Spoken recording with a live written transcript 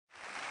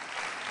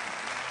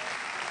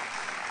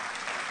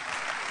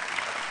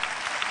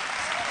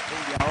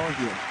We are all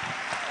here.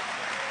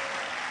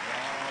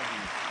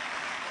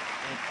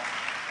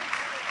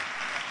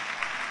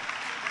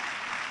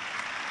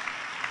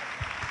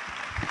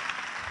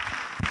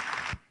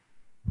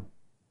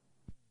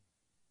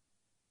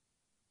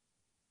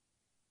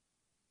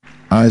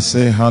 I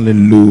say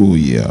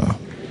hallelujah.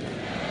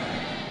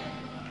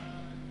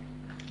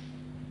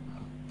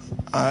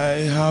 I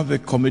have a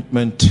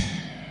commitment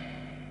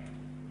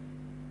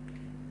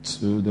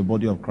to the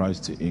body of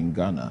Christ in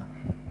Ghana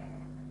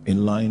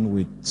in line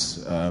with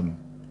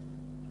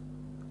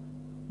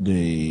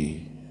the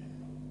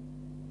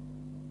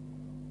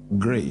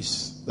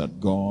grace that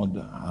God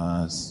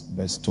has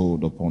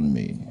bestowed upon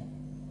me.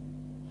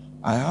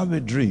 I have a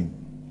dream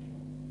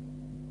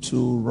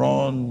to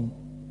run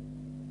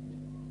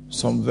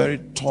some very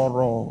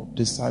thorough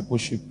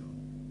discipleship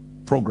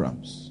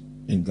programs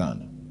in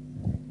Ghana.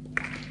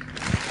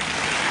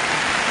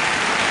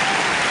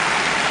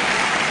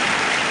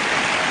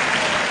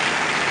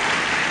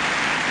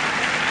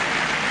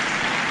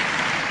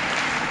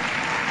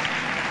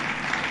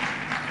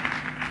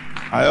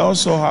 I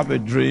also have a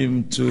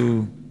dream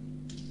to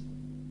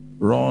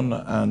run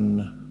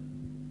an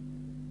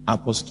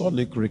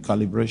apostolic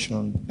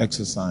recalibration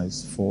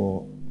exercise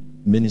for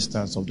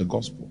ministers of the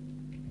gospel.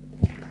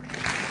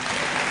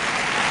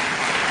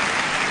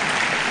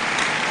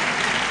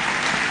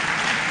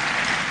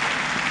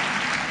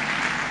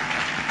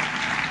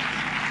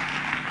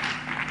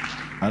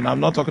 And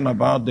I'm not talking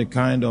about the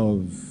kind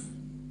of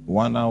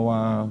 1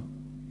 hour,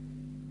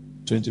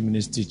 20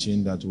 minutes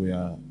teaching that we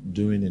are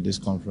doing in this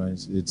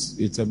conference.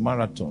 It's a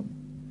marathon.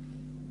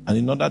 And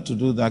in order to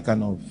do that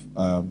kind of,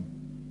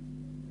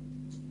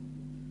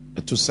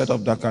 to set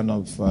up that kind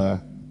of a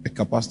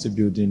capacity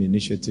building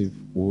initiative,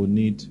 we'll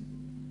need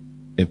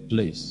a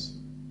place.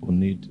 We'll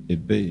need a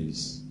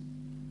base.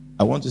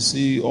 I want to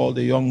see all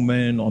the young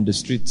men on the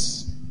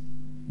streets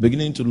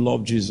beginning to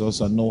love Jesus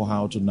and know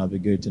how to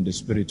navigate in the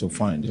spirit to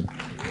find him.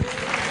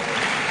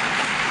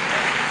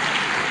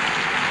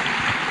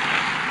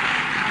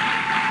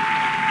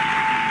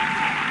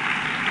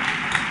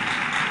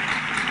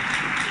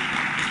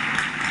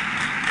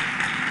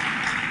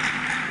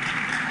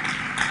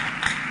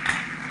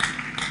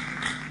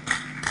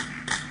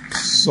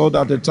 So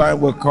that the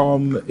time will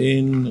come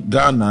in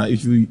Ghana,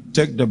 if you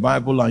take the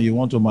Bible and you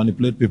want to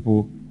manipulate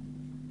people,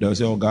 they'll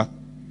say, "Oga,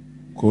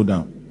 cool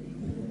down."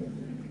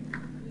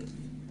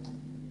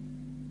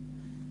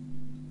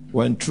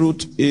 When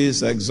truth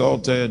is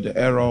exalted,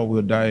 error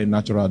will die a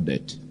natural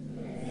death.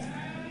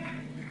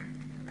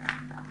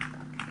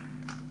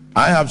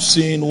 I have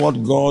seen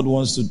what God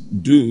wants to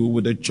do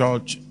with the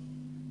church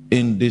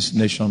in this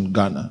nation,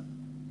 Ghana.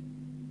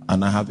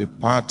 And I have a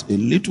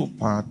little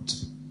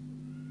part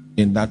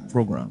in that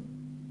program.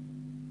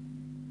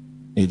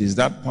 It is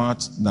that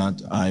part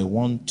that I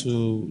want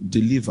to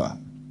deliver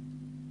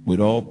with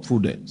all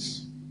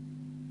prudence.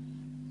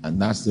 And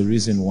that's the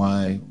reason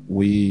why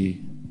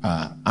we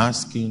are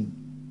asking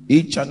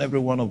each and every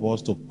one of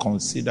us to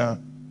consider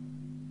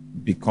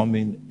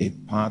becoming a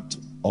part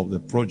of the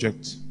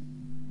project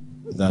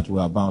that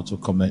we're about to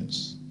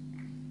commence.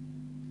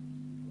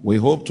 We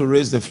hope to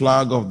raise the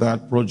flag of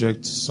that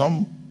project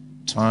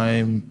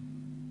sometime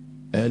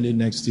early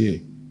next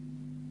year.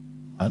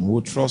 And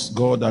we'll trust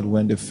God that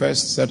when the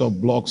first set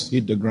of blocks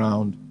hit the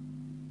ground,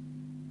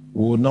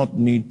 we will not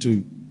need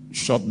to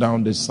shut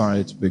down the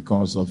site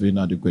because of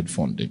inadequate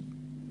funding.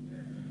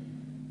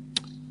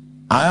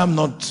 I am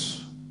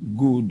not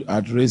good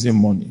at raising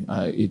money.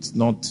 It's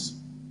not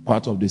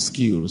part of the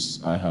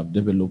skills I have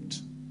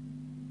developed,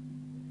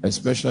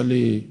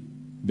 especially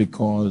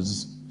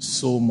because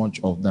so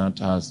much of that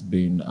has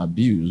been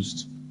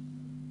abused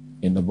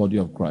in the body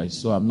of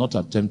Christ. So I'm not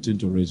attempting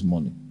to raise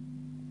money.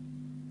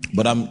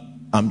 But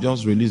I'm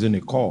just releasing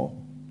a call.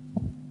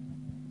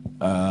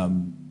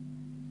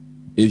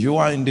 If you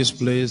are in this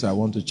place, I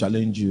want to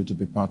challenge you to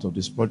be part of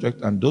this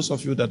project. And those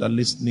of you that are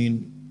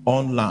listening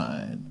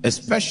online,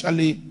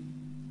 especially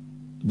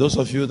those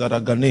of you that are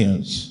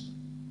Ghanaians,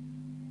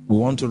 we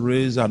want to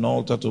raise an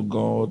altar to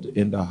God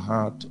in the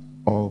heart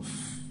of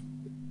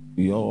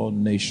your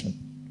nation.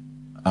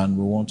 And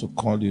we want to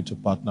call you to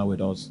partner with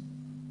us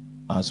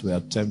as we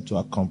attempt to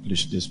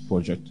accomplish this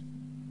project.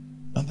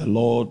 And the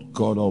Lord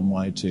God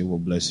Almighty will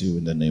bless you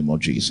in the name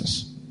of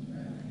Jesus.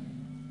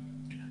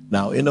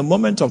 Now, in a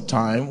moment of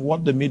time,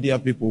 what the media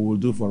people will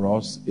do for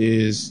us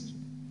is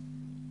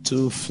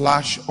to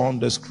flash on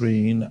the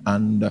screen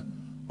and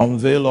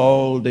unveil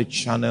all the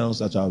channels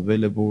that are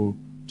available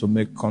to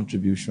make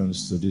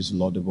contributions to this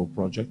laudable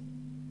project.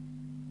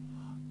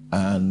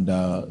 And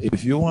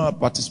if you are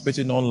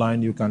participating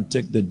online, you can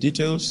take the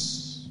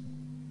details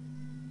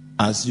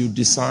as you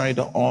decide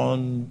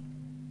on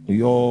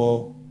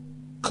your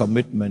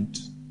commitment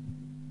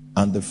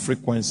and the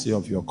frequency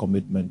of your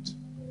commitment.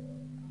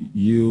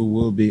 You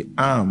will be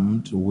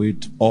armed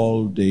with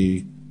all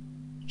the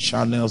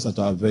channels that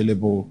are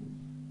available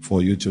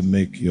for you to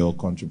make your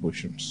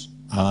contributions.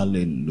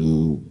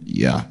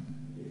 Hallelujah.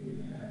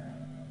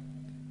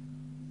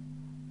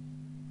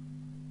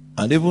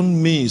 And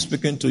even me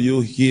speaking to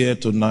you here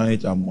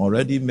tonight, I'm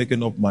already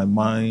making up my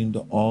mind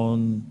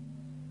on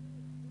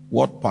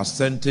what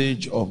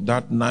percentage of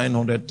that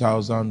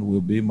 900,000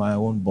 will be my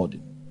own body.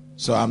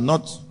 So I'm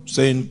not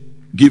saying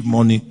give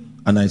money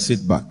and I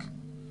sit back.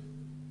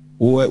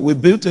 We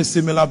built a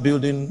similar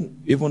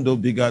building, even though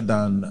bigger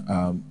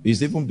than,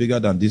 it's even bigger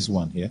than this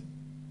one here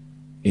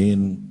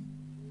in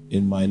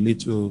my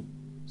little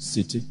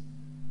city.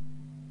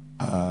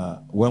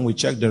 When we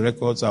checked the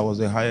records, I was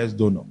the highest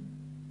donor.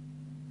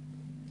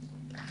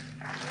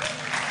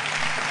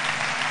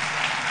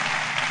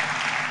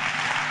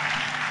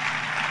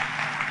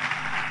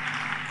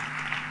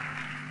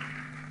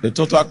 The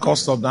total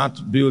cost of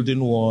that building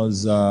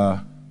was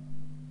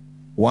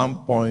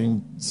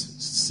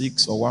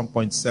 1.6 or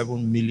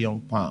 1.7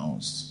 million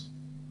pounds.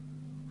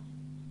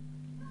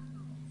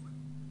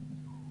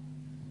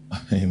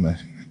 Amen.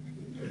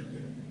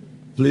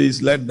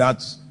 Please let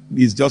that,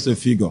 it's just a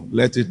figure.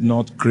 Let it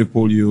not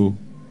cripple you.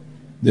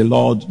 The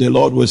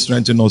Lord will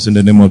strengthen us in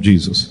the name of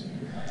Jesus.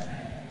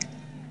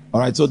 All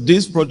right, so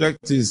this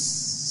project is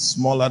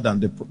smaller than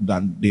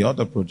the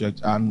other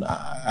project, and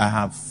I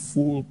have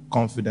full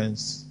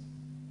confidence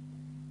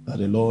that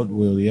the Lord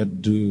will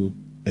yet do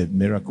a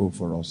miracle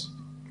for us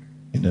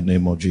in the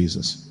name of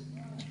Jesus.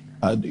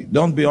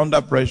 Don't be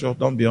under pressure.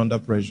 Don't be under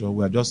pressure.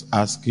 We're just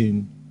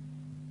asking,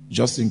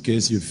 just in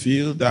case you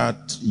feel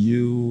that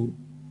you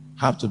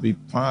have to be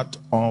part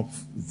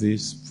of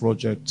this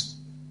project,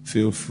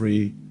 feel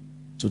free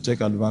to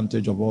take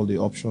advantage of all the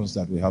options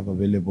that we have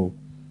available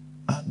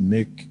and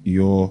make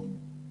your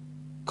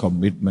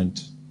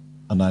commitment.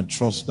 And I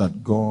trust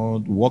that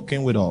God,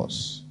 working with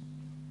us,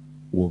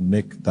 will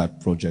make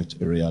that project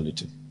a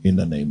reality in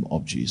the name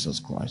of Jesus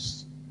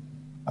Christ.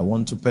 I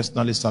want to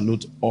personally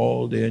salute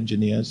all the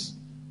engineers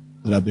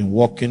that have been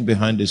working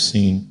behind the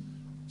scene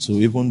to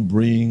even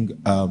bring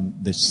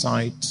the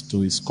site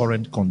to its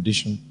current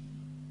condition.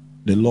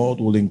 The Lord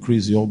will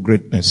increase your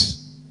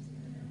greatness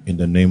in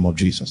the name of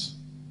Jesus.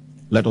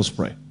 Let us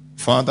pray.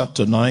 Father,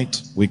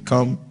 tonight we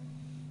come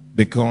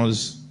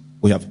because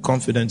we have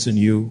confidence in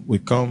you. We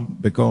come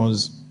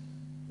because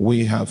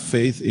we have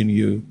faith in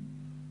you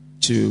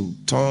to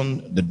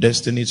turn the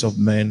destinies of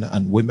men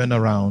and women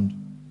around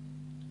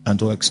and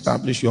to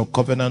establish your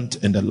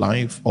covenant in the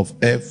life of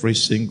every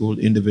single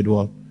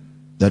individual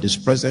that is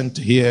present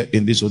here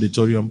in this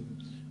auditorium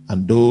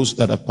and those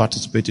that are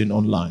participating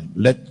online.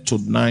 Let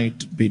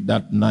tonight be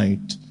that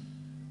night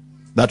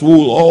that we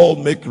will all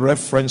make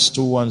reference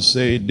to and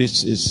say,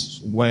 this is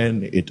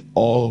when it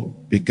all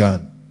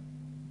began.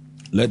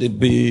 Let it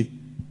be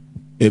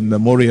a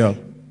memorial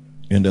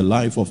in the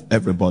life of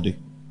everybody.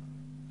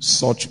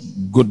 Such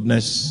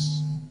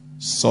goodness,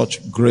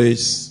 such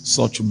grace,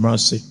 such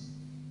mercy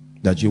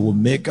that you will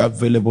make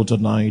available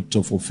tonight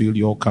to fulfill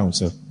your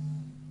counsel.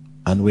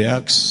 And we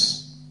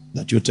ask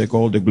that you take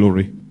all the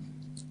glory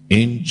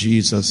in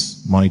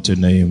Jesus' mighty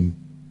name.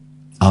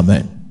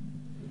 Amen.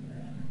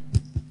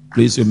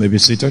 Please, you may be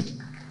seated.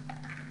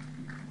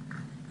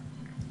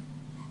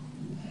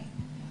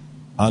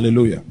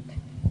 Hallelujah.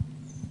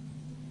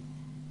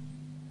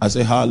 I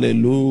say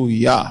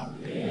hallelujah.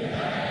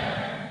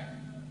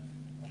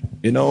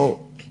 You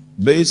know,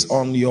 based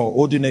on your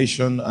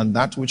ordination and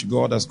that which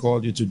God has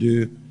called you to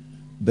do,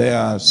 there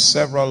are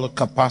several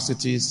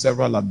capacities,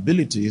 several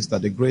abilities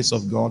that the grace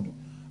of God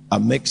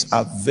makes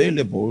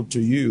available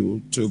to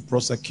you to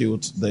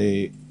prosecute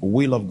the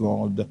will of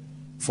God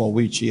for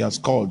which he has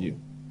called you.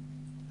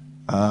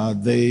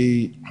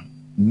 The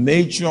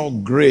major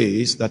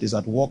grace that is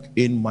at work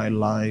in my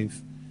life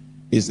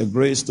is the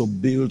grace to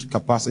build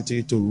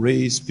capacity to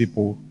raise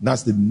people.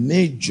 That's the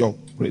major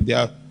grace. There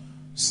are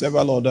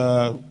several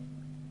other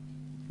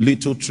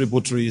little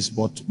tributaries,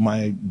 but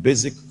my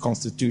basic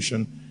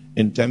constitution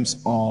in terms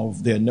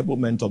of the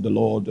enablement of the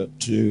Lord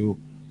to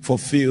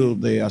fulfill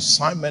the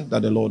assignment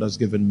that the Lord has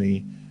given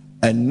me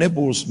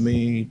enables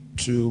me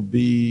to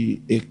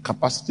be a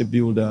capacity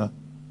builder,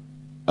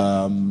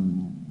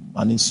 an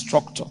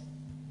instructor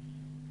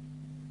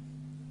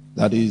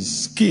that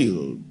is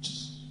skilled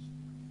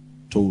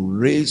to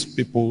raise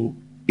people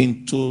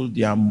into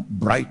their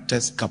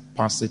brightest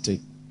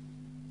capacity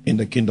in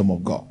the kingdom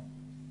of God.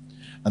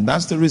 And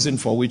that's the reason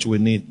for which we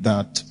need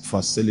that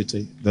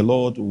facility. The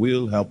Lord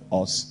will help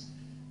us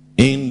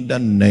in the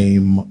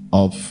name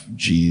of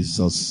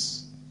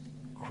Jesus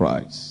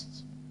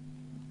Christ.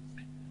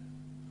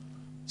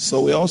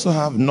 So we also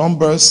have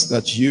numbers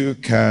that you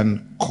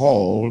can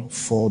call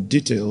for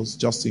details,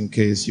 just in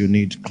case you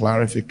need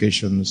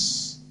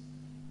clarifications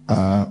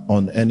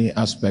on any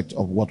aspect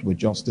of what we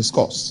just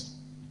discussed.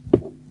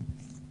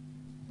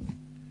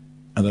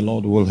 And the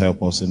Lord will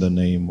help us in the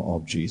name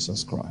of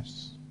Jesus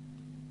Christ.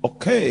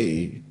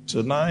 Okay,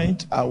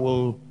 tonight I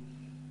will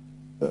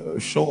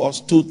show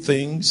us two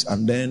things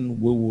and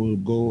then we will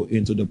go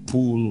into the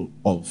pool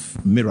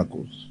of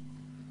miracles.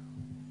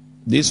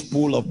 This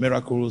pool of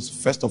miracles,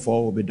 first of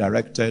all, will be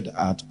directed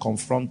at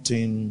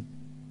confronting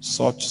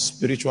such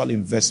spiritual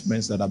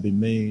investments that have been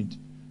made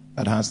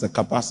that has the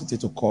capacity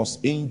to cause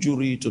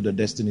injury to the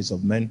destinies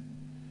of men.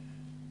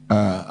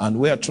 And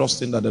we are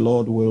trusting that the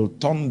Lord will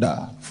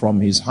thunder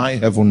from his high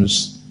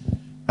heavens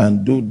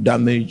and do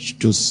damage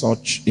to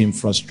such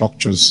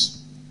infrastructures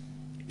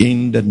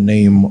in the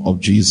name of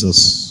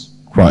Jesus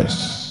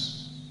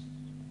Christ.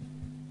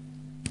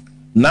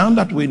 Now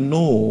that we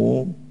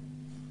know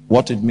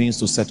what it means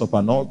to set up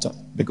an altar,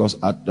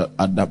 because at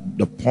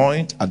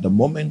the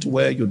moment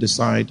where you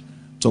decide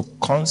to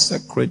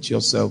consecrate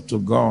yourself to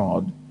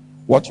God,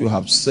 what you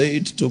have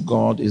said to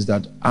God is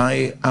that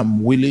I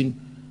am willing,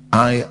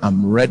 I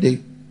am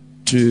ready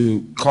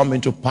to come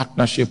into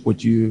partnership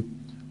with you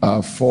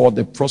for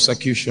the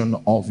prosecution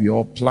of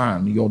your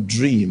plan, your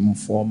dream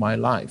for my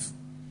life.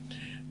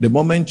 The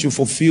moment you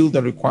fulfill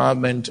the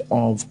requirement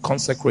of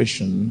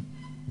consecration,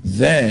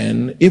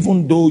 then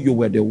even though you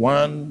were the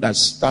one that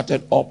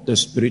started up the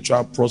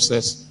spiritual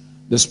process,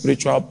 the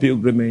spiritual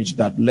pilgrimage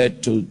that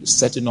led to the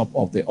setting up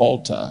of the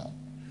altar,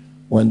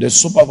 when the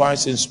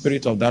supervising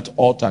spirit of that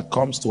altar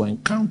comes to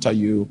encounter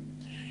you,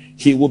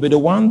 he will be the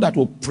one that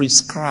will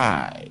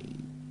prescribe.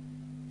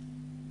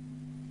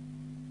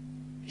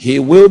 He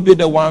will be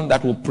the one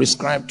that will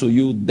prescribe to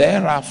you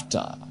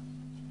thereafter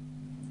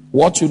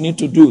what you need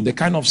to do, the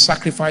kind of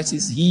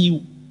sacrifices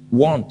he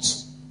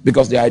wants.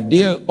 Because the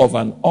idea of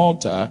an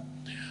altar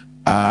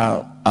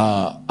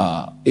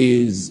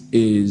is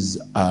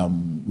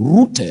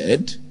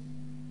rooted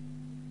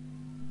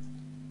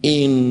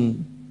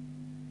in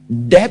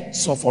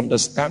depths of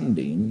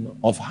understanding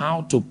of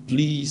how to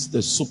please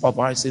the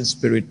supervising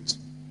spirit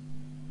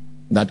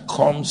that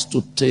comes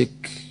to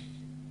take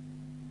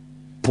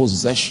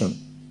possession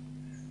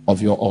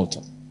of your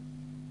altar.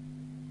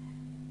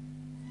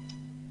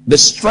 The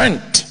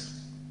strength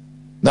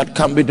that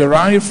can be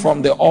derived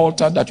from the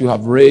altar that you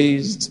have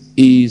raised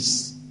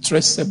is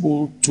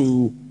traceable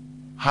to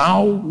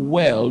how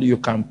well you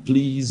can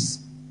please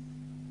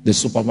the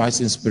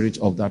supervising spirit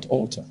of that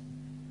altar.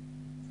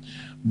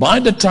 By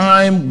the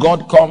time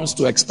God comes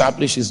to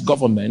establish his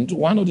government,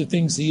 one of the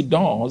things he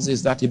does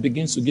is that he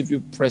begins to give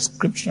you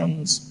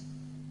prescriptions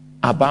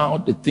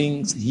about the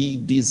things he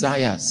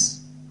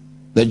desires.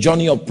 The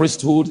journey of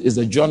priesthood is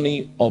a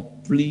journey of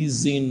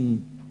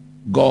pleasing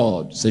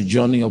God. It's a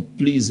journey of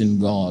pleasing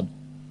God.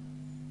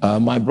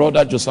 My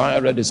brother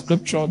Josiah read the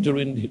scripture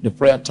during the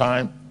prayer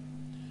time,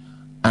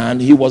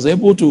 and he was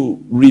able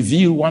to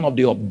reveal one of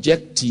the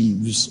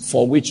objectives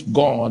for which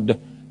God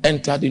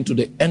entered into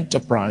the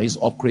enterprise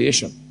of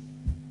creation.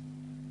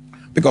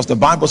 Because the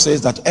Bible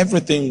says that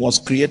everything was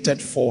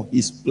created for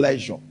his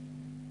pleasure.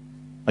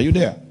 Are you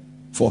there?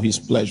 For his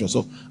pleasure.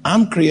 So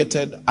I'm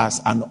created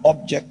as an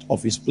object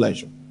of his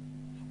pleasure.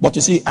 But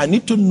you see, I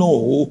need to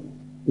know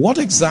what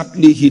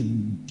exactly he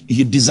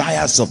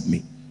desires of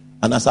me.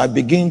 And as I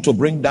begin to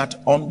bring that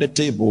on the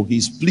table,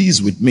 he's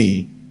pleased with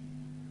me.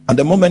 And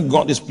the moment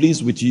God is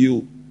pleased with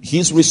you,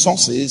 his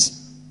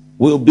resources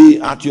will be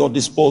at your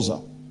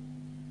disposal.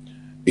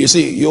 You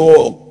see,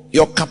 your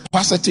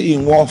capacity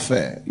in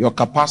warfare, your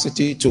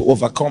capacity to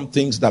overcome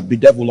things that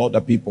bedevil other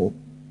people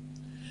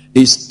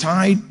is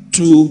tied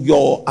to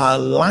your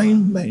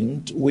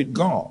alignment with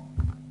God.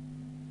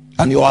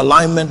 And your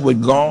alignment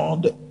with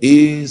God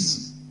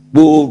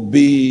will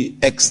be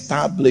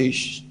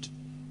established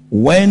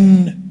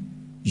when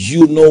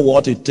you know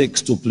what it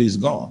takes to please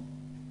God.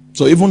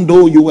 So even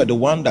though you were the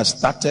one that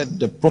started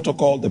the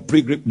protocol, the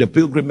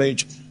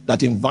pilgrimage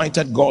that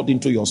invited God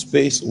into your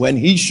space, when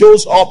he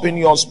shows up in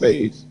your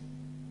space,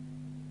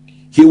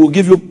 he will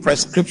give you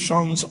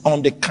prescriptions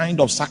on the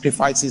kind of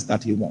sacrifices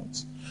that he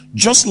wants.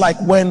 Just like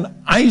when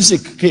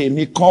Isaac came,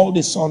 he called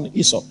his son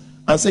Esau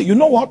and said, you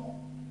know what?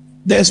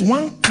 There's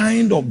one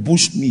kind of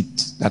bush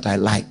meat that I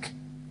like.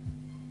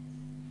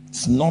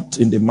 It's not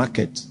in the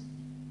market.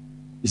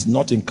 It's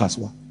not in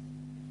Kaswa.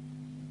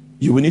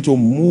 You will need to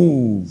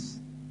move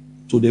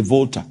to the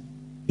Volta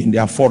in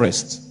their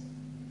forest.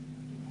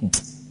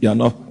 You are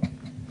not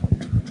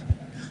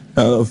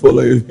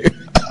following me.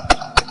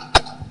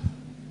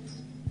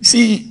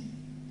 See,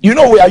 you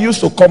know, we are used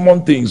to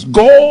common things.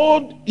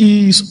 God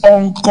is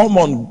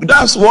uncommon.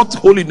 That's what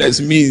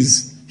holiness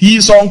means. He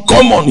is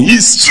uncommon. He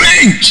is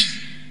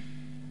strange.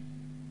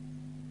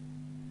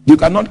 You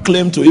cannot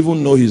claim to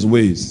even know his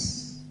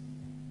ways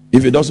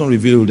if he doesn't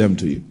reveal them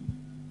to you.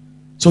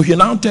 So he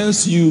now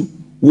tells you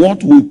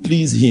what will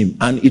please him,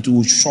 and it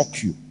will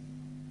shock you.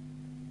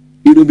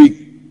 It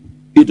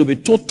will be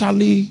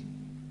totally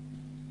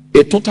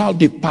a total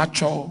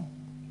departure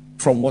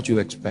from what you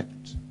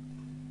expect.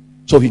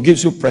 So he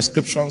gives you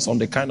prescriptions on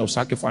the kind of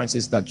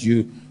sacrifices that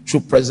you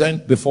should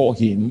present before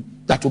him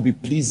that will be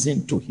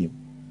pleasing to him.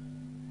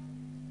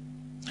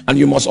 And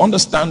you must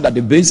understand that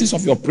the basis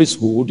of your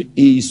priesthood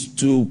is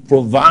to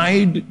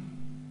provide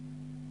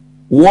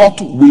what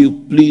will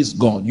please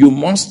God. You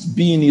must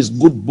be in his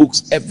good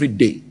books every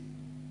day.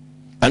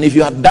 And if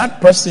you are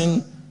that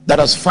person that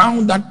has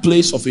found that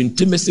place of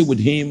intimacy with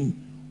him,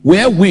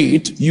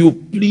 wherewith you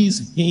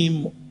please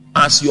him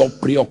as your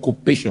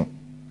preoccupation.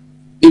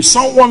 If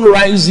someone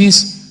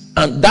rises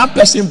and that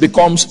person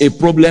becomes a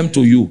problem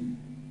to you,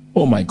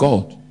 oh my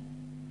God,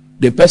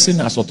 the person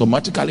has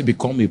automatically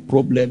become a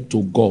problem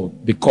to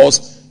God.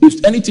 Because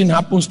if anything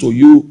happens to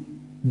you,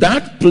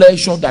 that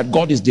pleasure that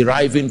God is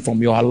deriving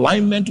from your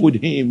alignment with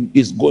him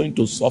is going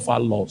to suffer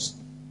loss.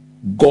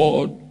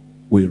 God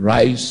will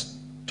rise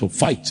to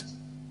fight.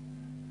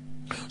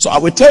 So I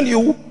will tell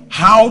you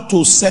how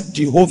to set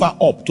Jehovah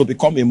up to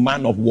become a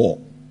man of war.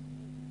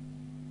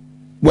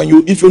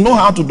 If you know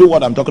how to do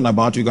what I'm talking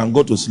about, you can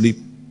go to sleep,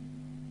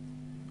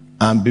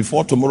 and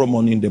before tomorrow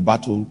morning the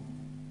battle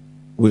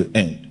will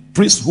end.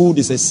 Priesthood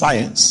is a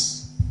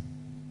science.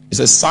 It's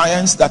a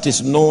science that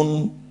is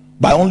known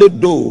by only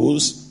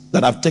those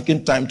that have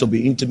taken time to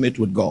be intimate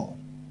with God.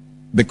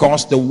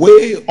 Because the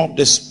way of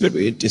the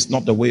spirit is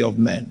not the way of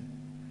men.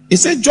 He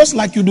said, just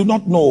like you do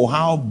not know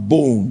how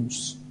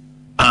bones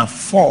are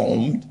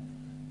formed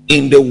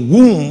in the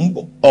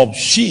womb of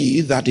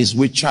she that is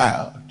with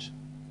child,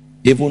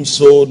 even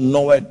so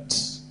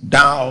knowest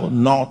thou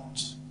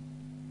not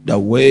the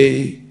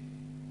way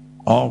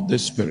of the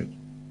spirit.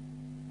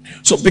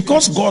 So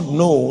because God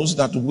knows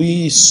that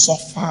we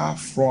suffer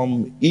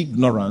from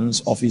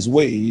ignorance of his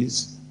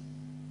ways,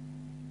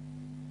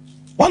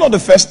 one of the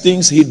first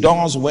things he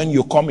does when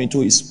you come into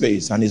his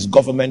space and his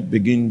government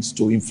begins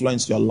to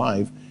influence your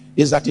life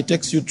is that he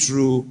takes you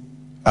through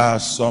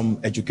some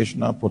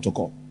educational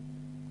protocol.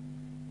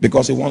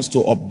 Because he wants to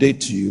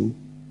update you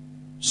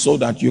so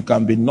that you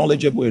can be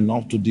knowledgeable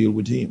enough to deal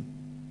with him.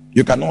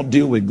 You cannot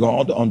deal with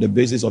God on the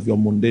basis of your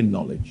mundane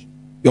knowledge.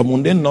 Your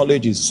mundane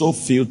knowledge is so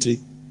filthy,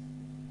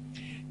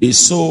 is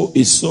so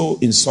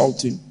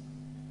insulting.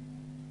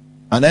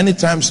 And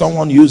anytime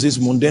someone uses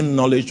mundane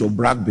knowledge to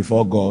brag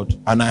before God,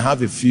 and I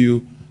have a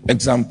few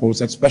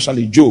examples,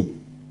 especially Job.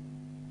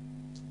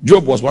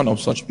 Job was one of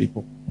such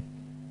people.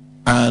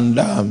 And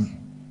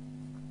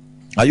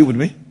are you with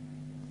me?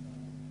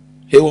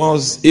 He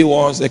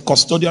was a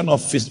custodian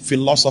of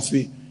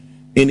philosophy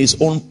in his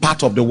own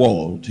part of the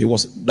world.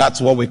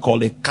 That's what we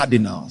call a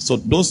cardinal. So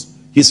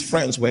his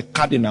friends were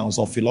cardinals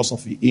of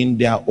philosophy in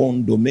their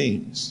own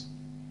domains.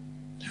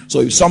 So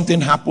if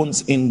something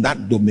happens in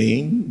that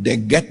domain, they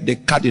get the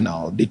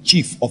cardinal, the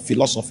chief of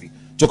philosophy,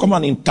 to come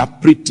and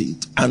interpret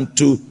it and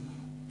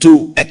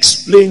to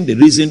explain the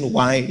reason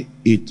why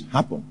it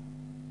happened.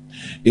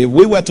 If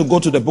we were to go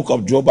to the book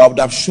of Job, I would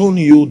have shown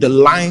you the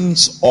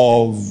lines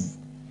of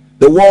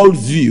the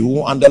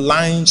worldview and the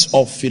lines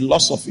of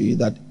philosophy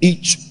that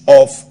each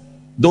of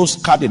those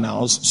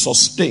cardinals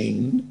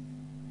sustained.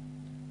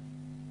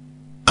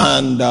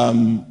 And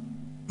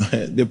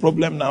the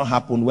problem now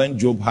happened when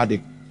Job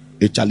had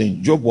a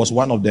challenge. Job was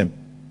one of them.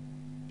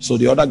 So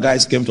the other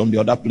guys came from the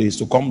other place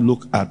to come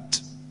look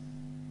at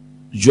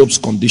Job's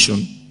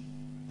condition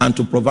and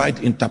to provide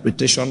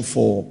interpretation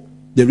for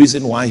the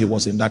reason why he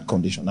was in that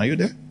condition. Are you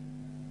there?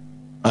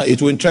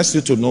 It will interest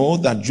you to know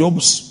that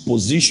Job's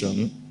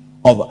position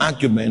of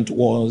argument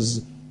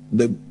was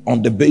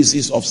on the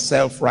basis of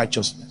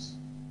self-righteousness.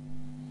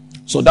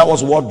 So that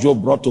was what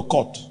Job brought to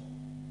court.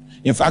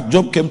 In fact,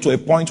 Job came to a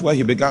point where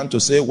he began to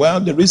say, well,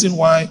 the reason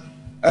why,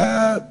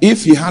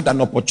 if he had an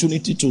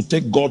opportunity to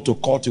take God to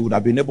court, he would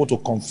have been able to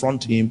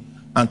confront him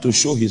and to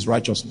show his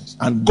righteousness.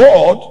 And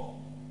God,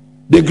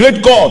 the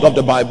great God of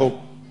the Bible,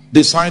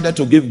 decided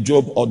to give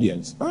Job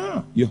audience.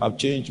 You have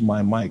changed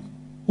my mic.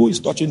 Who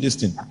is touching this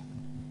thing?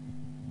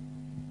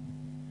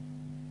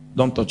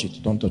 Don't touch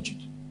it. Don't touch it.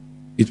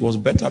 It was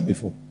better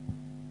before.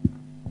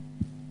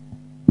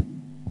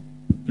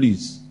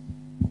 Please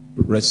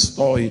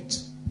restore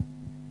it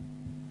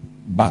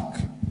back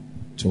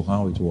to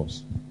how it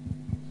was.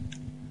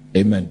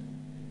 Amen.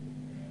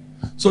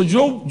 So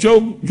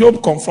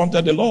Job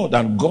confronted the Lord,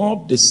 and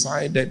God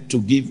decided to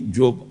give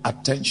Job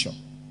attention.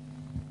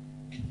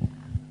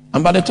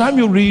 And by the time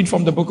you read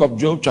from the book of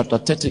Job chapter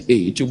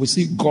 38, you will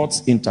see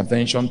God's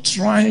intervention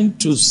trying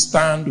to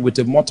stand with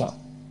a mortar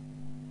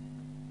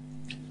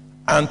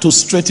and to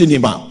straighten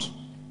him out.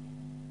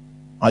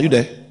 Are you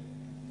there?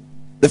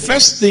 The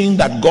first thing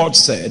that God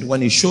said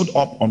when he showed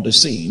up on the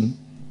scene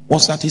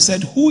was that he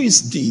said, who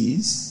is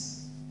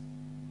this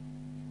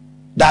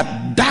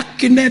that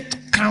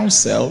darkeneth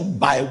counsel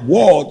by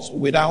words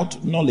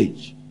without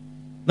knowledge?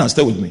 Now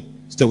stay with me.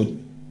 Stay with me.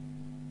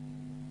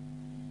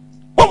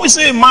 When we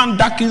say a man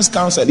darkens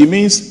counsel, it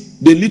means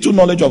the little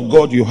knowledge of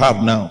God you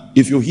have now.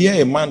 If you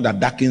hear a man that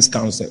darkens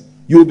counsel,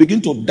 you will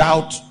begin to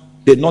doubt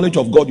the knowledge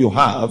of God you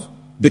have,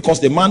 because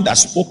the man that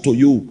spoke to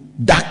you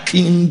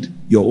darkened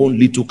your own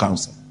little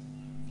counsel.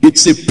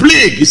 It's a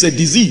plague. It's a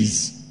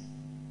disease.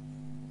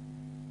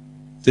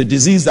 It's a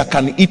disease that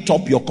can eat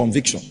up your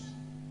conviction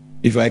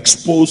if you are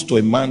exposed to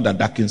a man that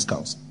darkens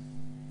counsel.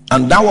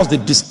 And that was the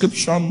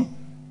description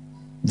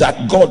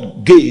that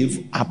God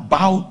gave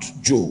about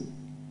Job.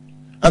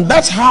 And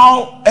that's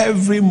how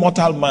every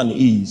mortal man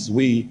is.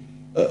 We,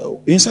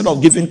 instead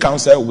of giving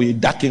counsel, we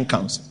darken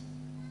counsel.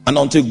 And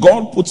until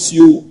God puts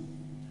you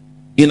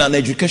in an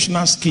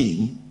educational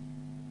scheme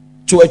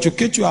to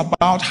educate you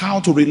about how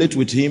to relate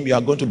with him, you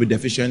are going to be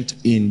deficient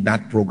in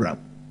that program.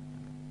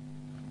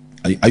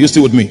 Are you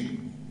still with me?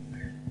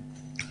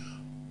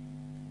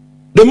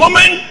 The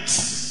moment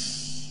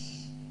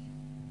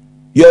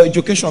your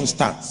education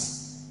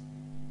starts,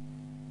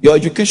 Your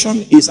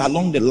education is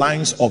along the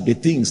lines of the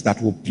things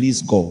that will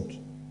please God.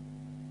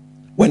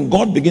 When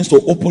God begins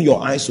to open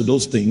your eyes to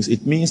those things,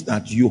 it means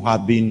that you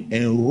have been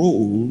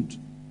enrolled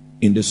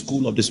in the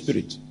school of the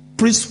Spirit.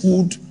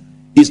 Priesthood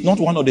is not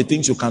one of the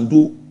things you can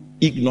do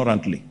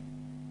ignorantly.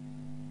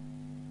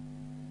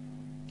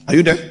 Are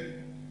you there?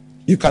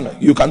 You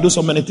can do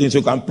so many things.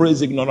 You can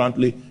praise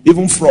ignorantly.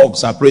 Even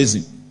frogs are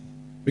praising.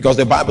 Because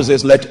the Bible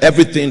says, let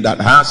everything that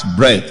has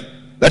breath,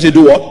 let it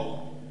do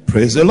what?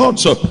 Praise the Lord.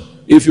 So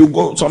if you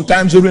go,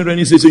 sometimes during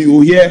rainy season,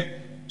 you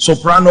hear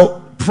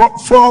soprano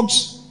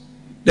frogs.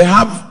 They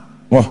have,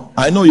 well,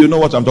 I know you know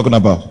what I'm talking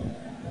about.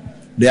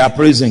 They are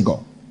praising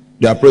God.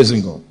 They are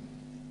praising God.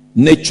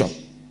 Nature,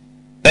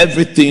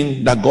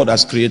 everything that God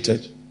has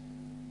created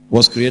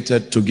was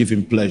created to give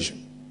him pleasure.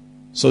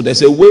 So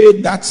there's a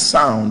way that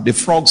sound, the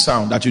frog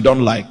sound that you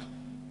don't like,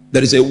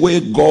 there is a way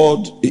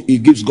God,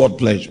 it gives God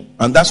pleasure.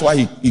 And that's why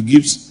he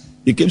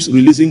keeps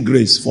releasing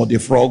grace for the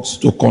frogs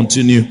to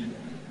continue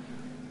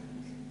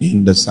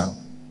in the sound.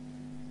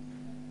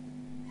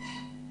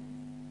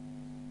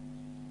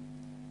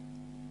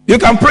 You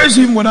can praise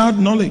him without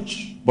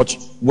knowledge. But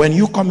when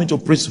you come into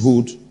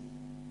priesthood,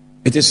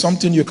 it is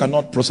something you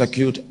cannot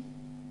prosecute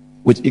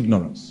with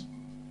ignorance.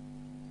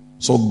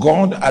 So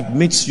God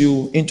admits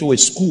you into a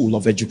school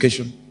of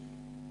education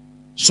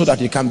so that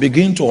you can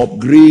begin to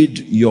upgrade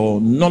your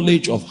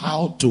knowledge of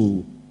how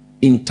to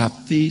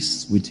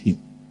interface with him.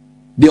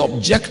 The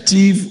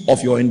objective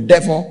of your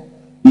endeavor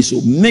is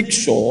to make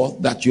sure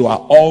that you are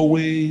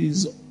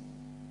always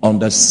on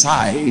the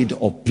side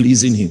of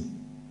pleasing him.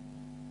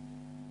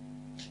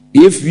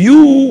 If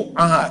you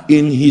are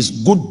in his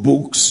good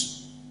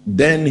books,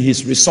 then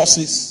his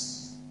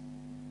resources,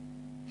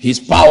 his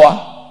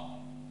power,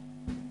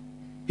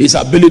 his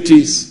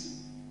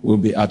abilities will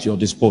be at your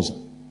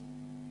disposal.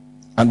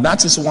 And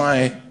that is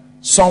why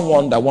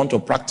someone that wants to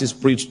practice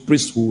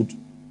priesthood,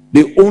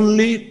 the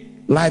only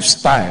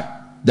lifestyle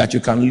that you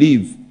can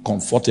live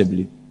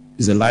comfortably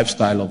is a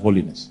lifestyle of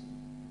holiness.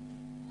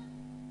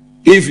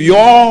 If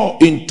your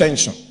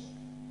intention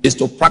is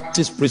to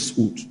practice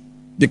priesthood,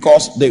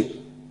 because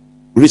the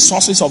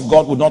resources of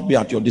God will not be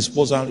at your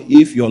disposal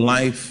if your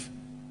life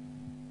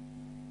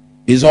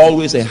is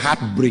always a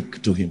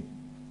heartbreak to him.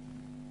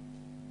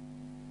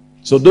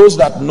 So those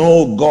that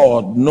know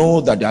God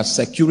know that their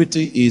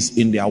security is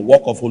in their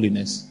walk of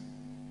holiness.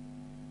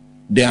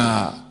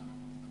 Their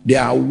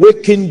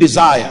waking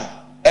desire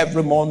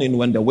every morning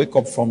when they wake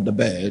up from the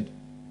bed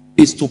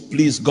is to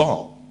please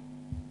God.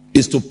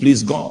 Is to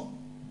please God.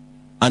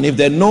 And if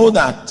they know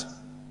that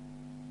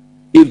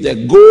if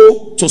they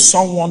go to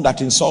someone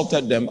that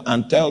insulted them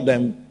and tell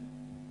them,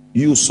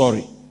 you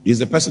sorry, is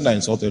the person that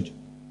insulted you.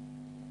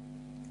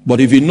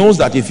 But if he knows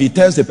that if he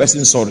tells the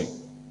person sorry,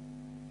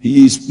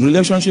 his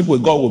relationship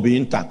with God will be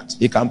intact.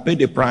 He can pay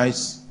the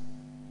price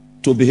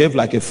to behave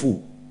like a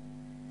fool.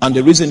 And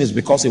the reason is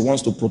because he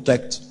wants to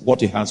protect what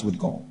he has with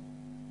God.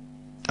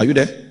 Are you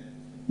there?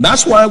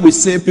 That's why we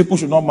say people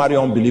should not marry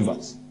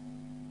unbelievers.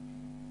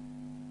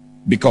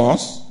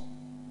 Because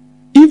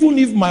even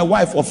if my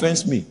wife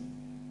offends me,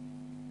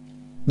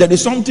 there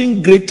is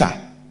something greater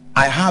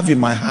I have in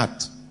my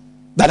heart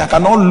that I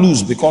cannot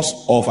lose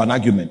because of an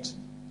argument.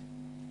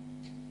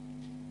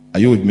 Are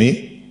you with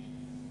me?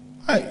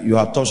 You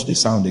have touched the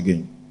sound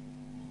again.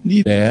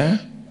 Leave there.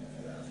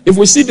 If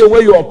we see the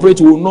way you operate,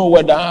 we will know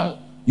whether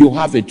you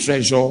have a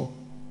treasure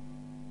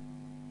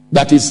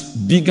that is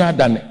bigger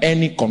than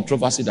any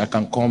controversy that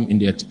can come in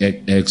the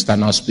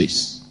external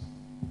space.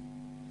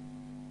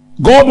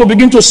 God will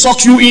begin to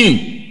suck you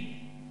in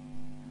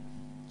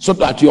so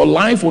that your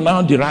life will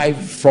now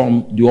derive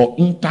from your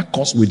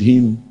intercourse with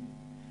him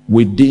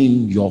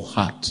within your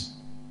heart.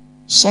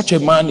 Such a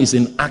man is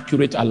in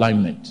accurate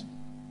alignment.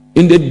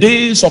 In the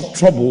days of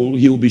trouble,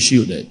 he will be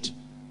shielded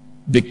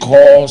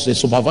because the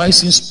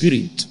supervising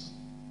spirit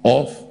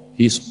of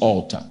his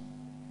altar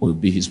will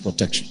be his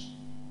protection.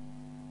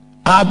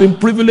 I have been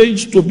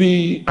privileged to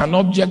be an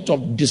object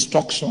of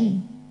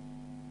destruction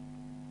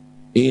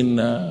in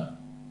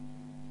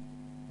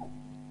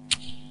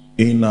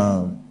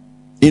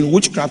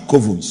witchcraft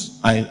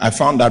covens. I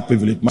found that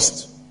privilege.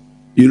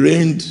 He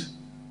reigned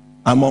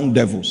among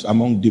devils,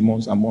 among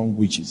demons, among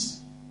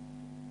witches.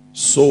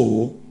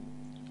 So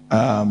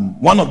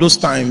one of those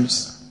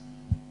times,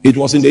 it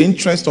was in the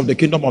interest of the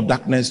kingdom of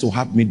darkness to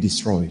have me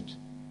destroyed.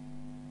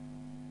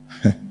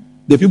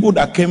 The people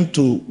that came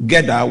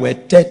together were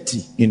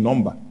 30 in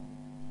number.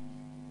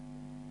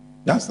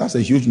 That's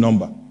a huge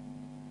number.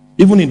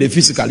 Even in the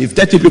physical, if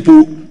 30 people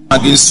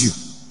against you,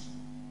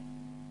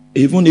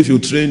 even if you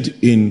trained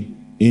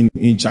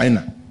in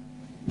China,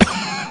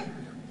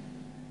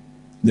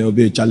 there will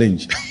be a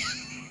challenge.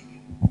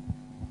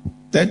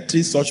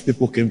 30 such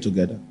people came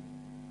together.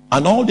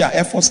 And all their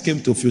efforts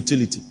came to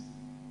futility.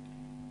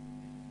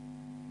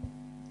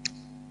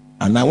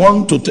 And I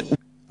want to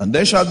and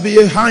there shall be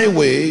a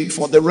highway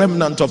for the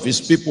remnant of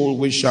his people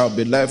which shall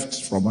be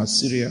left from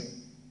Assyria,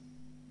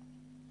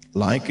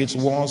 like it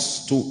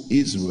was to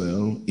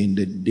Israel in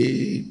the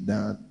day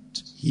that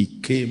he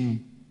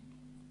came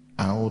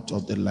out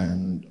of the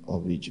land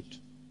of Egypt.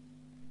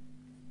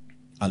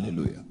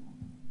 Hallelujah.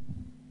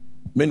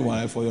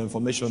 Meanwhile, for your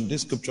information,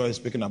 this scripture is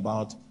speaking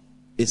about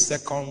a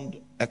second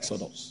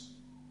Exodus.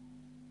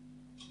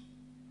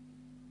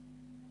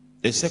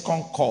 A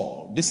second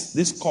call.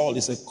 This call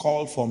is a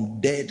call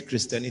from dead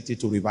Christianity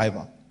to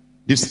revival.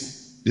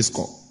 This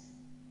call.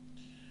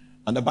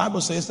 And the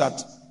Bible says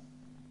that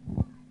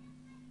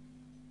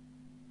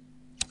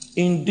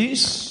in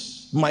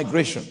this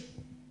migration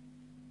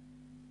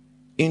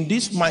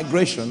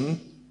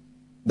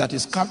that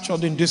is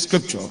captured in this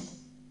scripture,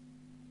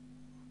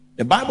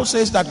 the Bible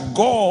says that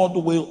God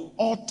will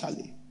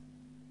utterly,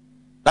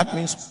 that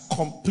means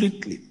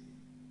completely,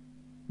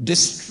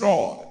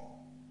 destroy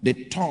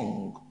the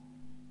tongue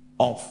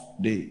of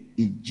the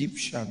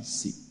Egyptian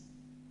sea.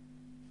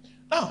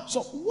 Now,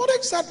 so what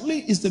exactly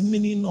is the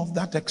meaning of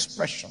that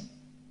expression?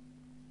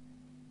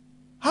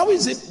 How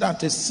is it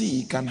that a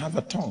sea can have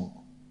a tongue?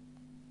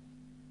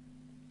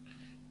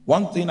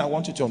 One thing I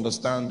want you to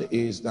understand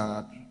is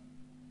that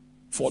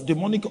for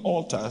demonic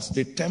altars,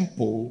 the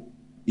temple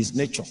is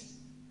nature.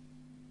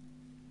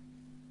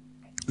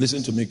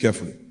 Listen to me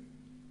carefully.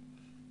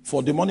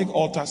 For demonic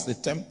altars, the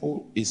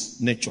temple is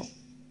nature.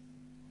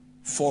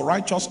 For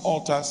righteous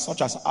altars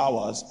such as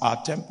ours,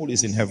 our temple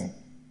is in heaven.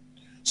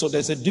 So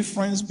there's a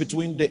difference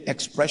between the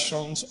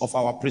expressions of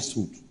our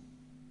priesthood.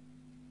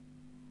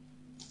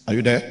 Are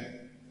you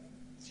there?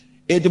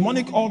 A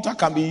demonic altar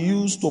can be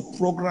used to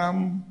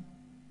program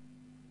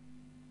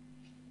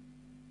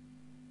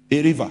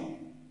a river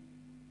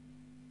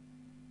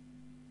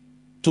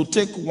to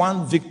take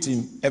one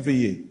victim every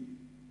year.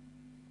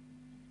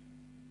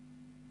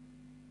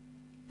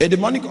 A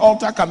demonic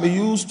altar can be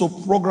used to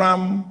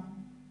program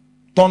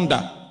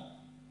thunder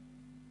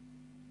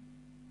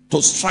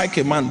to strike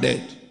a man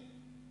dead.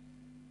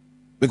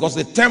 Because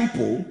the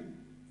temple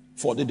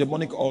for the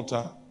demonic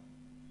altar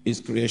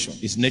is creation,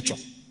 is nature.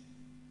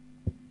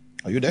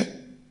 Are you there?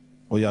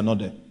 Or you are not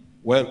there?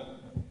 Well,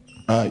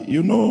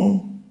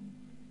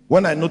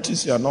 when I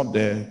notice you are not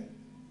there,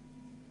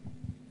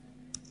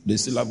 the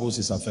syllabus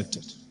is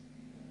affected.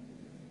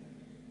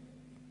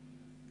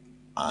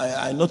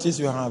 I notice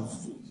you have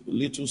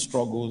little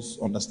struggles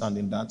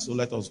understanding that. So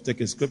let us take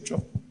a scripture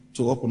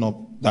to open up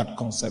that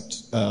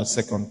concept.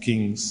 2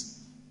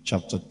 Kings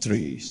chapter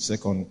 3.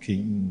 2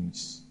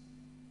 Kings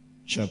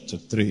chapter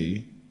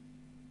 3.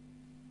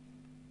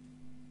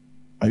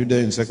 Are you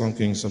there in 2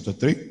 Kings chapter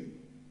 3?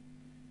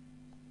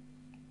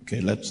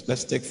 Okay,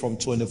 let's take from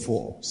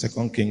 24.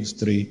 2 Kings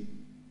 3.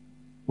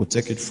 We'll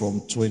take it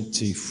from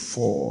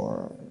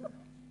 24.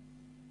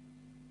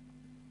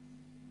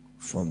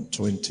 From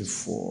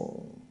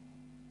 24.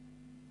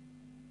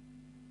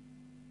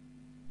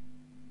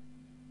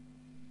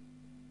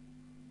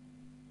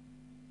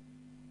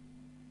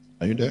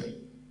 Are you there?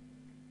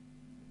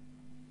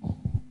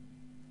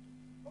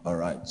 All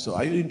right. So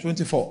are you in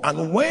 24?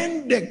 And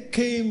when they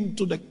came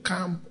to the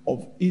camp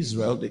of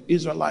Israel, the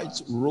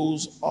Israelites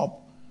rose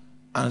up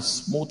and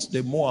smote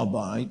the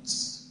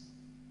Moabites,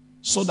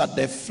 so that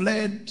they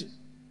fled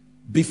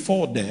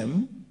before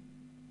them,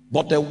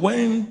 but they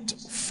went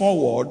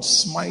forward,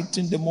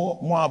 smiting the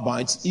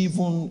Moabites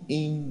even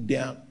in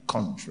their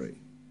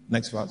country.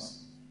 Next verse.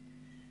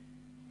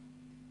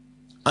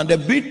 And they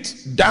beat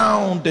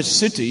down the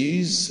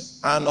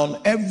cities, and on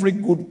every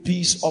good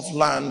piece of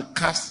land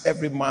cast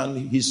every man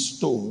his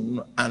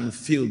stone and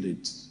filled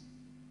it.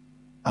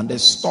 And they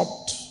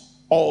stopped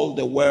all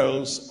the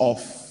wells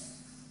of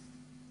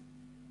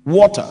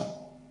water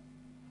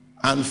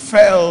and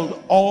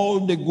felled all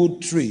the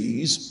good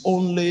trees,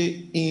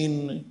 only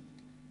in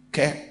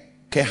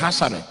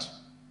Kehasaret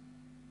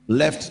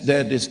left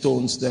there the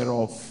stones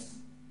thereof.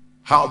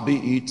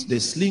 Howbeit the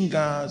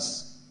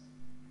slingers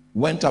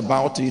went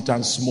about it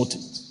and smote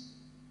it.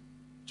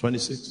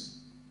 26.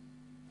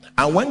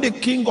 And when the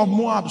king of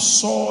Moab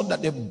saw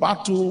that the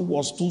battle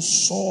was too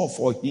sore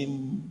for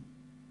him,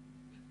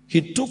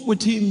 he took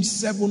with him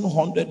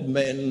 700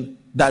 men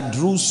that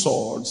drew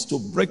swords to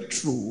break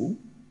through,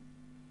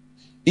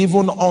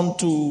 even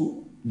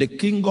unto the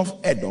king of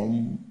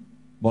Edom,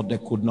 but they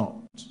could not.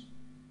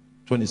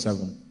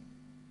 27.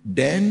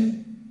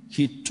 Then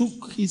he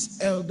took his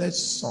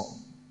eldest son,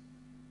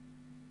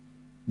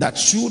 that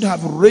should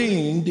have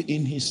reigned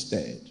in his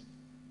stead,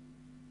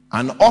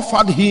 and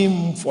offered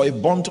him for a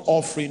burnt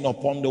offering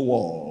upon the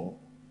wall.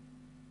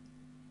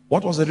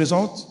 What was the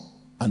result?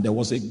 And there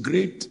was a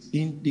great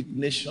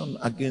indignation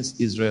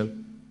against Israel,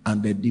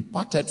 and they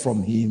departed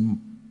from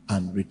him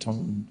and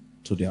returned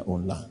to their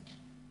own land.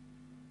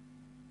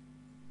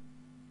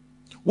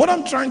 What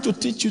I'm trying to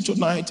teach you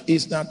tonight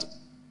is that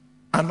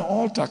an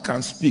altar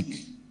can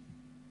speak.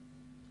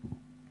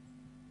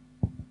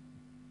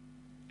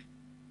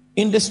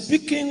 In the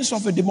speakings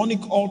of a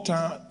demonic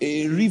altar,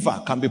 a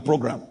river can be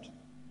programmed.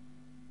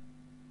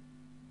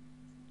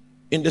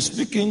 In the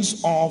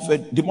speakings of a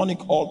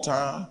demonic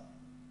altar,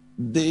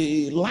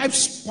 the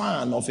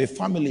lifespan of a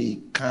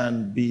family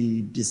can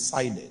be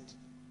decided.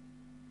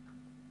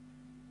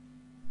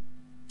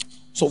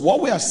 So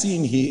what we are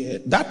seeing here,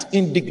 that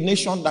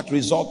indignation that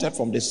resulted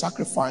from the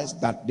sacrifice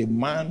that the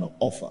man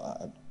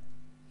offered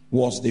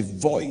was the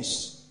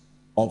voice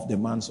of the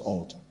man's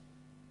altar.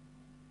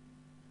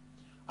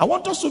 I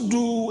want us to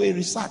do a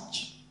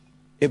research,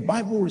 a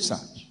Bible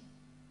research,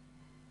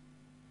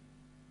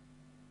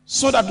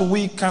 so that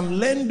we can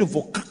learn the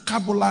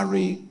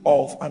vocabulary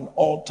of an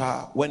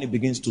altar when it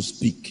begins to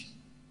speak.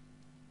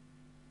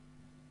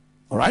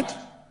 All right?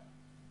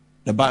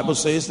 The Bible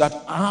says that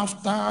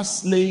after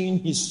slaying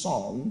his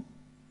son,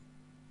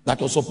 that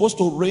was supposed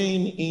to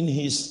reign in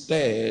his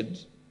stead,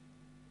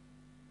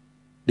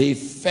 the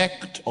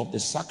effect of the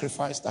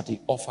sacrifice that he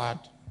offered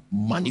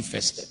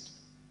manifested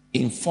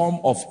in form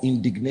of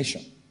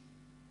indignation.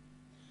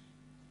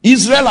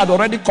 Israel had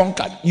already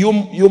conquered.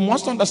 You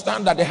must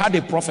understand that they had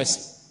a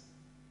prophecy.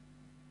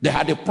 They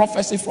had a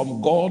prophecy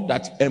from God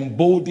that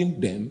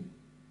emboldened them,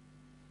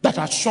 that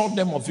assured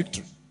them of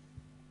victory.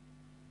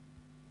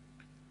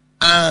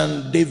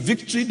 And the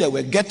victory they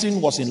were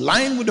getting was in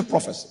line with the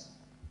prophecy.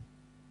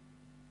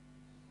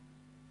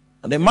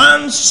 And the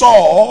man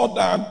saw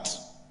that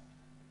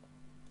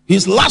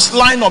his last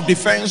line of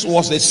defense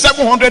was the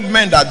 700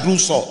 men that drew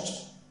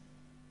swords.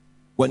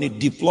 When he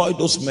deployed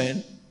those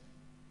men,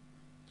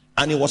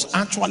 and he was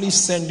actually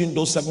sending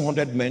those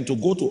 700 men to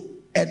go to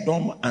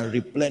Edom and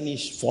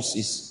replenish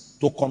forces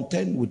to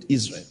contend with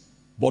Israel.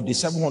 But the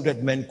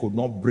 700 men could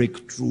not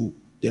break through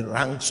the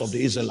ranks of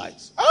the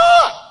Israelites.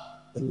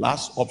 The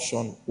last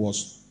option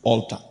was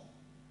altar.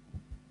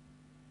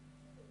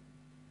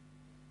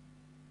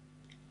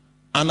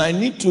 And I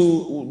need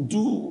to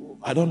do,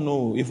 I don't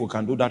know if we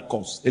can do that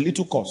course, a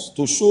little course,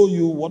 to show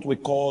you what we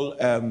call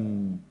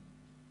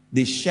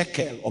the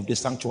shekel of the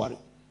sanctuary.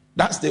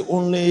 That's the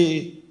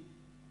only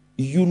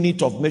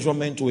unit of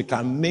measurement we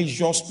can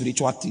measure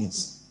spiritual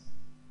things.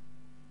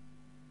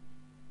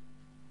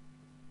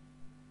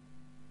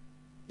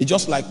 It's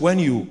just like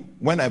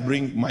when I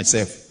bring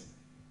myself,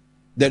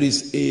 there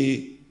is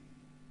a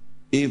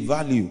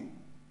value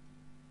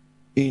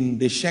in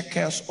the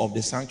shekels of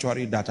the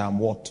sanctuary that I'm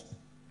what?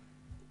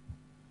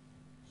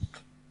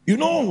 You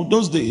know,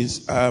 those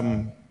days,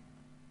 in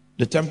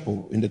the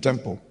temple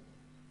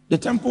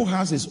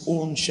has its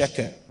own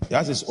shekel. It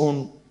has its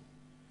own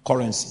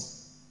currency.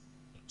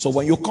 So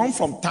when you come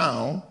from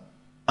town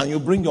and you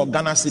bring your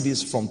Ghana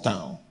cedis from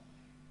town,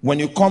 when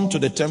you come to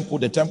the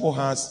temple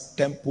has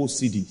temple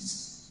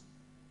cedis.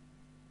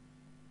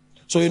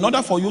 So in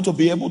order for you to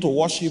be able to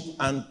worship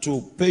and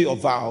to pay your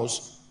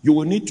vows, you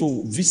will need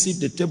to visit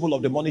the table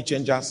of the money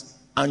changers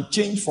and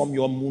change from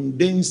your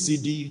mundane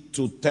CD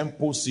to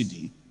temple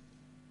CD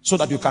so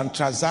that you can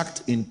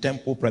transact in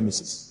temple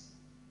premises.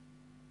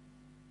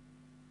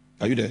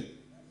 Are you there?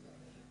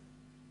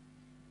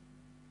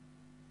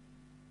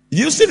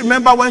 You still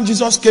remember when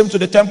Jesus came to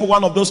the temple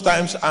one of those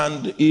times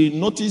and he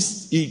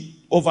noticed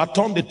he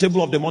overturned the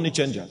table of the money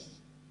changers?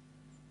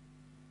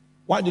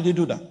 Why did he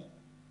do that?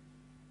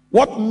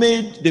 What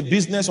made the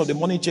business of the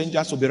money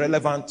changers to be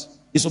relevant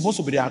is supposed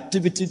to be the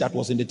activity that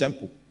was in the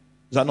temple.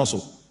 Is that not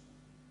so?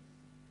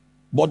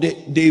 But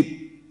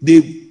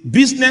the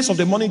business of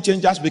the money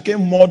changers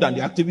became more than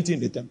the activity in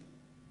the temple.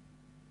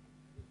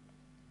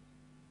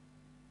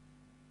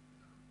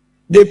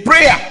 The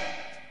prayer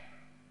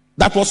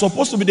that was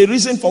supposed to be the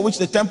reason for which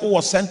the temple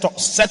was set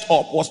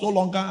up was no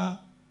longer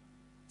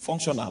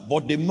functional.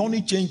 But the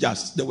money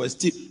changers, there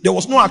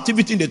was no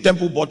activity in the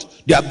temple, but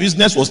their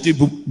business was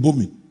still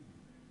booming.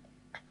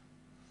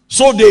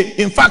 So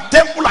in fact,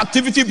 temple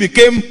activity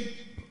became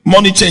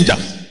money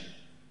changers.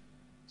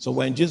 So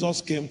when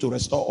Jesus came to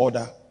restore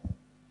order,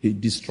 he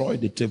destroyed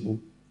the table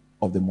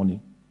of the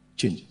money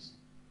changers.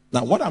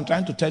 Now, what I'm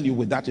trying to tell you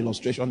with that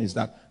illustration is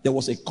that there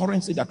was a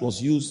currency that was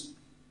used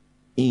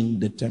in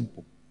the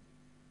temple.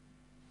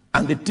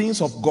 And the things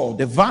of God,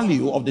 the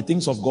value of the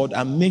things of God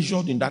are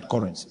measured in that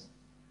currency.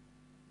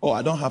 Oh,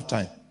 I don't have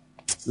time.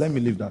 Let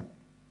me leave that.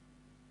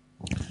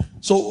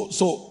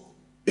 So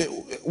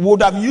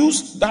would have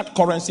used that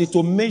currency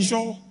to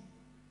measure,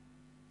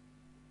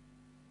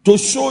 to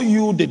show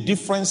you the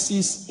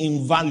differences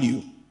in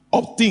value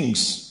of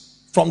things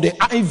from the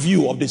eye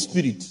view of the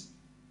spirit.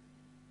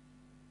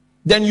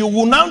 Then you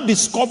will now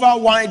discover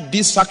why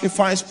this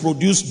sacrifice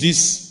produced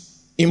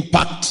this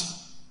impact.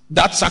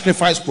 That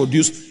sacrifice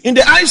produced. In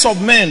the eyes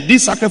of men,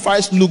 this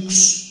sacrifice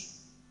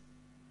looks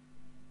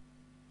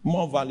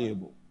more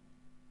valuable.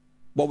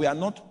 But we are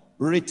not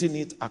rating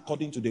it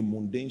according to the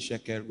mundane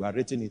shekel. We are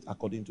rating it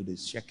according to the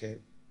shekel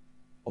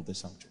of the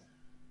sanctuary.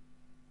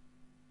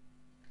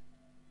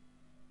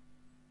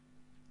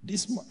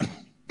 This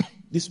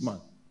man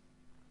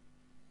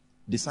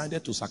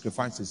decided to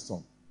sacrifice his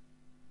son.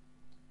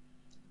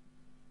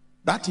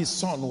 That his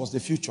son was the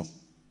future.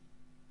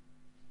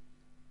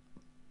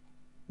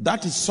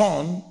 That his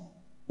son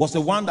was the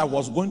one that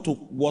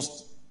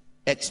was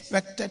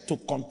expected to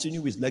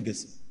continue his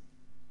legacy.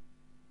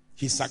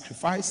 He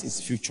sacrificed his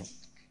future.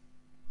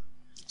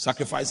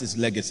 Sacrifice his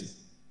legacy.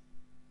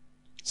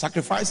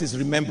 Sacrifice his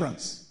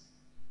remembrance.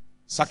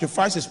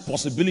 Sacrifice his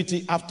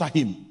possibility after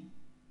him.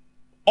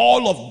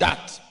 All of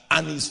that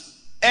and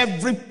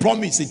every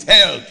promise it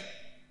held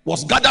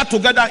was gathered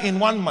together in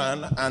one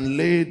man and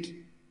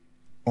laid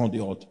on the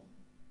altar.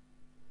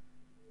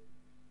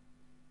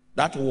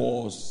 That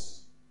was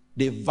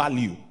the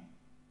value.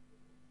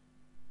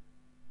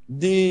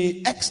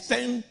 The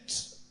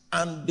extent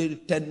and the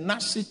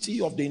tenacity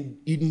of the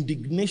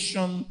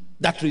indignation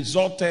that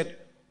resulted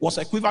was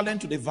equivalent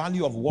to the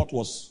value of what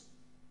was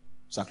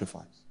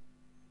sacrificed.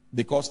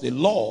 Because the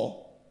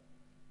law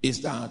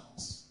is that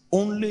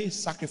only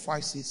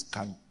sacrifices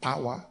can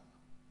power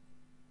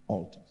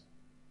altars.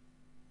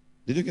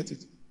 Did you get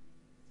it?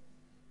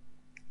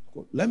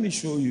 Good. Let me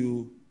show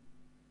you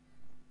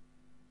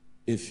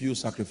a few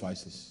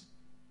sacrifices.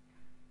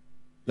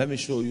 Let me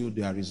show you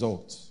their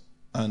results.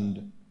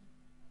 And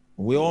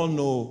we all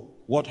know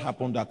what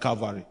happened at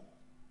Calvary.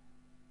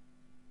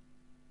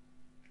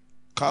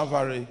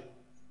 Calvary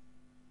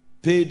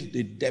paid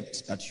the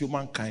debt that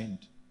humankind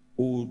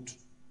owed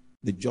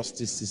the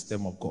justice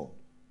system of God.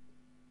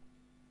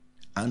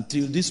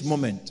 Until this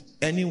moment,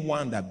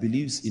 anyone that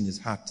believes in his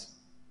heart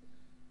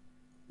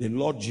the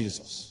Lord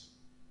Jesus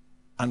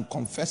and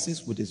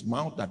confesses with his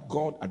mouth that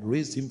God had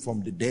raised him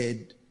from the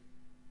dead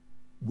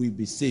will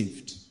be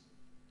saved.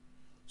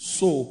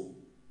 So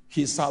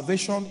his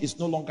salvation is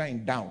no longer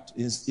in doubt.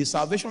 His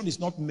salvation is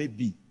not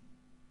maybe.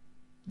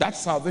 That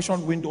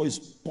salvation window is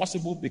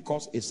possible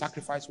because a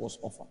sacrifice was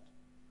offered.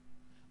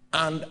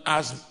 And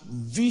as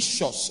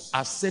vicious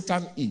as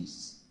Satan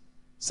is,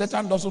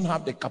 Satan doesn't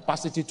have the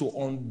capacity to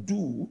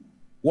undo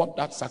what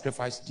that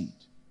sacrifice did.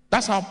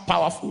 That's how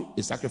powerful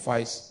a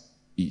sacrifice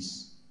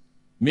is.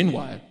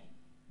 Meanwhile,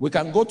 we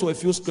can go to a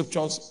few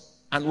scriptures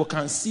and we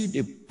can see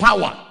the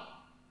power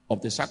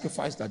of the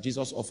sacrifice that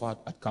Jesus offered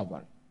at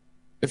Calvary.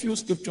 A few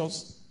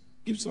scriptures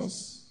gives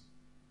us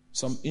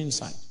some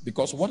insight,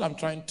 because what I'm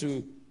trying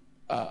to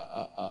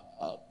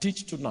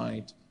teach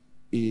tonight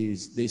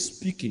is the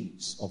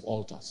speakings of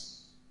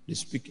altars. The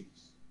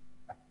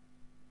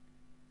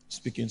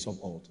speakings of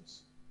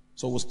altars.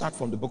 So we'll start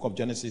from the book of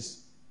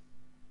Genesis,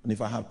 and if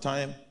I have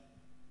time,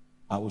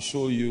 I will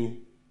show you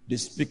the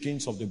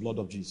speakings of the blood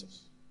of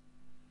Jesus.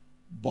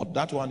 But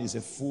that one is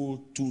a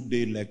full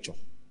 2-day lecture.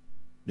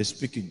 The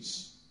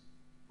speakings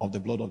of the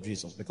blood of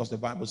Jesus, because the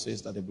Bible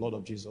says that the blood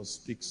of Jesus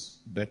speaks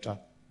better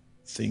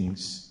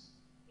things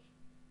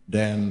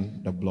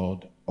than the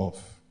blood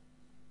of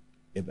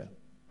Abel.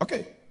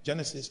 Okay,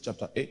 Genesis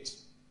chapter 8.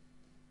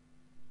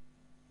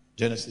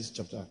 Genesis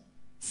chapter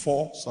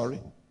 4,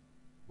 sorry.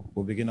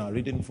 We'll begin our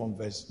reading from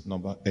verse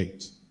number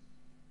 8.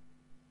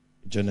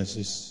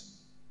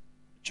 Genesis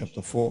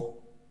chapter 4.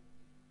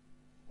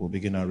 We'll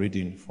begin our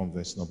reading from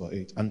verse number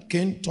 8. And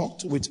Cain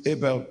talked with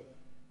Abel,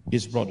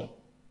 his brother.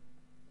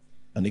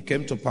 And it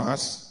came to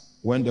pass,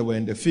 when they were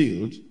in the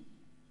field,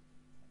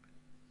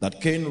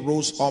 that Cain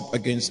rose up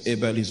against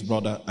Abel his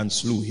brother and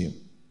slew him.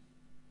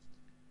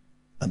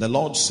 And the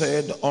Lord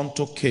said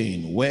unto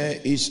Cain, where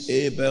is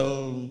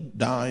Abel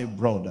thy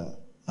brother?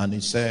 And he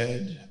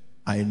said,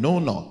 I know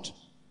not.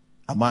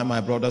 Am I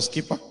my brother's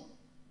keeper?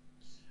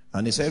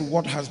 And he said,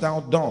 what hast thou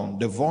done?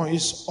 The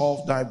voice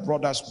of thy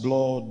brother's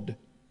blood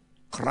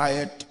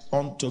crieth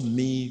unto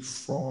me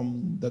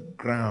from the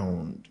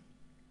ground.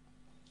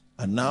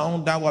 And now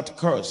thou art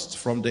cursed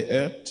from the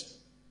earth,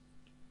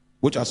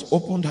 which has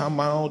opened her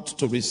mouth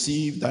to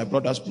receive thy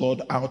brother's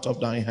blood out of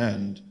thy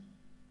hand.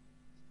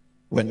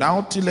 When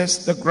thou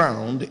tillest the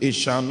ground, it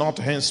shall not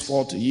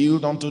henceforth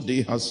yield unto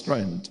thee her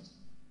strength.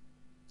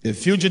 A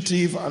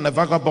fugitive and a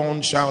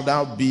vagabond shalt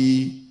thou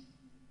be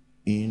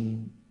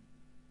in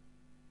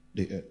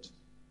the earth.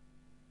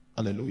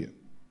 Hallelujah.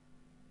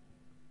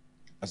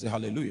 I say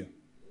hallelujah.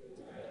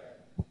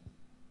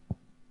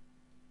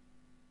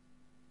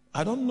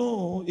 I don't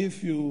know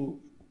if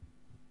you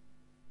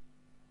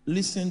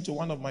listened to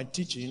one of my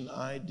teaching.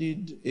 I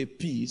did a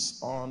piece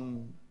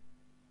on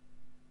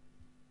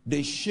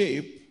the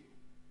shape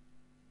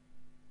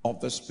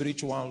of the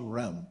spiritual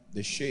realm.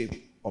 The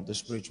shape of the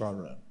spiritual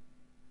realm.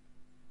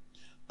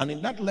 And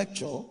in that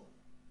lecture,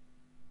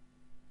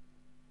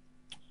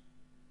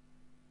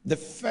 the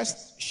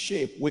first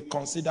shape we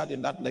considered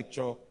in that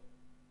lecture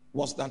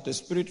was that the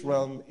spirit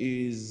realm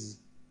is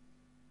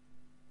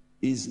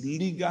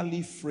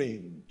legally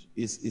framed,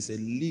 is a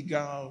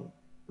legal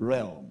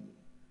realm.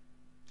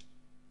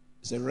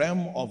 It's a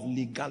realm of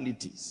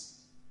legalities.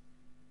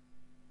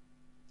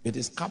 It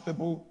is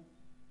capable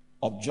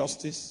of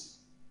justice.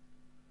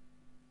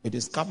 It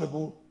is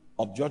capable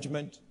of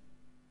judgment.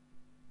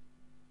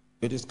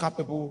 It is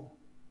capable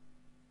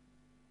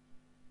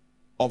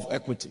of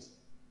equity.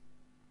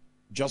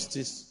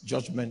 Justice,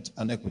 judgment,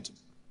 and equity.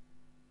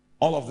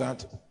 All of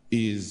that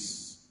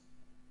is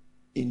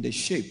in the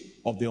shape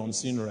of the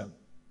unseen realm.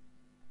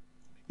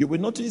 You will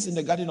notice in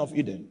the Garden of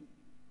Eden,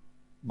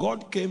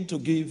 God came to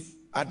give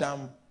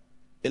Adam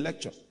a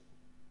lecture.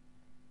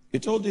 He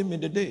told him,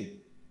 in the day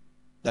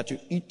that you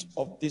eat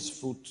of this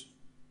fruit,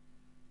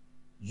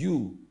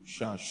 you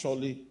shall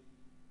surely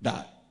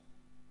die.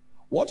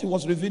 What he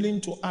was revealing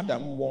to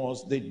Adam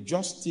was the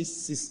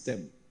justice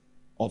system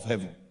of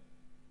heaven.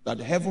 That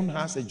heaven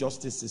has a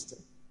justice system.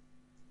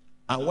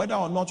 And whether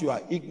or not you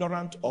are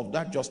ignorant of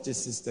that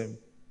justice system,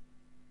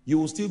 you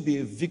will still be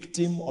a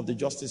victim of the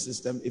justice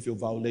system if you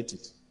violate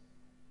it.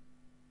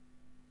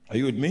 Are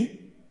you with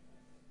me?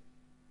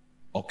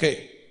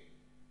 Okay.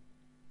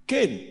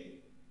 Cain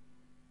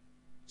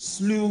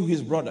slew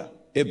his brother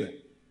Abel.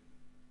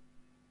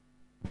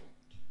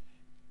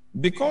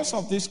 Because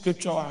of this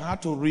scripture, I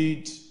had to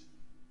read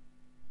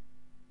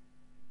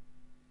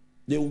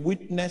the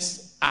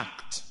Witness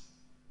Act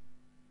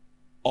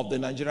of the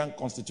Nigerian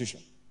Constitution.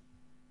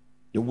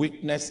 The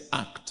Witness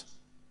Act.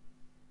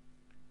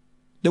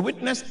 The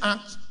Witness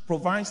Act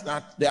provides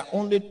that there are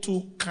only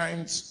two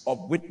kinds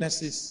of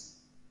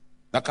witnesses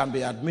that can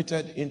be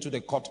admitted into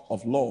the court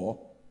of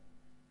law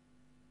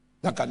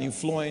that can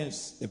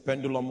influence the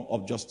pendulum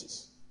of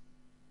justice.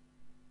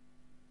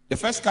 The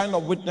first kind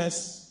of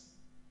witness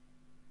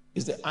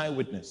is the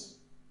eyewitness.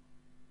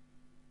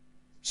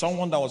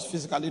 Someone that was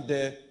physically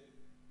there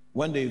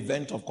when the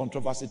event of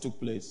controversy took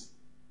place.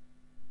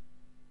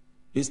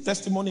 His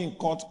testimony in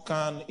court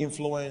can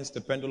influence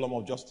the pendulum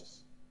of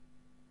justice.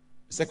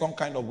 The second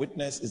kind of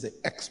witness is the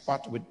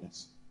expert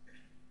witness.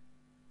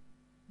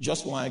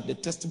 Just like the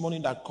testimony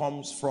that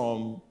comes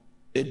from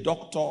a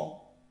doctor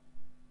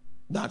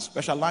that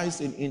specialized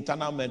in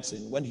internal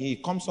medicine, when he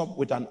comes up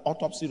with an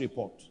autopsy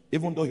report,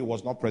 even though he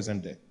was not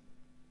present there,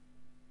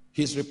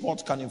 his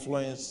report can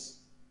influence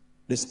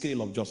the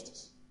scale of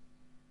justice.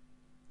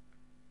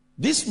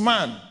 This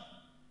man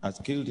has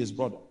killed his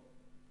brother,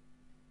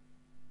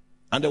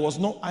 and there was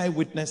no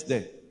eyewitness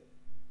there.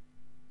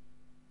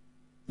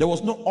 There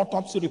was no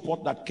autopsy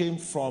report that came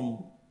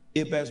from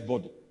Abel's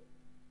body.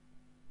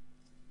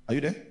 Are you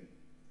there?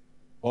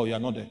 Oh, you are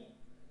not there.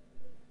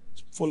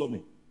 Follow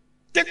me.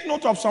 Take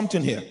note of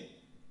something here.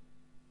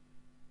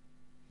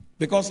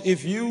 Because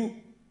if you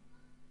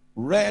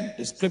read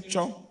the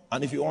scripture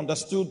and if you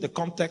understood the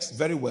context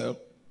very well,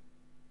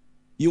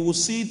 you will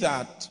see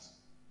that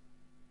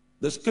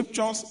the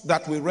scriptures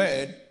that we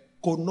read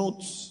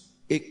connotes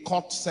a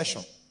court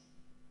session.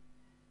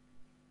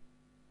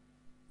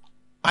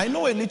 I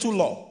know a little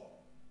law.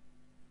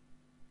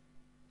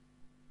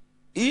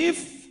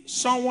 If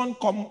someone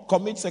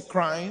commits a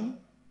crime,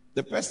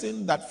 the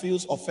person that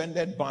feels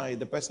offended by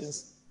the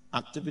person's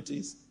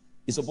activities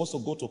is supposed to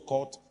go to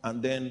court,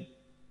 and then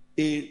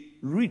a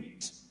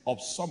writ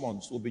of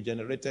summons will be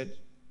generated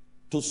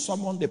to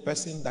summon the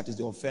person that is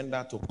the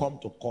offender to come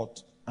to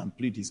court and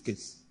plead his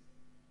case.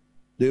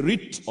 The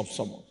writ of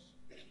summons.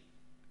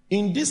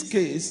 In this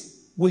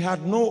case,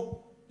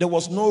 there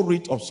was no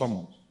writ of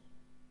summons.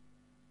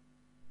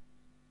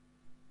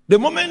 The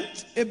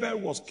moment Abel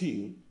was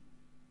killed,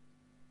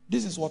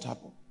 this is what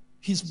happened.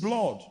 His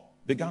blood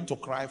began to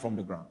cry from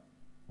the ground.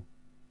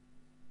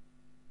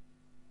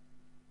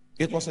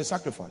 It was a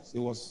sacrifice. It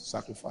was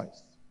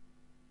sacrificed.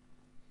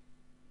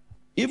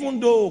 Even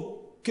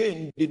though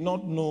Cain did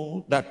not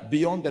know that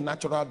beyond the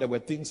natural there were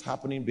things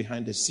happening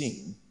behind the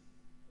scene,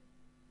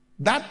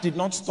 that did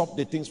not stop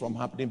the things from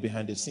happening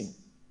behind the scene.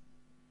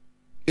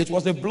 It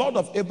was the blood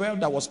of Abel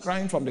that was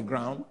crying from the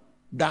ground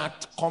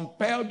that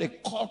compelled the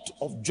court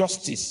of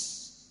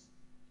justice,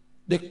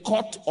 the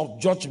court of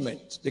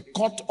judgment, the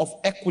court of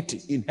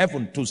equity in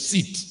heaven to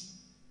sit.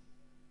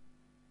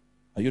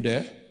 Are you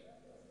there?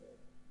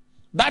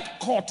 That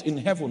court in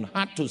heaven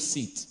had to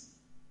sit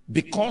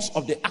because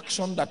of the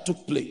action that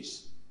took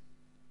place.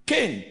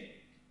 Cain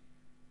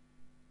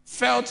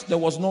felt there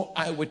was no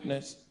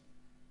eyewitness.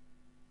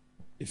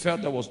 He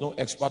felt there was no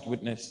expert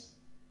witness.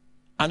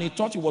 And he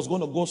thought he was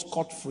going to go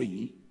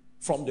scot-free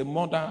from the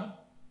murder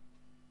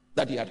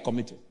that he had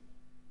committed.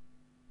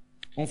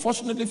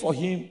 Unfortunately for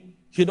him,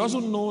 he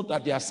doesn't know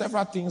that there are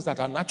several things that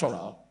are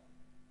natural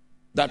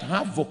that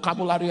have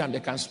vocabulary and they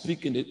can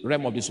speak in the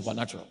realm of the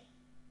supernatural.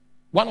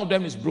 One of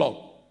them is blood.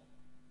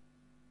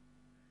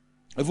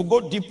 If we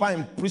go deeper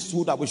in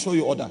priesthood, I will show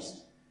you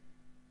others.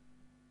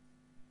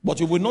 But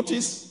you will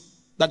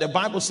notice that the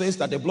Bible says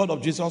that the blood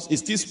of Jesus is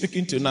still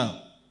speaking till now.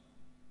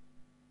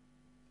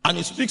 And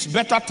it speaks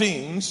better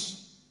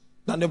things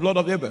than the blood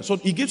of Abel. So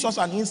it gives us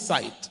an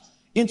insight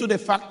into the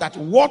fact that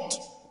what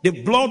the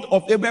blood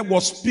of Abel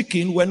was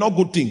speaking were not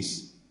good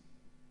things.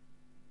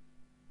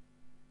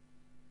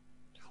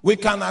 We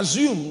can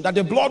assume that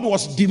the blood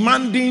was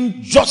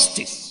demanding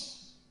justice.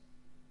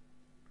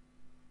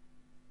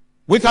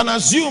 We can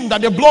assume that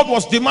the blood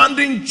was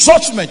demanding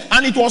judgment,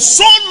 and it was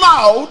so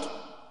loud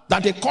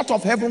that the court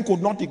of heaven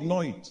could not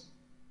ignore it.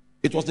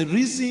 It was the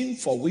reason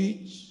for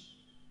which,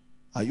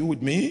 are you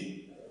with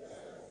me?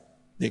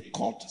 The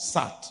court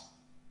sat,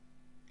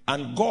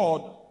 and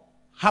God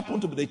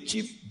happened to be the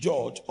chief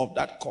judge of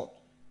that court.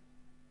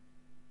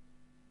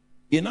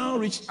 He now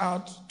reached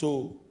out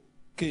to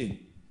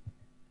Cain.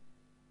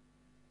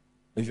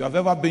 If you have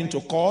ever been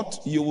to court,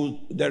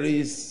 there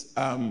is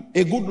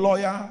a good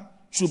lawyer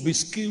should be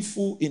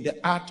skillful in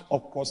the art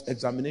of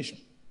cross-examination.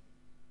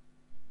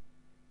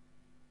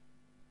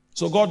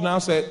 So God now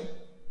said,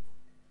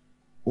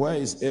 where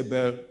is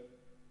Abel,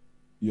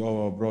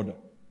 your brother?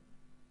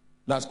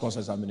 That's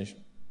cross-examination.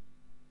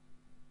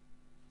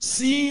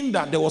 Seeing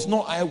that there was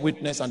no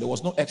eyewitness and there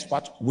was no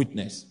expert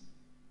witness,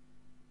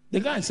 the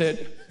guy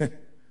said,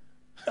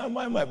 am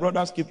I my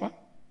brother's keeper?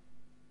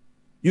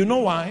 You know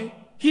why?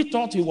 He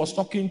thought he was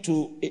talking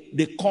to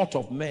the court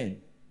of men.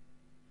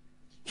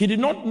 He did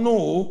not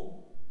know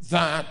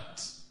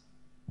that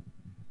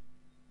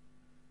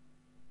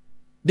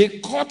The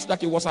court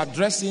that he was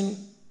addressing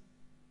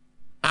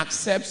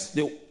accepts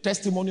the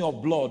testimony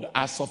of blood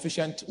as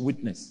sufficient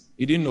witness.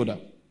 He didn't know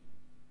that.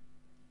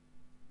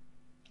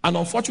 And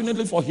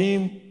unfortunately for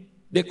him,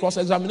 the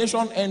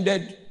cross-examination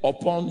ended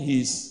upon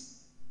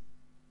his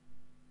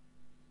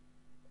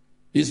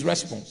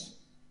response.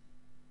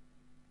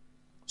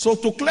 So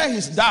to clear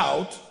his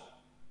doubt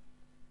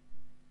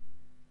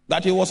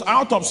that he was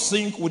out of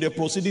sync with the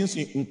proceedings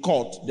in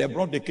court, they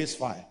brought the case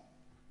file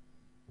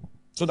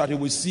so that he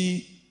will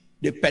see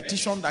the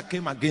petition that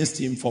came against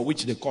him for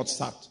which the court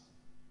sat.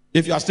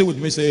 If you are still with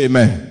me, say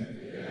amen.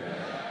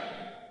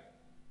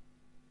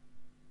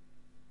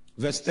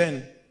 Verse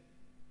 10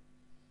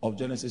 of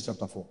Genesis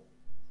chapter 4.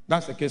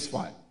 That's the case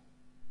file.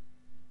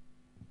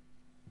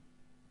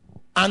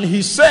 And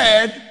he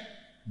said,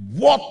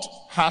 "What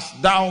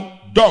hast thou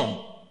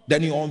done?"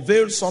 Then he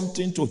unveiled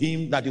something to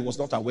him that he was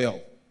not aware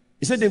of.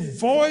 He said, "The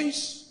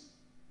voice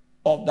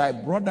of thy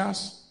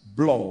brother's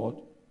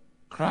blood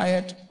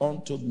cried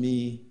unto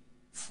me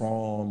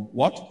from"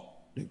 what?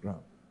 The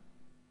ground.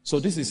 So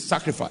this is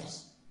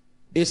sacrifice.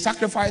 A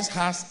sacrifice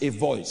has a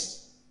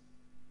voice.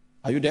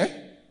 Are you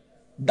there?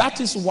 That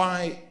is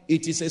why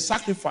it is a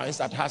sacrifice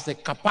that has the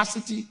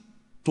capacity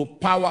to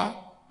power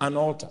an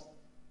altar.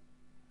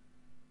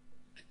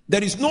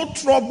 There is no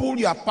trouble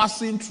you are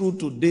passing through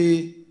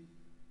today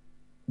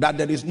that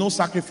there is no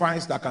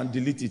sacrifice that can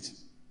delete it.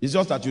 It's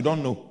just that you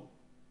don't know.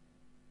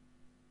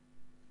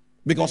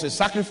 Because a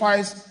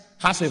sacrifice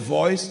has a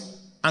voice,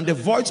 and the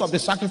voice of the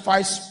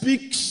sacrifice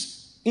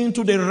speaks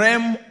into the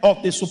realm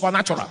of the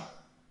supernatural.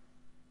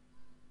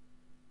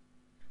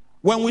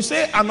 When we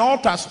say an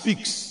altar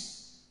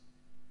speaks,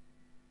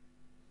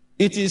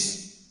 it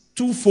is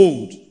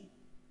twofold.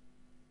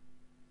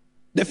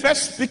 The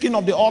first speaking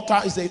of the altar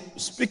is a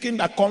speaking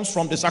that comes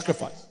from the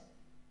sacrifice.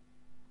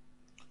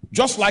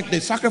 Just like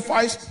the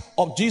sacrifice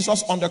of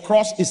Jesus on the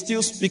cross is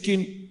still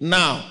speaking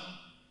now.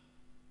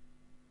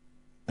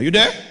 Are you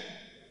there?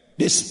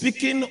 The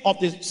speaking of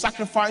the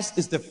sacrifice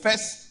is the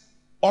first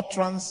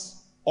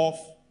utterance of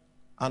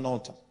an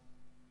altar.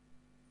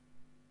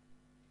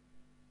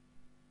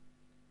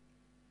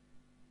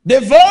 The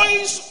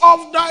voice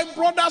of thy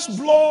brother's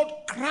blood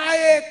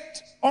cried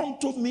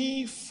unto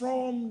me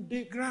from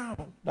the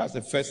ground. That's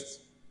the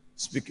first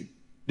speaking.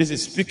 This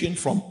is speaking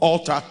from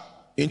altar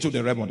into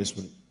the realm of the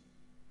spirit.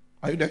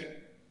 Are you there?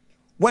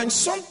 When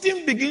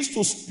something begins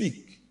to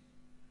speak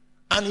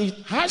and it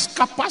has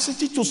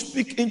capacity to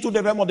speak into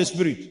the realm of the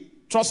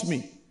spirit, trust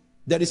me,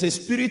 there is a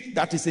spirit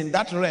that is in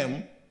that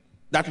realm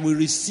that will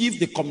receive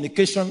the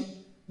communication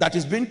that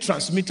is being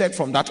transmitted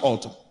from that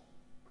altar.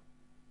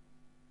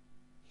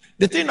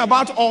 The thing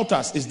about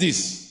altars is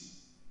this: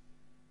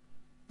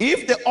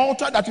 if the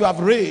altar that you have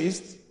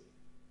raised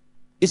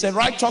is a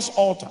righteous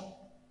altar,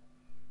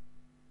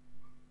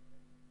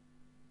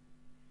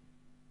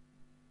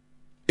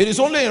 it is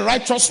only a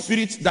righteous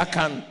spirit that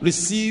can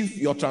receive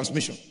your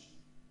transmission.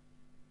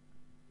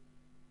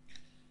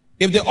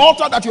 If the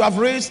altar that you have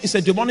raised is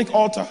a demonic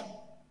altar,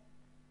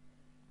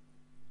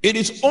 it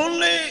is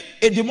only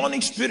a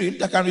demonic spirit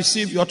that can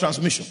receive your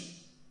transmission.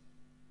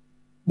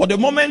 But the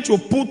moment you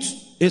put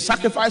a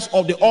sacrifice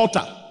of the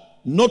altar,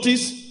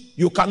 notice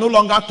you can no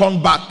longer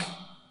turn back.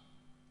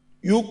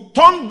 You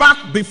turn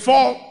back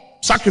before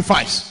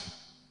sacrifice.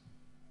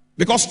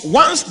 Because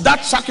once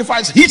that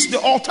sacrifice hits the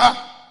altar,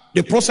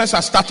 the process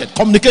has started.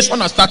 Communication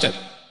has started.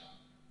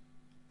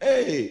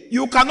 Hey,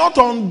 you cannot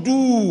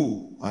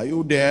undo. Are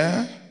you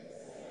there?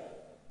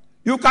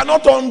 You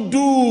cannot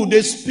undo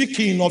the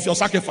speaking of your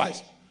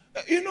sacrifice.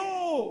 You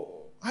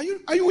know, are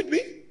you with me?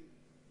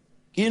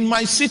 In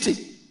my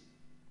city,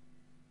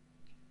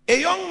 a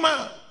young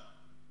man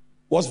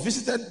was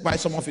visited by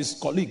some of his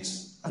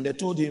colleagues, and they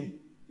told him,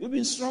 "You've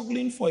been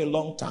struggling for a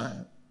long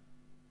time.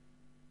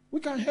 We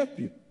can help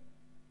you."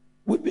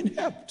 We've been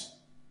helped.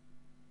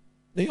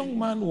 The young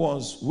man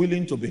was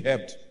willing to be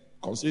helped,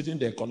 considering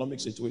the economic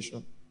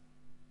situation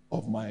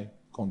of my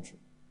country.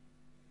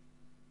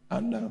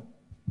 And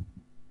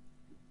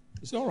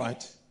it's all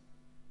right.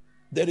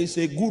 There is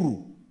a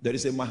guru, there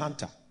is a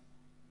mahanta,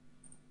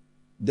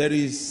 there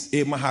is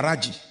a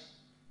maharaji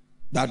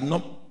that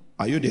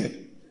are you there?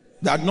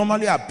 That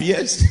normally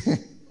appears.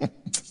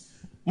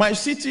 My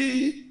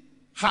city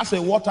has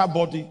a water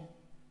body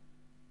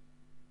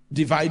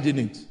dividing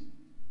it.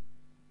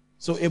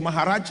 So a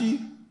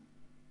maharaji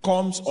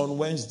comes on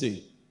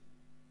Wednesday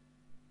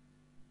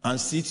and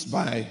sits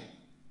by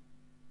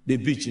the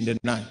beach in the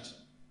night.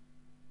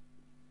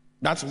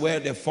 That's where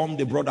they form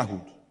the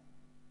brotherhood.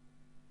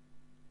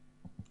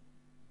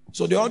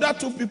 So the other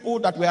two people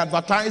that were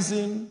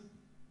advertising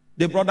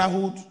the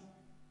brotherhood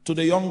to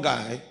the young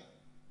guy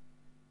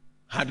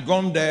had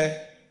gone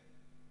there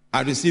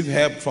and received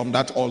help from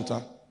that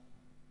altar,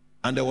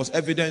 and there was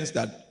evidence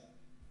that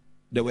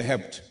they were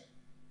helped.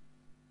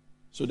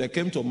 So they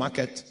came to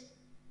market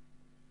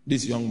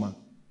this young man.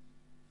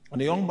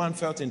 And the young man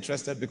felt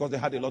interested because they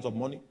had a lot of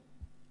money,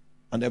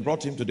 and they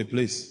brought him to the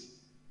place.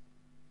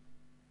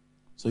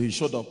 So he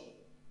showed up.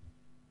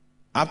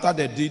 After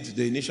they did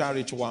the initial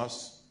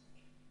rituals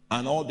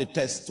and all the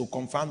tests to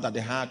confirm that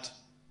they had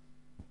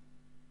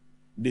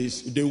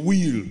the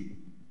will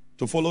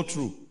to follow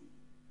through.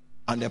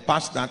 And they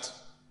passed that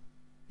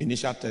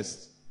initial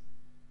test.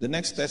 The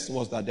next test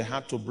was that they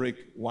had to break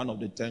one of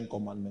the 10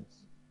 commandments.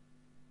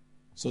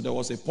 So there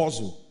was a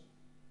puzzle.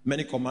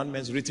 Many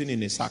commandments written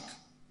in a sack.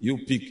 You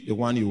pick the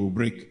one you will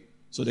break.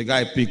 So the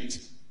guy picked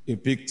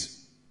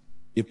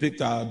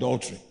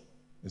adultery.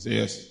 He said,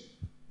 yes,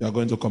 you are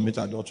going to commit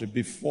adultery.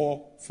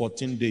 Before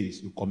 14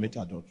 days, you commit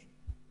adultery.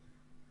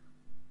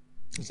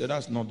 He said,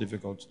 that's not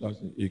difficult.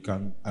 You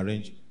can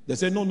arrange. They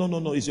said,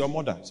 no, it's your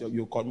mother. So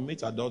you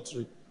commit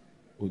adultery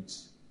with.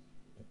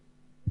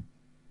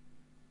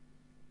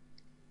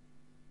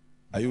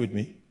 Are you with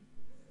me?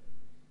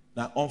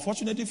 Now,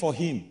 unfortunately for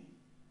him,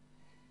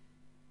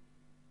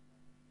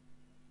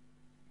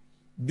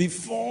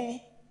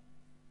 before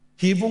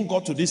he even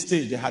got to this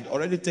stage, they had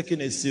already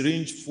taken a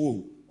syringe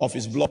full of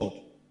his blood.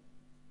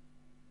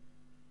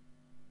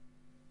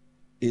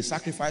 A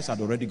sacrifice had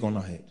already gone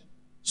ahead.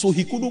 So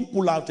he couldn't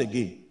pull out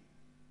again.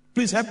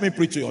 Please help me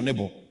preach to your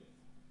neighbor.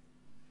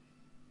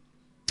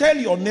 Tell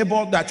your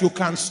neighbor that you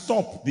can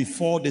stop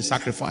before the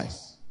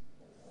sacrifice.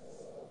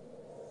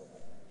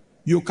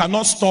 You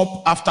cannot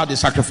stop after the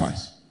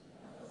sacrifice.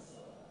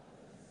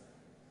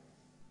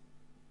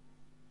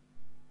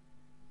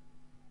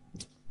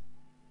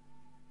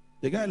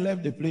 The guy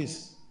left the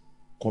place.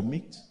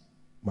 Commit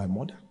my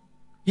mother.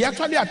 He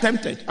actually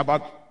attempted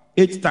about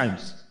 8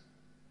 times.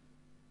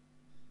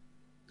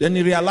 Then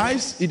he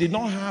realized he did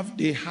not have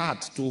the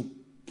heart to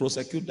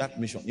prosecute that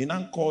mission. He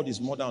now called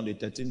his mother on the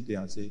 13th day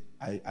and said,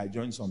 I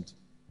joined something.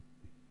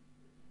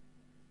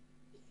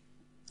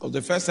 Because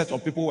the first set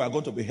of people who are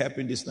going to be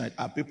helping this night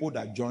are people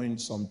that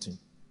joined something.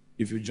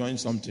 If you join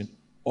something,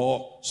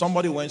 or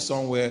somebody went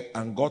somewhere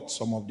and got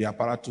some of the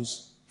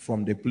apparatus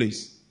from the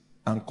place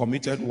and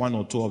committed 1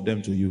 or 2 of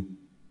them to you,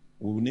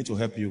 we will need to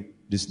help you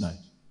this night.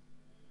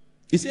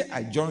 He said,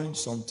 I joined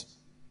something.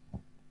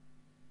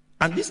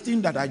 And this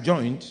thing that I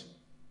joined,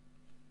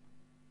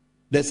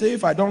 they say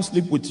if I don't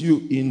sleep with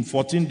you in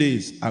 14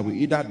 days, I will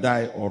either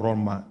die or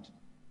run mad.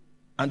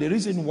 And the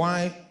reason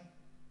why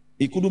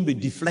it couldn't be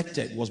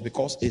deflected was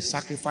because a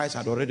sacrifice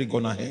had already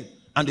gone ahead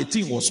and the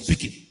thing was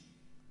speaking.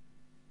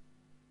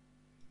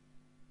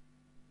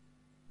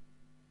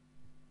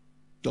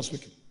 Just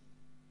speaking.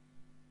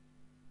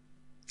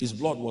 His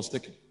blood was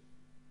taken.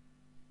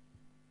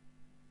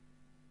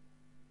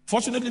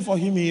 Fortunately for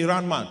him, he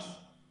ran mad.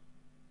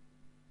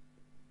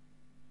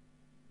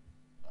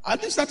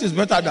 At least that is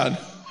better than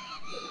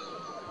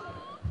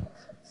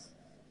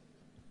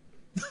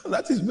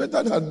that is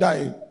better than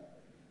dying.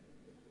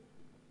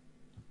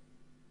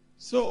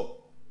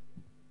 So,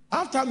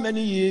 after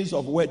many years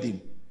of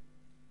wedding,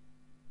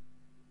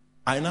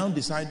 I now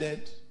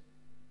decided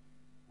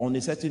on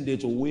a certain day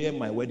to wear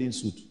my wedding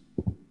suit.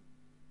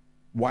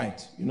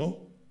 White, you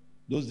know,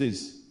 those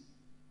days,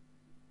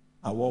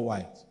 I wore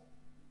white.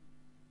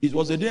 It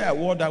was the day I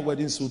wore that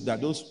wedding suit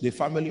that the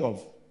family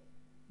of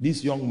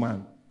this young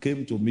man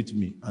came to meet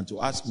me and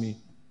to ask me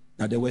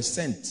that they were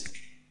sent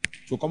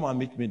to come and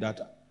meet me, that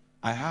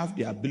I have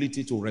the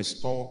ability to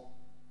restore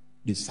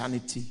the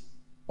sanity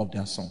of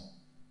their son.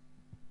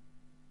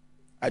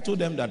 I told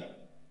them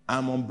that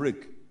I'm on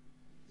break.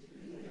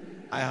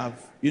 I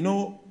have, you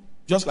know,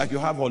 just like you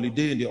have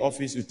holiday in the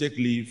office, you take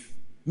leave.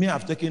 Me,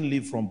 I've taken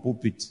leave from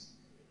pulpit.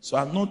 So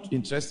I'm not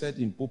interested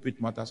in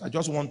pulpit matters. I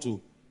just want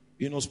to,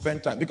 you know,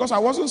 spend time. Because I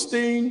wasn't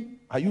staying,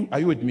 are you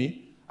with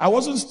me? I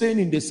wasn't staying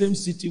in the same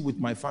city with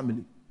my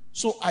family.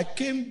 So I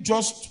came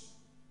just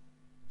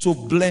to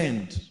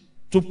blend,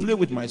 to play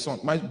with my son.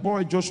 My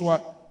boy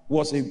Joshua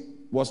was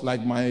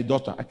like my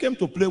daughter. I came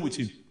to play with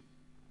him.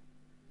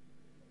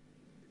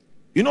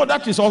 You know,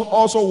 that is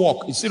also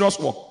work. It's serious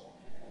work.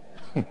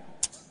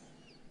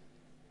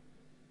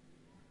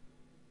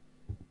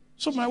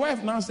 So my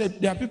wife now said,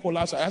 there are people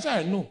outside. I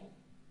said, I know.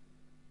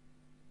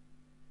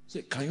 She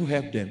said, can you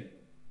help them?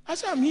 I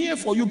said, I'm here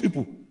for you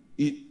people.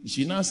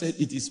 She now said,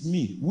 it is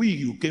me,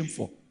 you came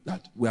for,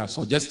 that we are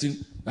suggesting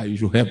that you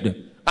should help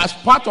them. As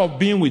part of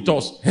being with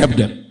us, help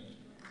them.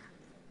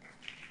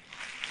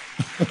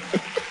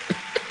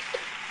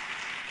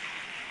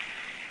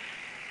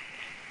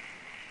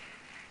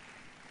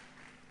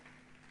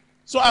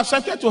 So I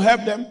accepted to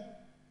help them.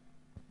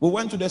 We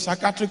went to the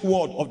psychiatric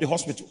ward of the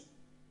hospital.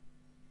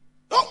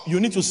 Oh,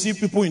 you need to see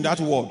people in that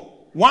ward.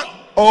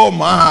 Oh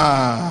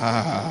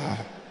my.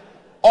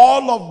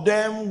 All of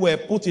them were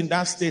put in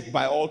that state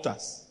by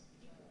altars.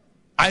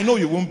 I know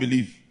you won't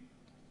believe.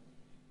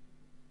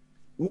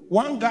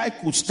 One guy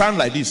could stand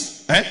like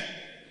this.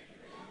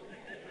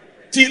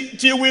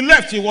 Till we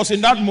left, he was in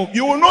that mode.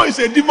 You will know it's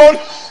a demon.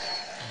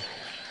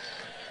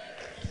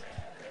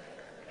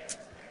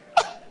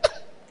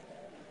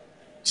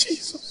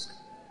 Jesus.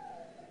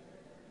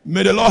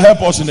 May the Lord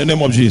help us in the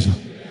name of Jesus.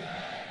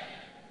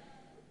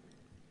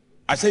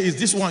 I say, is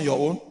this one your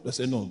own? They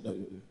say, no.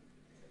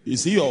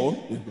 Is he your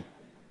own?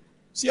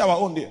 See our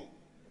own there.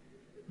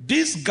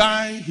 This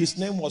guy, his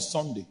name was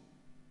Sunday.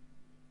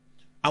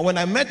 And when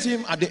I met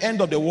him at the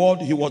end of the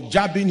world, he was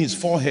jabbing his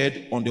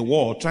forehead on the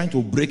wall, trying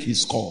to break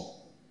his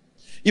skull.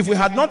 If we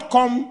had not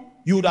come,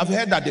 you would have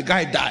heard that the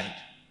guy died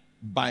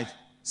by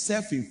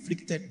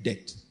self-inflicted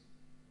death.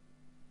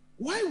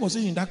 Why was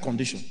he in that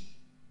condition?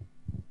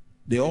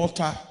 The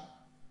altar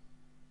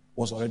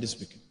was already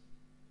speaking.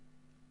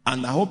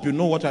 And I hope you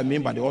know what I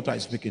mean by the altar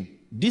is speaking.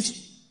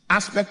 This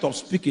aspect of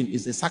speaking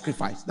is a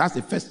sacrifice. That's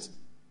the first.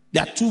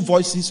 There are two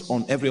voices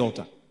on every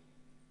altar.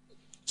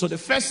 So the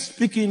first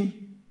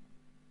speaking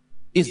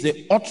is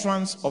the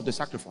utterance of the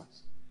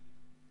sacrifice.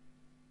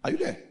 Are you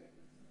there?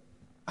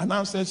 And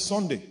now says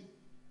Sunday.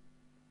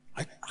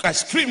 I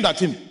screamed at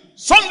him,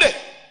 Sunday!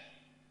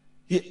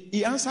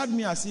 He answered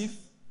me as if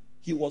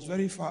he was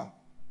very far.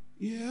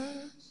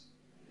 Yes.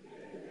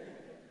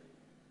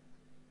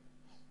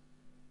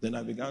 Then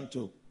I began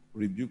to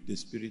rebuke the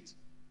spirit.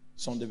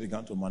 Sunday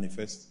began to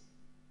manifest.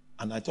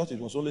 And I thought it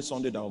was only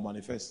Sunday that would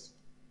manifest.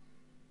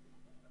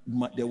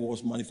 There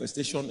was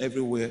manifestation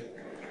everywhere.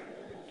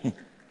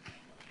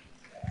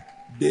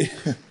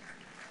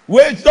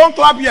 Wait, don't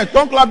clap yet.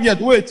 Don't clap yet.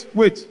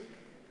 Wait.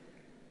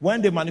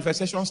 When the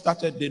manifestation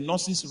started, the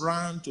nurses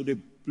ran to the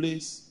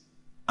place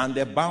and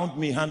they bound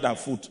me hand and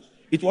foot.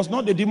 It was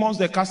not the demons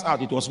they cast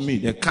out, it was me.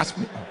 They cast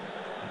me out.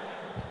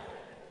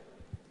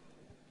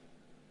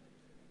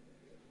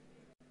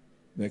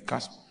 They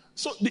cast me.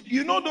 So,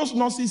 you know those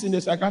nurses in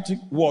the psychiatric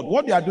ward,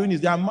 what they are doing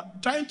is they are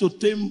trying to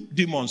tame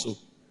demons. So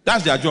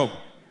that's their job.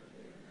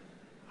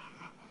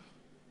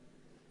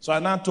 So I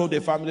now told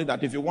the family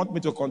that if you want me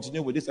to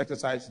continue with this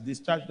exercise,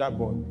 discharge that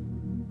boy.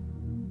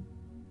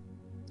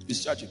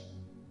 Discharge him.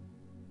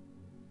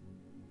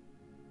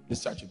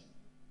 Discharge him.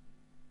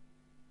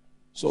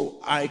 So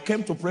I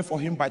came to pray for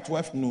him by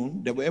 12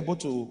 noon. They were able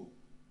to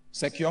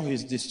secure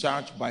his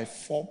discharge by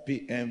 4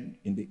 p.m.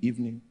 in the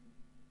evening.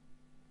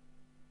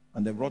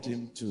 And they brought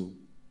him to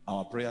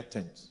our prayer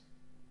tent.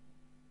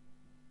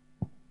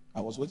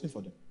 I was waiting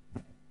for them.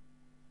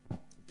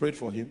 Prayed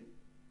for him.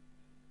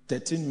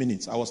 13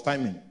 minutes. I was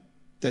timing.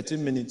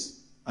 13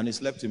 minutes. And he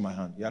slept in my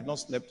hand. He had not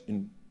slept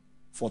in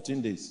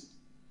 14 days.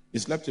 He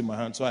slept in my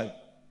hand. So I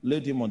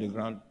laid him on the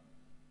ground.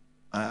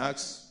 I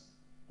asked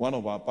one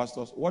of our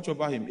pastors, watch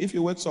over him. If he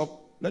wakes up,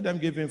 let them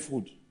give him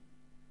food.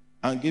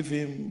 And give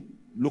him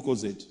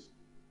Lucozade.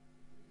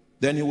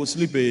 Then he will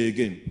sleep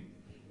again.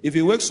 If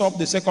he wakes up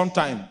the second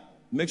time,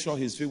 make sure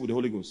he's filled with the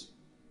Holy Ghost.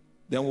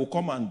 Then we'll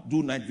come and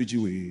do night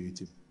vigil with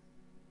him.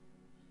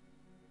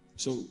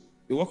 So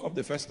he woke up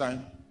the first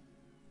time.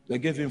 They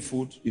gave him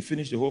food. He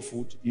finished the whole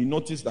food. He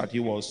noticed that he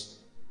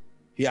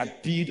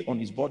had peed on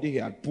his body. He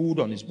had pooed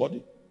on his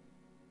body.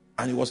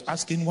 And he was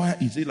asking, why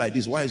is it like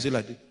this? Why is it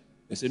like this?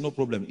 They said, no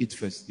problem. Eat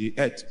first. He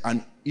ate.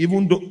 And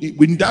even though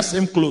in that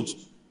same clothes,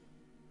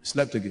 he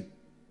slept again.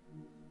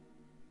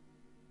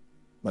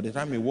 By the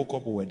time he woke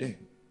up, we were there.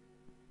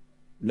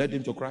 Led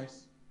him to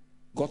Christ.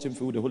 Got him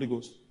filled with the Holy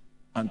Ghost.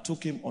 And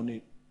took him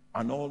on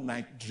an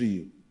all-night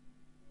drill.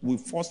 We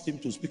forced him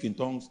to speak in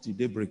tongues till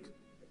daybreak.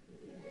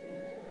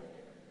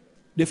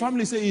 The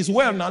family say, he's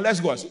well now, let's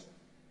go. I said,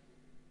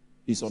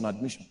 he's on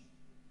admission.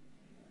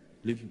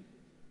 Leave him.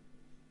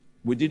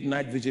 We did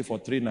night vigil for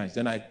 3 nights.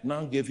 Then I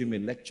now gave him a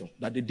lecture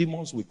that the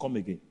demons will come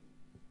again.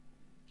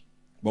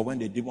 But when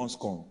the demons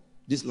come,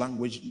 this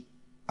language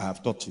I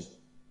have taught you,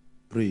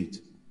 pray it.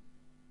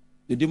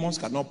 The demons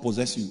cannot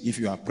possess you if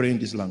you are praying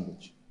this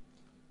language.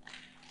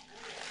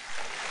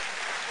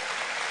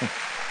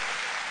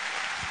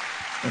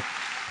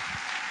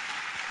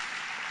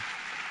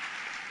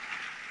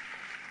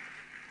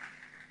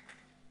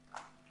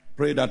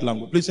 Pray that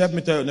language. Please help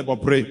me tell your neighbor,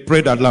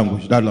 pray that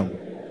language, that language.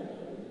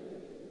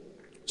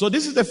 So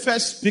this is the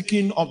first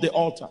speaking of the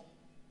altar.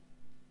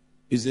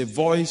 Is a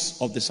voice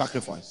of the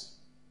sacrifice.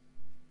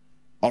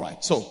 All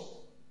right, so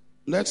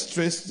let's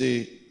trace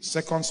the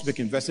second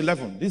speaking. Verse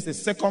 11. This is the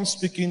second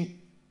speaking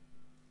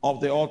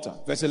of the altar.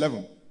 Verse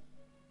 11.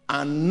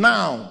 And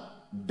now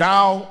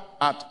thou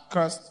art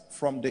cursed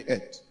from the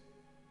earth.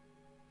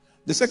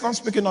 The second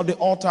speaking of the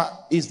altar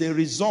is the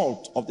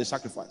result of the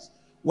sacrifice.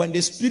 When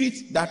the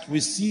spirit that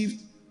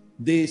received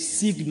the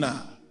signal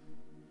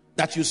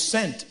that you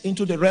sent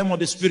into the realm of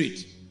the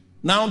spirit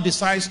now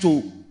decides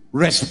to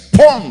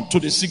respond to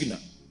the signal.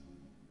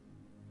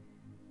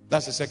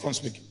 That's the second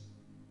speaking.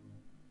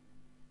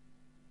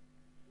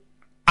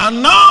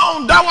 And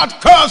now thou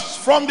art cursed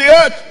from the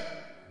earth,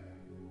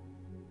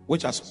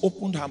 which has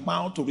opened her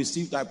mouth to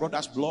receive thy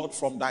brother's blood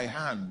from thy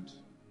hand.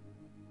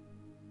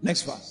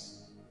 Next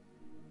verse.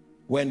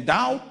 When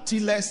thou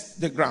tillest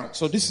the ground.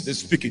 So this is the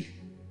speaking.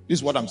 This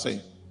is what I'm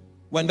saying.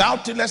 When thou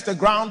tillest the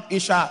ground,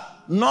 it shall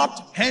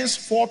not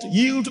henceforth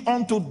yield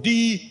unto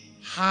thee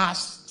her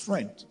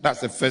strength.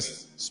 That's the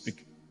first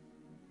speaking.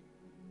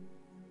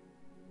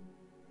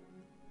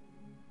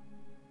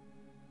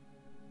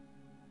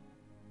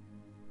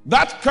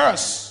 That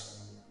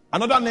curse,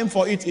 another name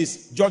for it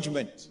is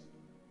judgment.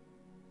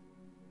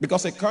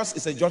 Because a curse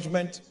is a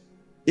judgment.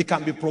 It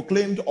can be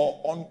proclaimed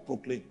or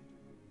unproclaimed.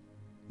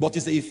 But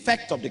it's the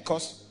effect of the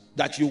curse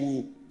that you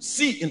will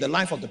see in the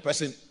life of the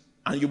person,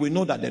 and you will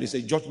know that there is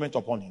a judgment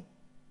upon him.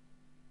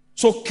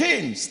 So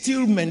Cain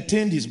still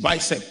maintained his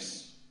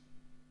biceps.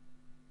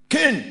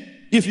 Cain,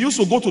 if he used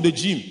to go to the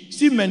gym,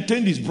 still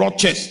maintained his broad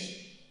chest.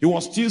 He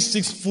was still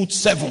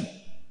 6'7".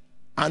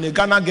 And a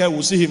Ghana girl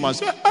will see him and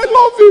say, I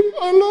love him,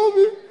 I love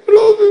him, I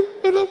love him,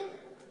 I love him.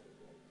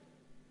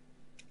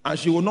 And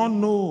she will not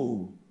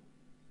know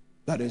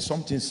that there's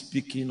something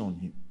speaking on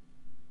him.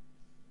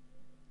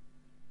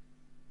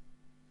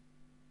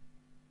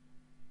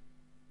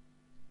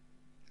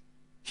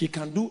 He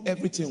can do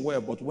everything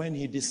well, but when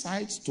he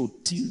decides to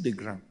till the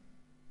ground,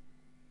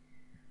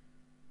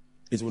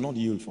 it will not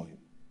yield for him.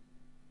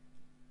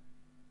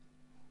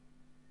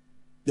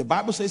 The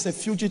Bible says a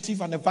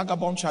fugitive and a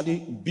vagabond shall he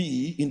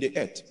be in the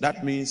earth.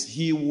 That means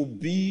he will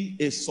be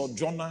a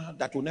sojourner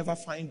that will never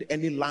find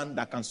any land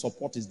that can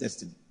support his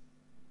destiny.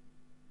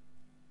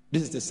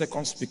 This is the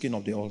second speaking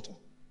of the altar.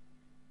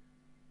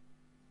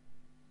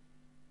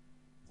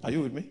 Are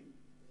you with me?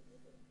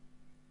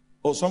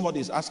 Oh,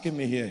 somebody is asking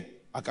me here.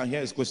 I can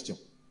hear his question.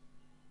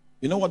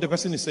 You know what the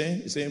person is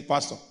saying? He's saying,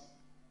 Pastor,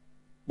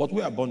 but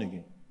we are born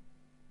again.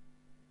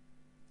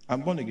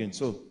 I'm born again.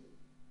 So,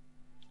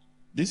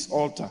 this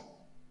altar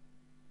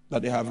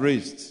that they have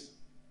raised,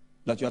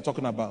 that you are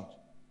talking about,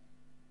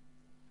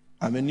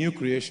 I'm a new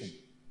creation.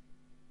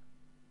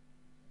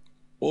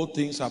 All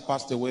things are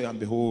passed away, and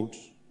behold,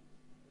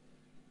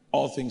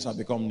 all things have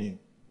become new.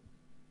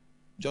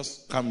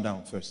 Just calm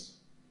down first.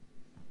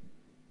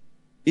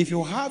 If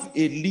you have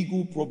a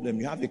legal problem,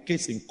 you have a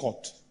case in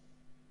court,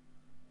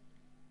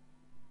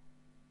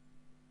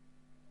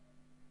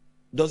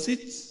 does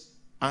it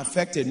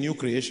affect a new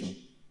creation?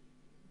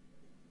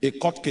 A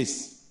court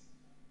case.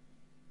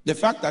 The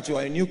fact that you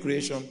are a new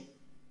creation,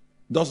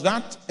 does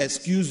that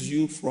excuse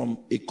you from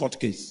a court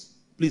case?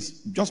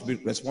 Please, just be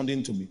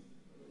responding to me.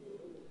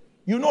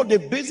 You know, the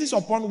basis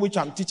upon which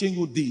I'm teaching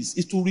you this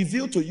is to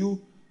reveal to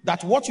you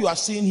that what you are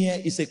seeing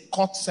here is a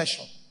court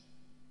session.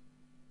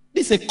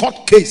 This is a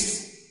court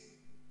case.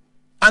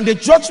 And the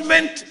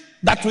judgment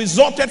that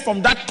resulted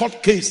from that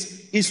court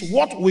case is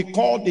what we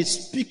call the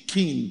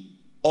speaking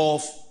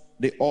of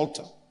the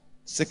altar.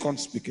 Second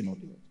speaking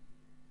of the altar.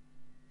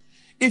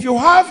 If you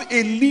have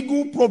a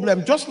legal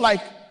problem, just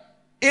like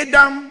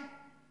Adam,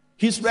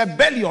 his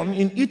rebellion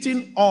in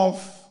eating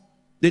of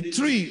the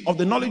tree of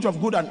the knowledge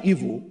of good and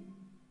evil,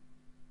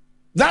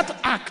 that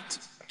act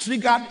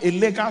triggered a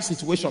legal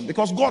situation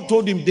because God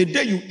told him, the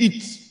day you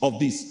eat of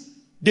this,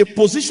 the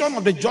position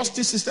of the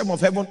justice system of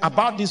heaven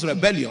about this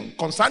rebellion,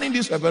 concerning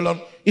this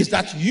rebellion, is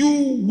that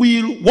you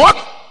will what?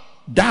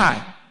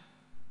 Die.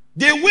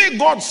 The way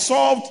God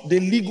solved the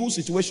legal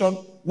situation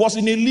was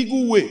in a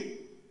legal way.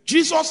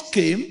 Jesus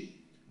came,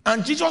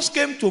 and Jesus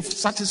came to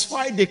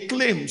satisfy the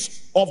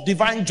claims of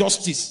divine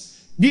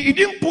justice. He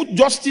didn't put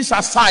justice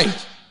aside.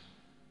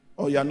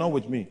 Oh, you are not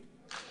with me.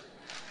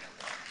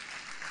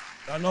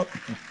 You are not.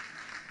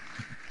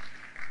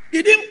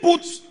 He didn't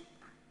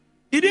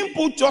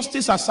put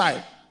justice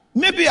aside.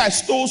 Maybe I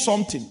stole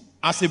something.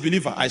 As a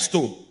believer, I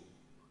stole.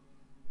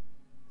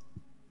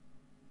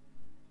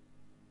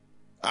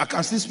 I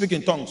can still speak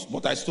in tongues,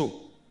 but I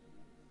stole.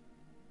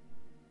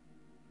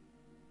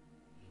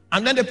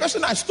 And then the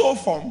person I stole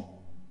from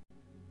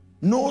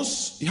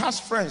knows he has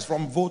friends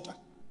from Volta.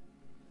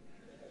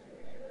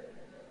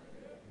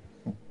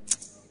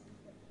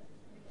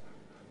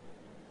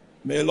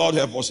 May the Lord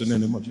help us in the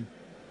name of Jesus.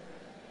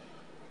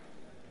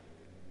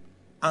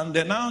 And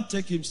they now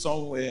take him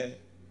somewhere.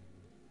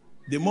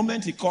 The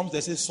moment he comes,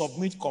 they say,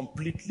 submit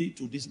completely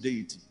to this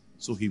deity.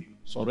 So he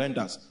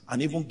surrenders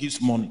and even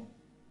gives money.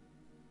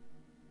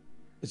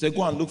 They say,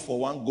 go and look for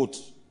one goat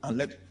and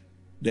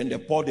then they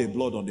pour the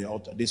blood on the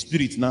altar. The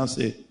spirit now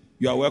say,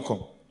 you are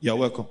welcome, you are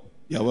welcome,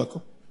 you are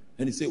welcome.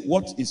 And he say,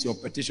 what is your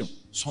petition?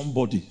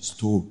 Somebody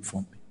stole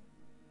from me.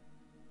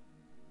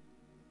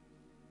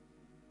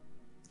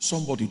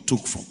 Somebody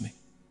took from me.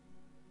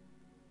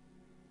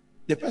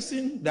 The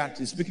person that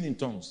is speaking in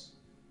tongues,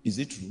 is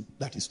it true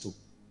that is true?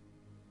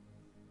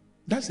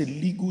 That's a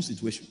legal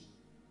situation.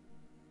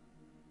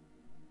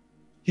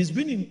 He's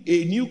been in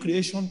a new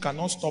creation,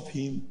 cannot stop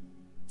him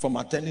from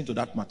attending to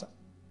that matter.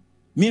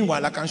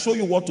 Meanwhile, I can show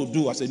you what to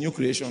do as a new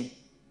creation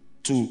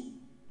to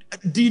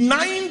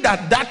denying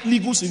that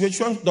legal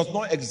situation does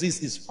not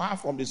exist is far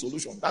from the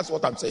solution. That's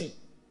what I'm saying.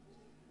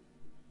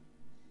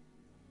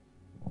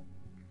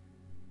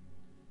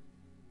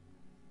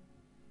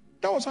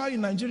 That was how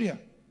in Nigeria,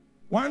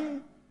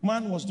 one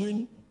man was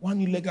doing one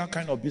illegal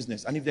kind of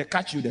business, and if they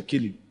catch you, they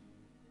kill you.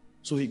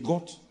 So he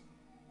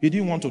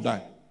didn't want to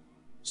die.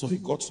 So he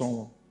got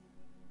someone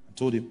and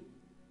told him,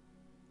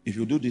 if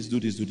you do this, do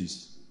this, do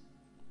this.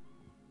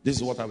 This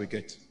is what I will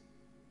get.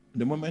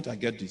 The moment I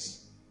get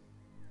this,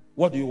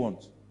 what do you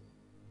want?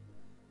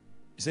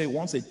 He said he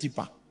wants a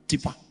tipper.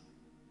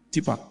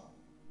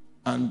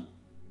 And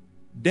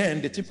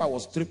then the tipper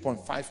was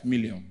 3.5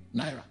 million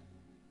naira.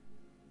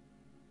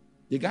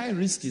 The guy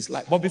risked his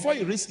life. But before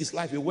he risked his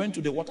life, he went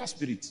to the water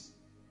spirit.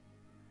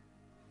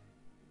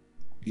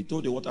 He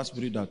told the water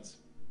spirit that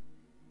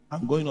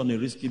I'm going on a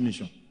risky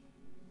mission.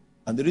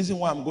 And the reason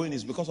why I'm going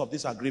is because of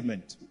this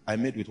agreement I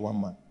made with one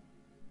man.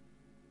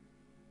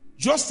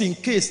 Just in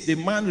case the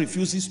man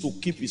refuses to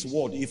keep his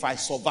word, if I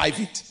survive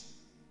it,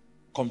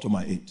 come to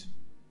my aid.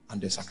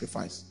 And they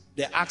sacrifice.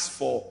 They asked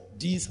for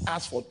this,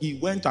 asked for. He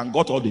went and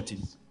got all the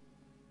things.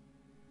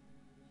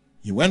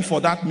 He went for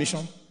that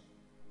mission.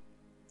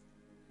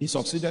 He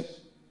succeeded.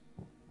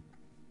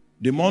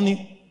 The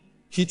money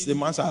hit the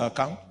man's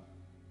account.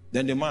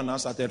 Then the man now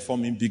started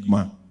forming big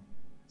man.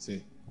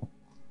 See.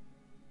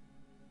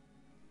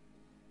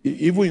 He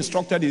even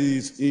instructed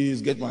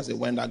his gate man, say,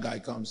 when that guy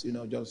comes,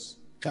 just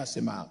cast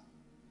him out.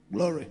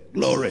 Glory,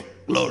 glory,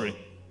 glory.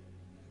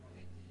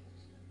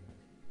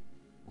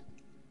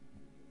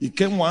 He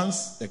came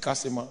once, they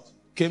cast him out.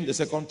 Came the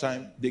second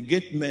time, the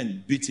gate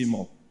men beat him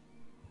up.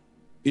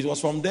 It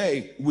was from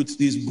there, with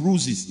his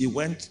bruises, he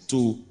went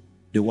to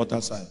the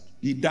waterside.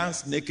 He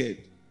danced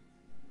naked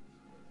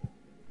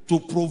to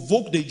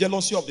provoke the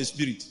jealousy of the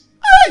spirit.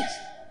 Hey!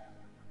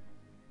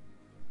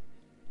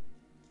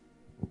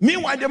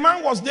 Meanwhile, the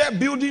man was there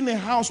building a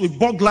house with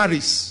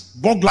burglaries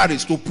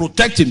to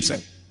protect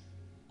himself.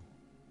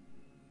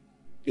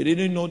 He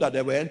didn't know that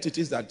there were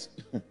entities that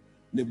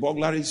the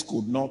burglaries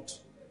could not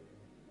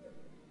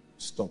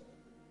stop.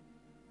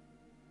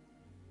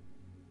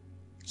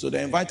 So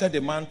they invited the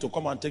man to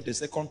come and take the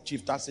second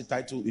chieftaincy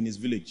title in his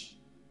village.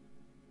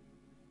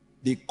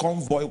 The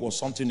convoy was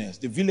something else.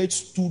 The village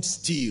stood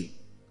still.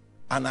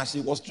 And as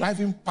he was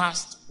driving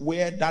past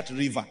where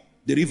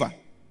the river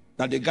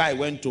that the guy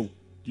went to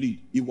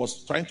plead, he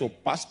was trying to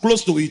pass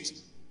close to it.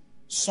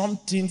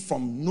 Something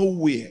from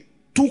nowhere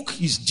took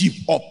his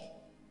jeep up.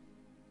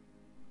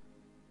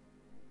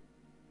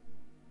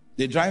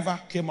 The driver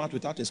came out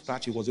without a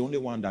scratch. He was the only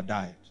one that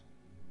died.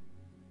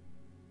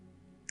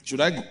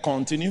 Should I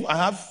continue? I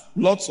have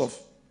lots of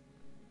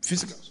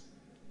physicals.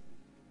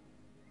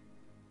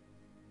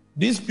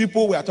 These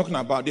people we are talking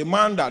about, the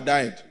man that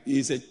died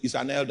is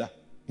an elder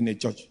in a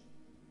church.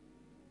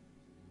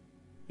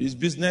 His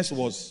business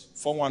was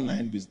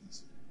 419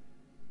 business.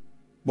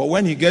 But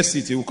when he gets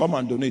it, he will come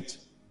and donate.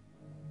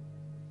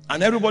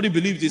 And everybody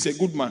believes he's a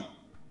good man.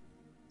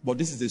 But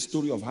this is the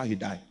story of how he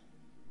died.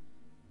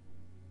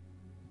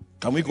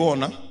 Can we go on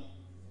now?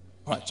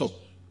 All right, so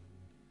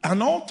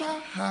an altar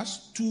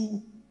has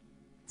two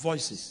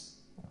voices.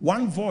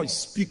 One voice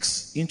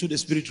speaks into the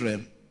spirit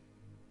realm.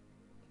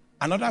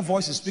 Another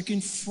voice is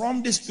speaking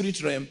from the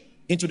spirit realm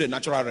into the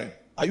natural realm.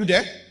 Are you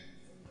there?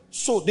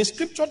 So the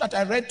scripture that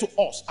I read to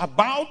us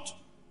about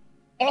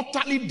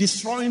utterly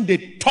destroying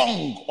the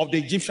tongue of the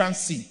Egyptian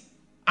sea,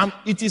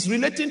 it is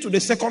relating to the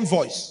second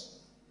voice.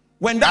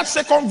 When that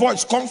second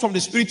voice comes from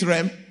the spirit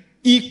realm,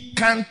 it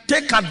can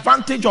take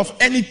advantage of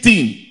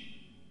anything.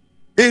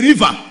 A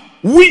river,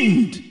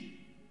 wind.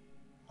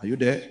 Are you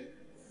there?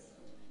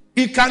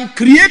 It can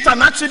create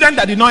an accident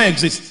that did not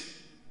exist.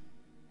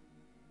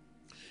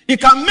 It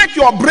can make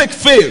your brake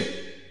fail.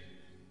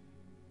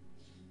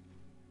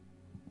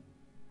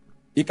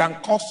 It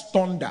can cause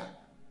thunder.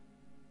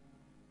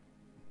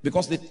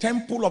 Because the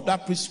temple of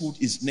that priesthood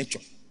is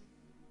nature.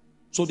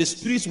 So the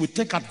spirits will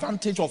take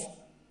advantage of.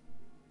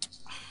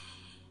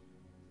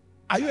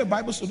 Are you a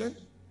Bible student?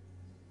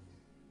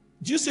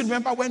 Do you still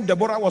remember when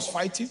Deborah was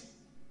fighting?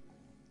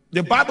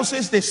 The Bible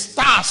says the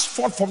stars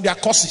fall from their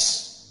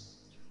courses.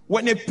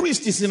 When a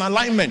priest is in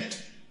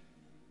alignment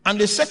and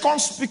the second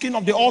speaking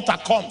of the altar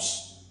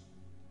comes,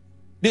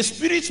 the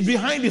spirits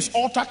behind this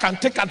altar can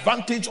take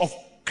advantage of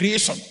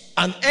creation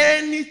and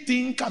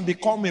anything can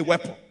become a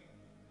weapon.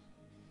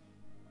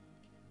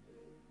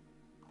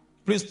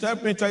 Please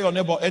help me tell your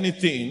neighbor,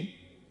 anything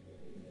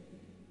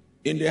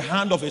in the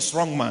hand of a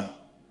strong man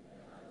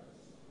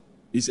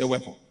is a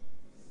weapon.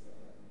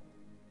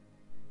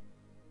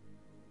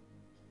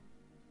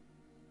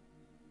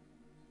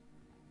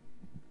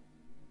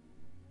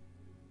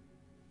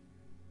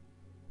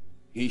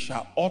 He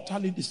shall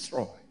utterly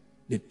destroy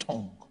the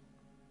tongue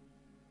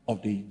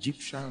of the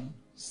Egyptian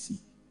sea.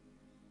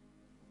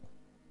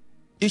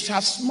 He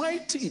shall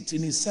smite it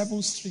in his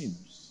 7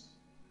 streams,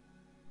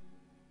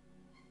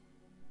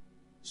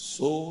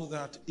 so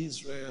that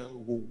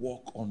Israel will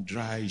walk on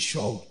dry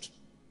shod.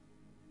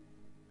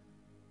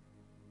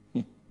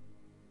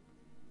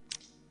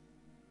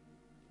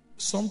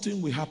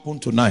 Something will happen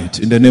tonight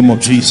in the name of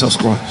Jesus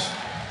Christ.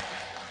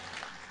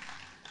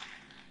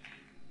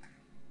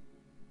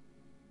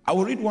 I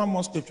will read one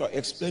more scripture,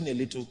 explain a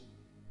little.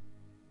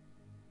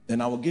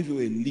 Then I will give you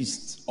a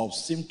list of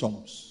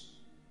symptoms.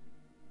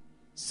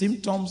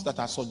 Symptoms that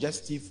are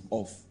suggestive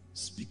of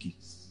speaking.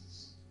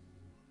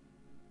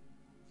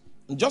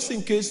 Just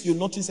in case you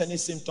notice any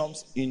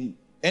symptoms in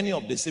any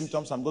of the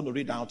symptoms I'm going to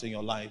read out in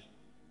your life,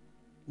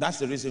 that's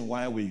the reason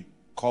why we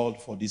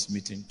called for this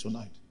meeting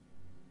tonight.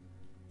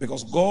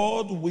 Because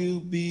God will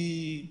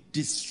be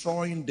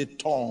destroying the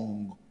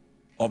tongue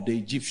of the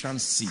Egyptian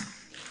sea.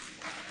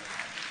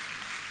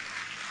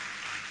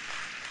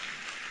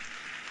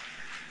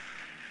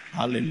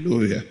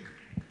 Hallelujah.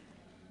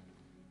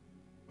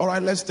 All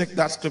right, let's take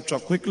that scripture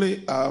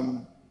quickly.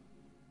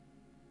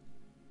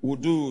 We'll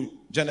do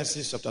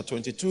Genesis chapter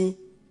 22.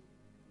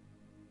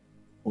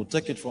 We'll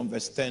take it from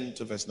verse 10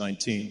 to verse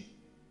 19.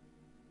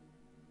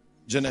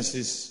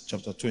 Genesis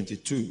chapter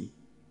 22,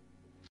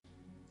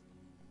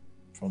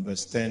 from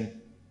verse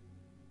 10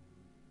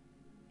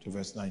 to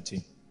verse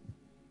 19.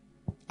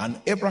 And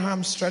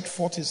Abraham stretched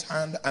forth his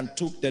hand and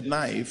took the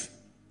knife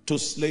to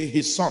slay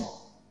his son.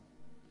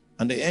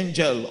 And the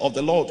angel of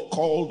the Lord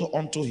called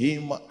unto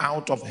him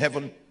out of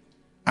heaven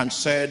and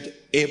said,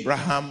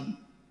 Abraham,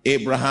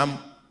 Abraham.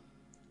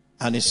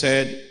 And he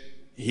said,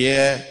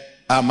 Here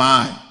am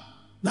I.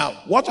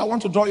 Now, what I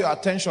want to draw your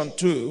attention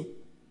to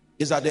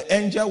is that the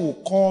angel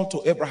will call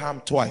to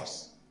Abraham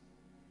twice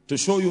to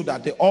show you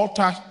that the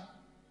altar,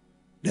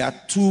 there are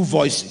two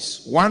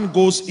voices. One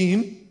goes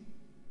in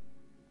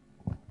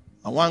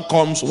and one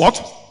comes what?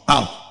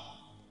 Out.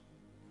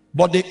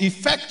 But the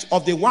effect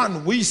of the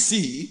one we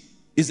see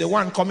is the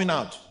one coming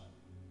out.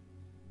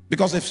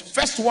 Because the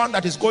first one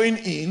that is going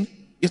in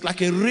is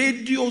like a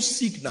radio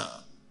signal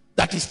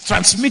that is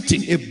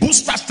transmitting, a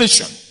booster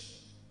station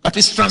that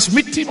is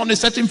transmitting on a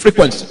certain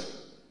frequency.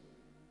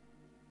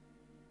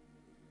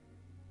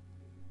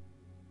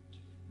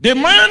 The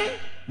man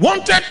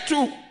wanted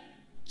to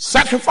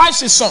sacrifice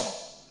his son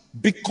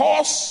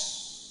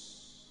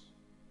because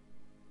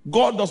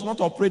God does not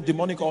operate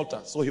demonic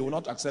altars, so he will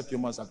not accept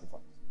human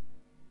sacrifice.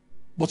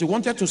 But he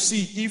wanted to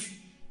see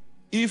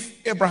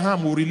if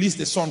Abraham will release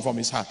the son from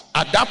his heart.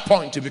 At that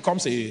point, it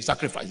becomes a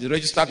sacrifice. It's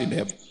registered in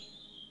heaven.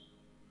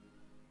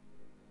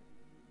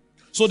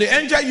 So the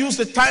angel used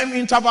the time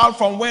interval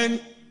from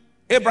when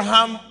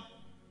Abraham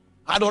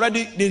had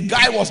already, the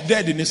guy was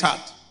dead in his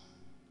heart,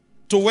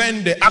 to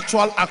when the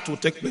actual act will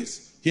take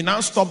place. He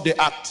now stopped the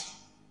act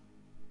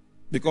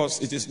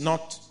because it is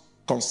not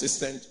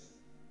consistent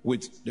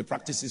with the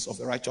practices of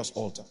the righteous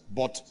altar.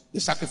 But the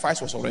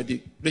sacrifice was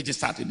already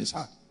registered in his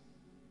heart.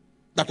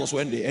 That was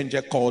when the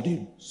angel called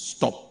him,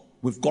 stop.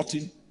 We've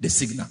gotten the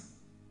signal.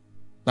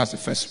 That's the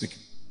first speaking.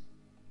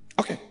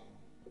 Okay,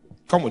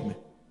 come with me.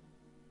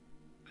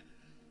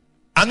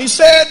 And he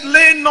said,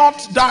 lay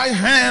not thy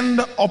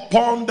hand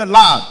upon the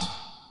lad,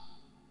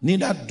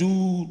 neither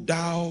do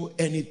thou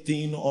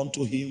anything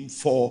unto him,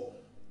 for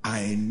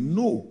I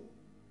know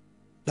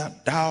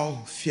that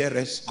thou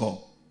fearest God.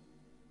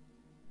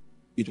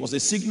 It was a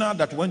signal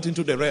that went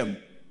into the realm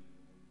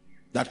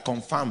that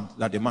confirmed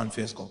that the man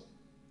fears God.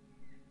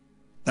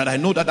 That I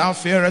know that thou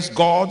fearest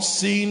God,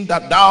 seeing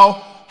that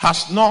thou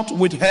hast not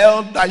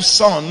withheld thy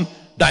son,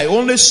 thy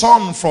only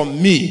son,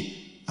 from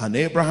me. And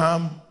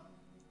Abraham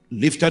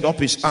lifted up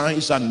his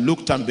eyes and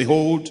looked, and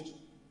behold,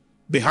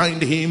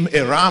 behind him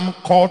a ram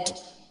caught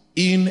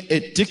in a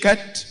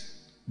thicket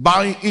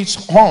by its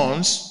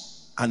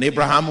horns. And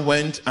Abraham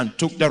went and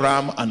took the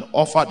ram and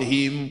offered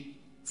him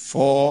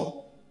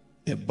for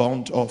a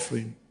burnt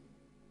offering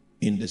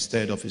in the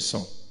stead of his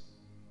son.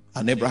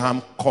 And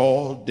Abraham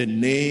called the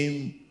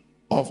name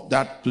of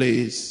that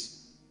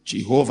place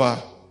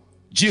Jehovah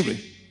Jireh,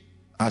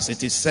 as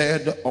it is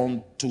said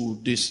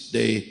unto this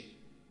day,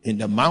 in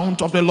the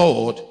mount of the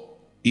Lord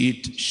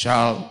it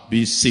shall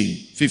be seen.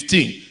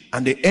 15.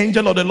 And the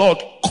angel of the Lord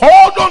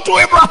called unto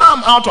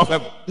Abraham out of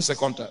heaven. The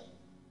second time.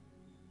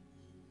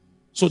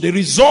 So the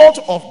result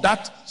of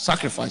that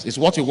sacrifice is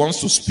what he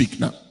wants to speak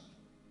now.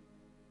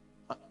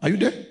 Are you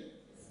there?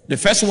 The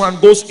first one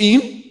goes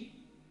in,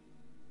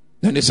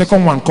 then the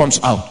second one comes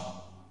out.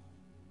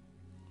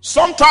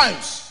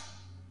 Sometimes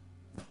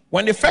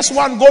when the first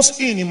one goes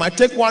in, it might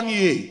take 1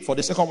 year for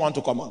the second one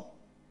to come out.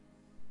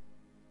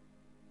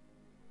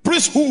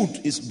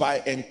 Priesthood is by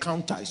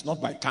encounter, it's not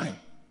by time.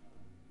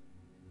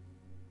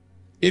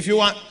 If you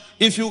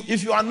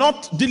are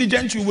not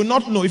diligent, you will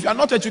not know. If you are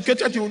not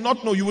educated, you will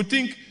not know. You will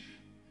think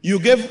you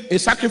gave a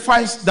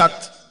sacrifice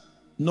that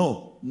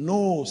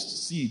no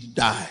seed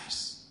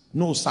dies.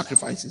 No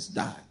sacrifices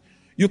die.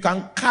 You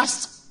can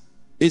cast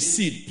a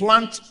seed,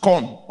 plant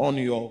corn on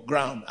your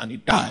ground, and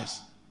it dies.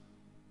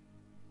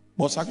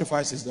 But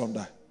sacrifices don't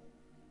die.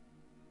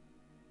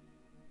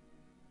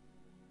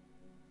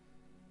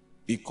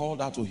 He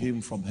called out to him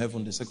from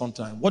heaven the second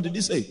time. What did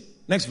he say?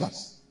 Next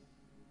verse.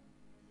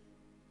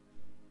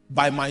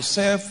 By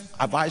myself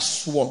have I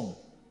sworn.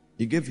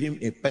 He gave him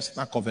a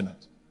personal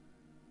covenant.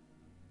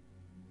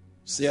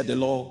 Saith the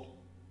Lord,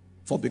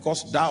 for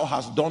because thou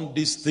hast done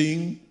this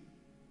thing,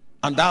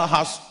 and thou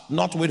hast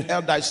not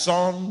withheld thy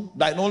son,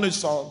 thine only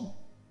son,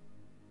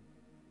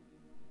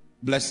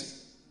 blessing.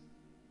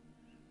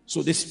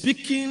 So the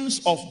speakings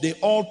of the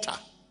altar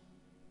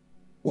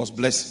was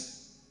blessing.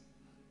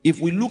 If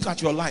we look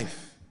at your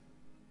life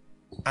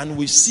and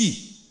we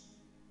see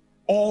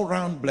all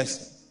round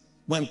blessing,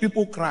 when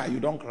people cry, you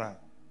don't cry.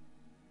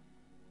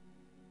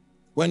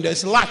 When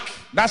there's lack,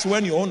 that's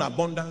when your own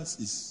abundance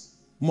is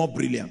more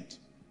brilliant.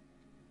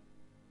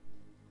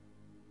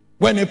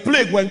 When a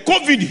plague, when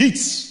COVID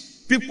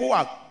hits, people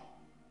are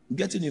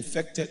getting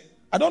infected.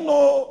 I don't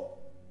know.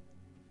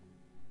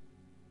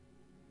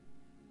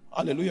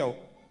 Hallelujah.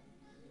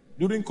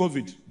 During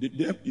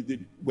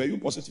COVID, were you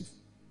positive?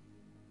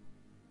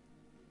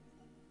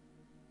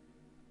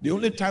 The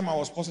only time I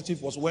was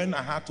positive was when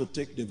I had to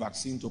take the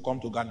vaccine to come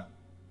to Ghana.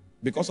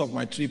 Because of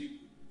my trip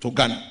to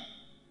Ghana,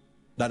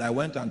 that I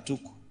went and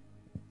took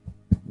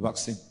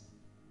vaccine.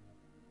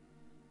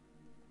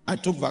 I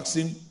took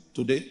vaccine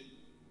today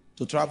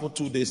to travel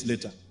 2 days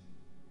later.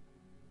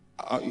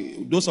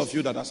 Those of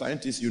you that are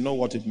scientists, you know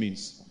what it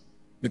means.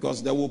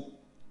 Because there will,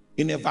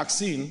 in a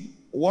vaccine,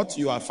 what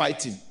you are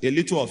fighting, a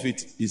little of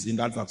it is in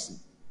that vaccine.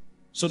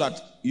 So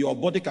that your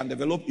body can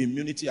develop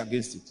immunity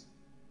against it.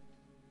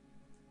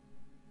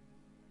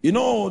 You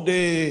know,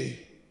 that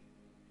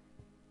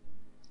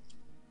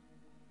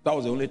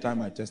was the only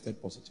time I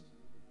tested positive.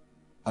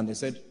 And they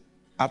said,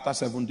 after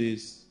 7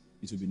 days,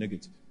 it will be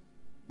negative.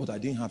 But I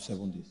didn't have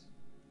 7 days.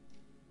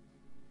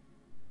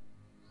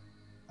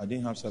 I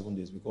didn't have 7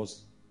 days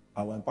because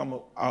our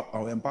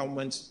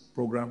empowerment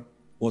program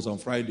was on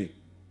Friday.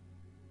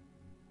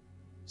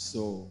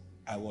 So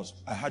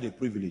I had a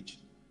privilege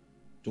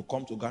to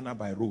come to Ghana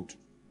by road.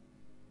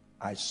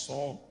 I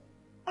saw,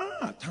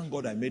 thank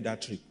God I made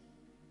that trip.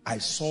 I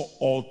saw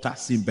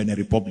altars in Benin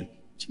Republic.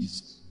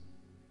 Jesus.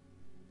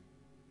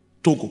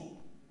 Togo.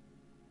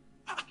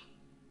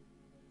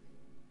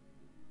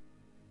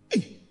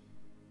 Hey.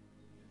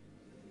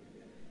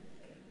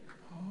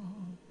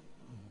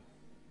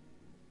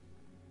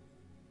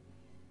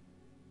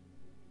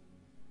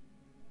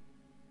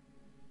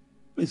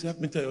 Please help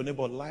me tell your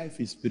neighbor, life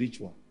is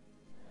spiritual.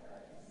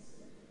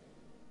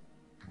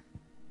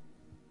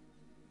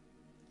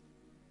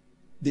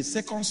 The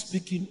second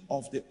speaking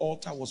of the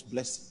altar was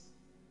blessing.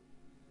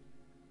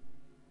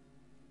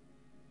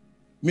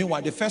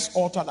 Meanwhile, the first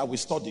altar that we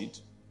studied,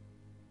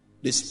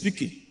 the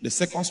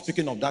second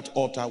speaking of that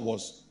altar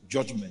was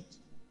judgment.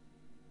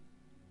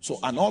 So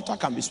an altar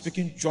can be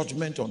speaking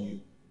judgment on you.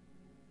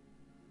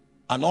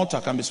 An altar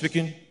can be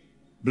speaking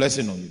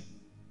blessing on you.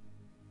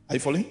 Are you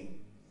following?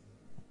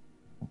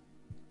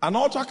 An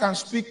altar can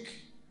speak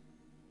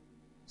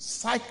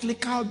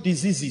cyclical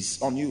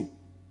diseases on you.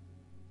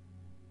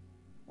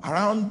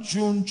 Around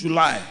June,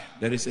 July,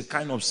 there is a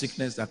kind of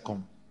sickness that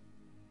comes.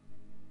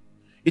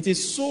 It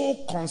is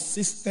so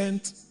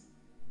consistent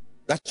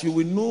that you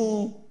will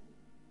know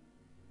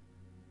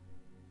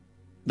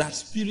that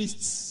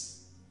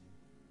spirits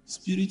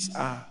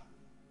are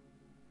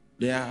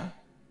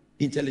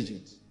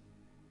intelligent.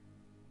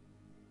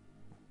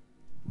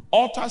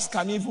 Altars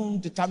can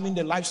even determine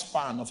the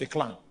lifespan of a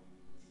clan.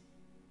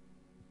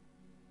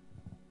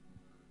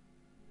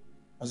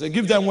 I say,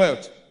 give them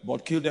wealth,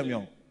 but kill them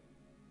young.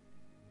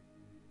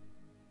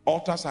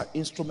 Altars are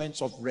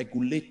instruments of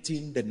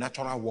regulating the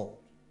natural world.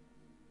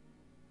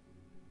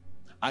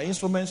 Are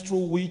instruments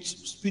through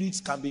which spirits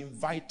can be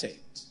invited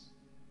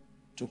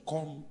to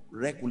come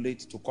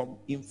regulate, to come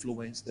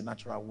influence the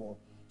natural world.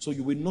 So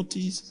you will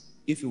notice,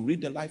 if you read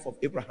the life of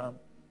Abraham,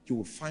 you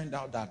will find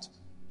out that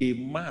a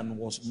man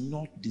was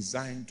not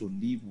designed to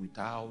live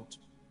without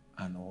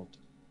an altar.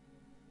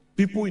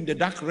 People in the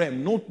dark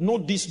realm know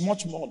this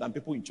much more than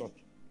people in church.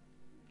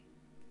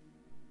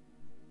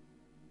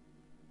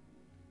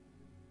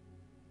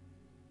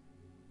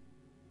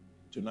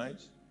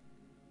 Tonight,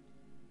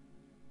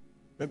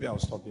 maybe I'll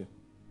stop here.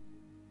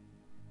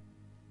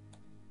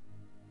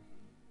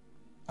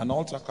 An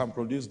altar can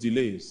produce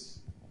delays.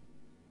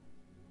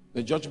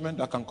 The judgment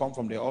that can come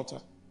from the altar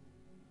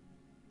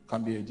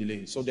can be a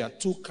delay. So there are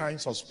two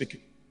kinds of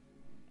speaking.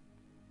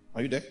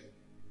 Are you there?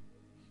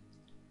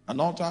 An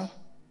altar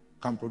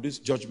can produce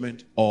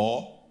judgment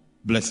or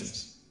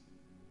blessings.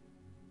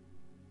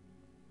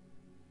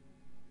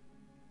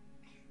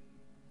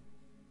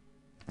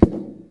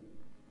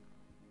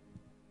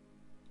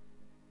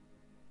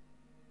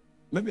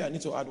 Maybe I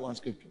need to add one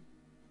scripture.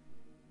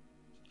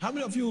 How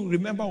many of you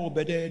remember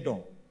Obed-Edom?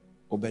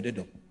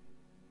 Obed-Edom.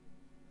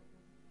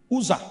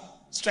 Uzzah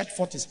stretched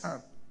forth his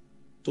hand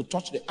to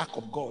touch the ark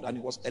of God and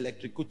he was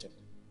electrocuted.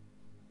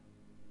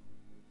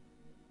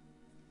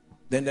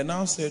 Then they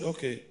now said,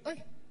 okay,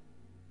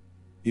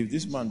 if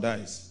this man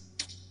dies,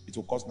 it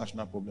will cause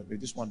national problem.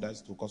 If this one dies,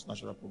 it will cause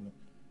national problem.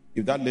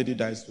 If that lady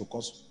dies, it will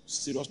cause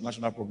serious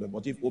national problem.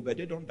 But if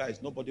Obed-Edom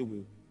dies, nobody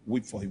will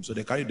weep for him. So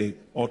they carried the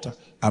altar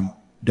and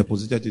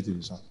deposited it in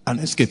his house and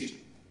escaped.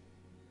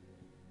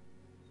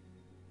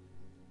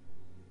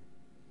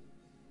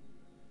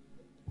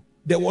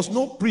 There was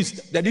no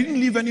priest. They didn't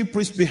leave any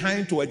priest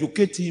behind to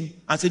educate him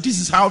and say, this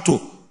is how to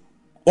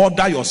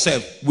order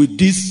yourself with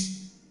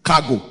this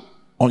cargo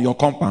on your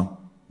compound.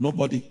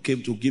 Nobody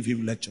came to give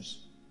him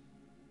lectures.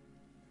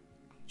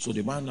 So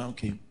the man now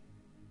came.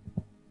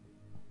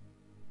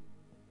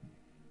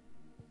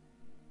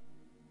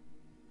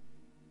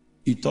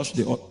 He touched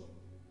the altar.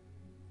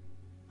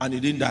 And he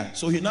didn't die.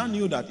 So he now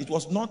knew that it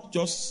was not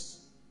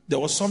just, there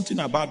was something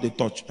about the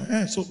touch.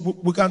 So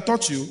we can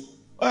touch you.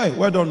 Hey,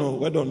 well done, no,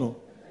 well done,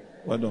 no.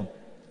 Well done.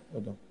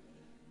 Well done.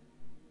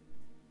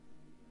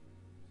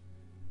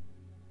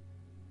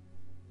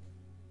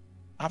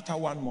 After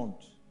 1 month,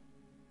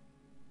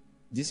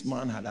 this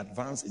man had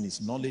advanced in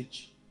his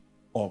knowledge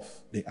of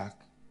the ark.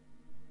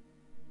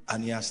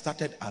 And he had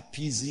started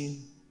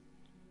appeasing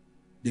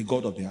the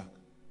God of the ark.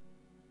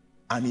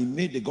 And he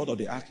made the God of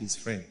the ark his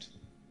friend.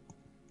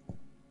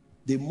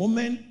 The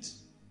moment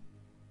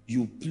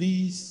you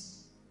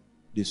please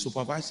the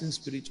supervising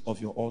spirit of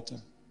your altar,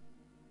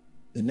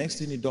 the next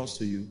thing he does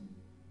to you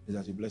is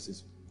that he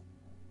blesses you.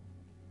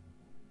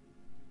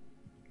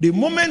 The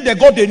moment they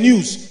got the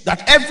news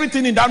that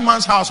everything in that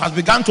man's house has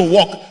begun to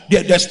work,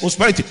 there's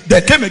prosperity,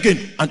 they came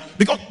again. And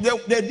because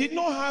they did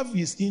not have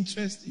his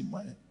interest in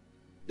mind.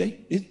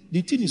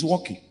 The thing is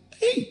working.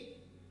 Hey,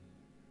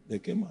 they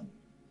came and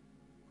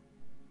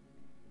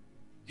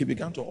he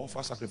began to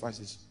offer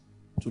sacrifices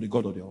to the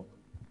God of the altar.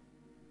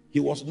 He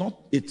was not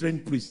a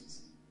trained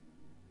priest.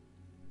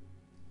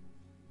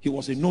 He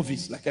was a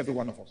novice like every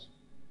one of us.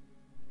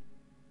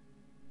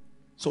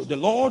 So the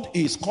Lord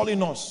is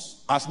calling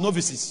us as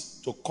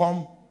novices to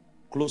come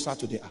closer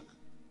to the ark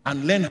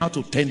and learn how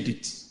to tend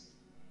it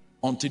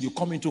until you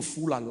come into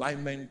full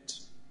alignment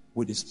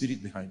with the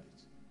spirit behind it.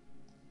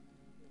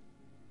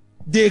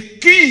 The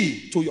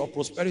key to your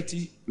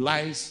prosperity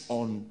lies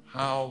on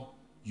how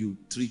you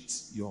treat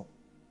your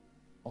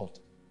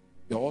altar.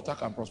 Your altar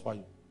can prosper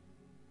you.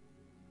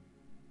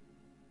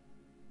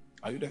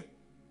 Are you there?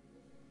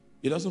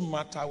 It doesn't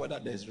matter whether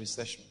there's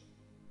recession.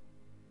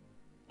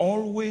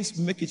 Always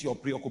make it your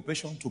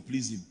preoccupation to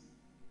please him.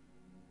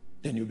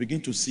 Then you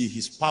begin to see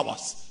his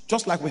powers.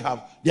 Just like we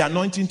have the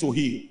anointing to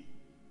heal.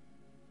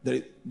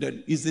 There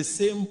is the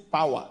same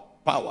power.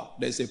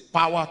 There's a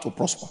power to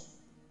prosper.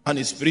 And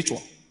it's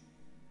spiritual.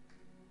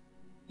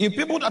 If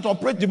people that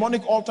operate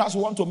demonic altars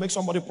want to make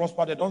somebody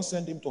prosper, they don't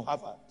send him to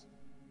Harvard.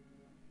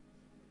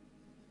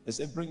 They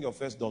say, bring your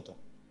first daughter.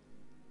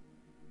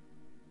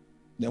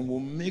 Then we'll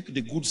make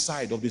the good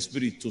side of the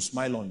spirit to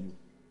smile on you.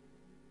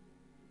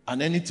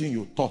 And anything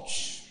you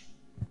touch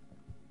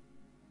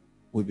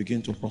will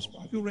begin to prosper.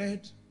 Have you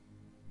read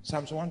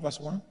Psalms 1 verse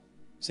 1?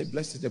 Say,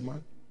 blessed is the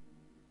man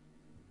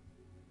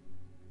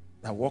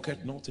that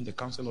walketh not in the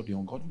counsel of the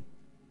ungodly,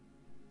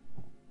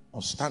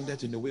 nor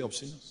standeth in the way of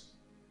sinners,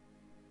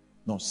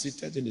 nor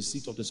sitteth in the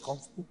seat of the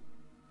scornful,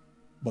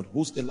 but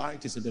whose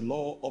delight is in the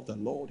law of the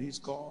Lord his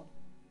God,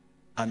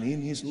 and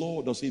in his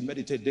law does he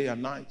meditate day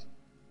and night.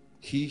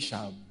 He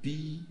shall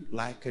be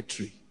like a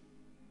tree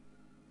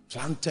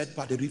planted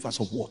by the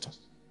rivers of water,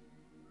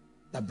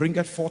 that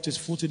bringeth forth his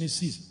fruit in his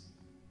season.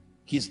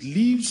 His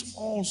leaves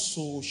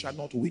also shall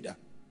not wither,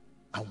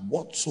 and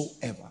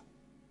whatsoever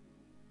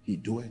he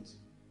doeth,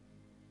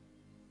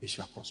 he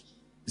shall prosper.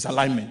 It's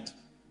alignment.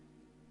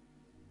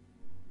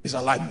 It's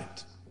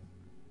alignment.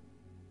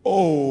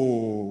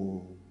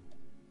 Oh,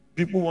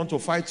 people want to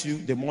fight you.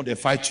 The more they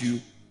fight you,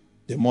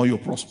 the more you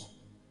prosper.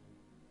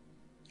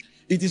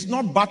 It is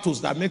not battles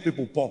that make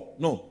people poor.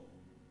 No.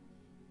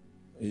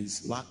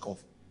 It's lack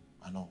of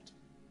an altar.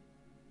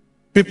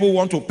 People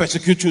want to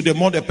persecute you. The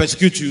more they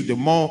persecute you, the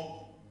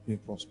more you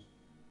prosper.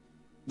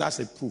 That's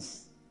a proof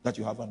that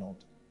you have an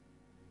altar.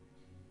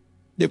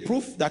 The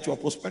proof that your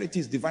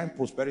prosperity is divine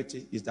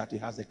prosperity is that it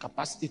has the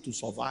capacity to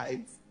survive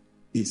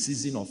a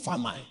season of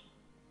famine.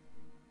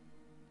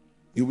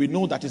 You will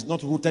know that it's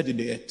not rooted in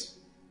the earth.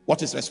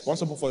 What is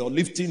responsible for your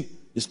lifting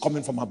is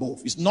coming from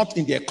above. It's not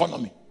in the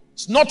economy.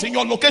 It's not in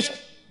your location.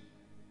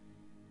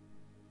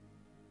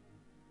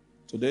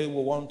 Today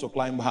we want to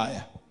climb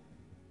higher.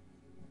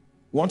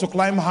 We want to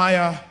climb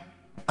higher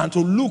and to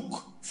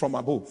look from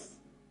above.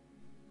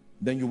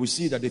 Then you will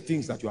see that the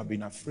things that you have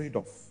been afraid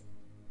of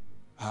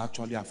are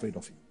actually afraid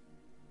of you.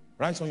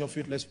 Rise on your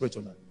feet. Let's pray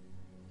tonight.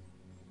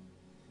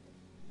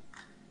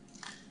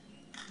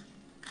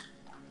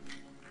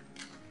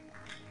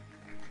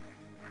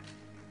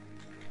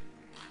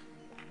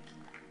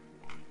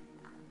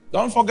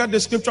 Don't forget the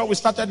scripture we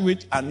started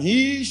with. And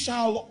he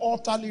shall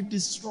utterly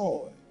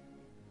destroy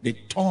the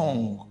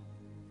tongue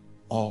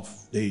of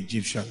the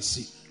Egyptian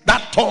sea.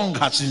 That tongue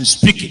has been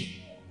speaking,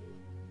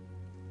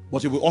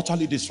 but he will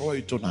utterly destroy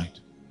it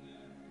tonight.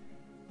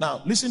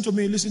 Now, listen to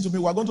me.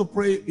 We are going to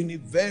pray in a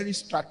very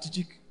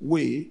strategic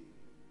way.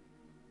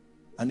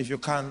 And if you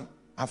can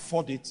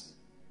afford it,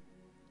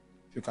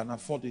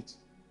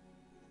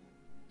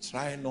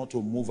 try not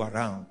to move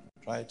around.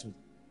 Try to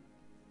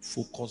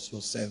focus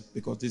yourself,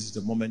 because this is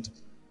the moment.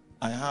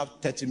 I have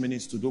 30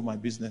 minutes to do my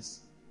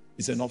business.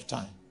 It's enough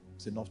time.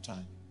 It's enough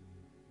time.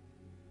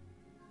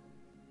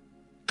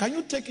 Can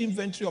you take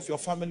inventory of your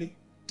family?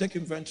 Take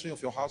inventory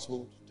of your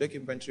household. Take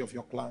inventory of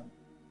your clan.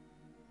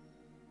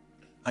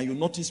 And you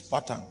notice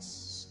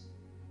patterns.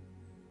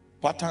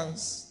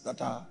 Patterns that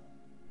are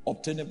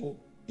obtainable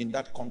in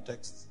that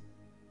context,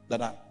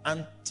 that are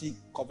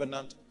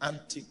anti-covenant,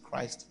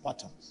 anti-Christ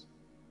patterns.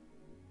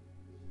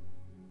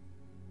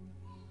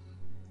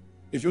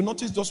 If you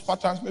notice those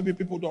patterns, maybe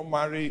people don't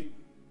marry.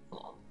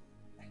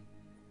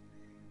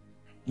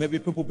 Maybe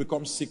people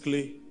become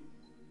sickly.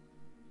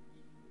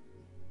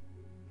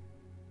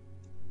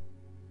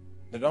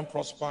 They don't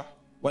prosper.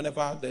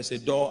 Whenever there's a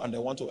door and they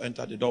want to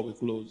enter, the door will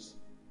close.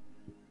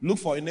 Look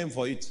for a name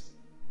for it.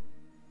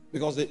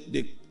 Because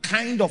the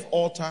kind of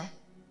altar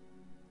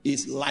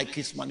is like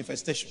its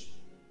manifestation.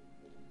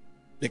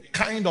 The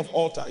kind of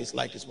altar is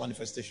like its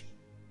manifestation.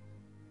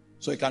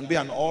 So it can be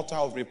an altar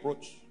of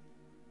reproach,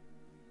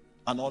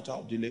 an altar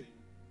of delay,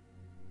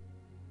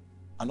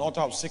 an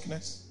altar of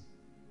sickness,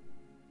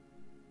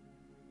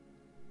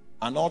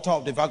 an altar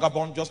of the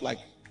vagabond, just like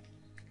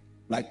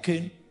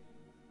Cain,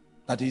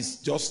 that is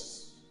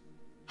just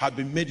had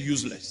been made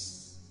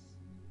useless,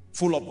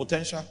 full of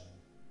potential,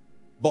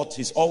 but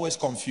he's always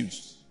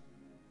confused.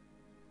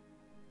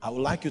 I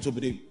would like you to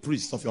be the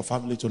priest of your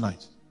family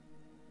tonight.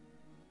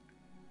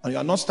 And you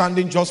are not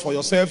standing just for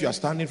yourself, you are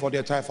standing for the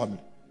entire family.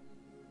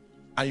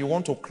 And you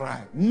want to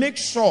cry. Make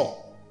sure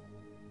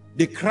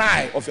the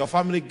cry of your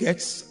family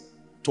gets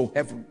to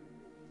heaven.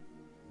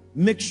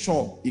 Make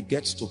sure it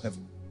gets to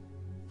heaven.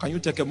 Can you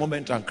take a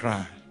moment and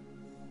cry?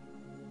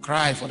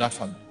 Cry for that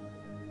family.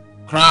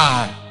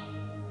 Cry.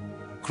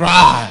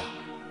 Cry.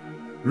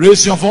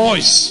 Raise your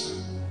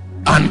voice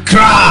and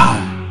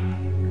cry.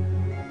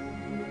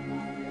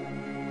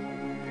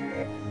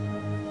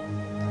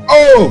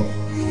 Oh!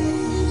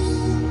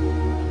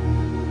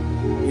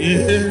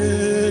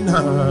 Yeah,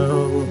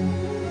 now,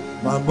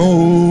 Mamo,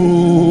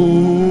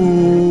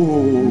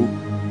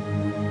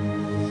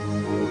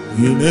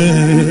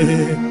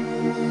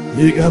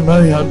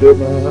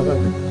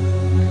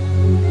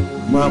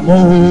 Mamo,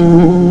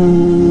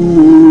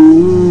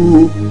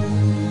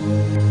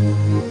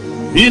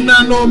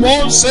 Ina no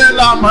monse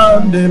la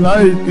mande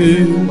like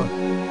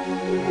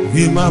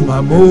Hima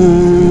Mamo,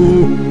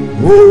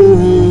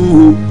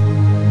 oh,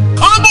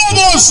 come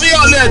on, see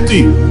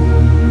Aleti.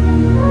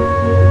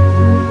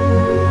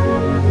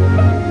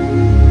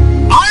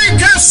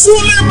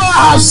 Sulema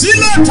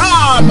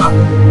Hasilatama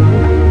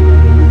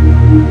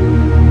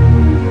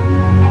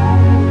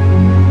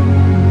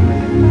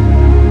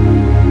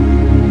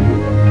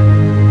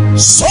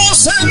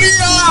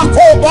Soselia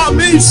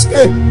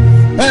Kobamiske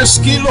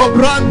Eskilo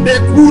Brande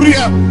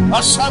Kuria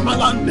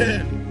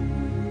Asamalande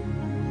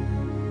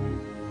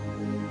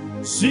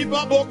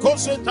Sibabo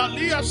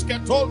Kosetalias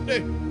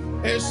Ketonde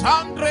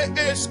Esandre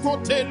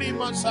Escoteli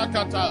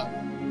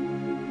Masakata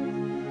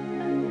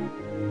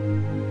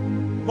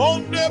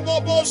Monde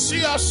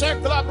bobosia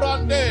sekla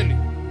brandeli.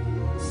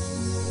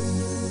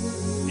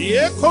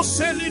 Dieko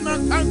selina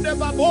kande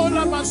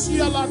babola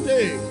masia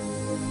late.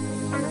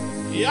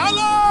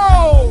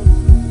 Yalo.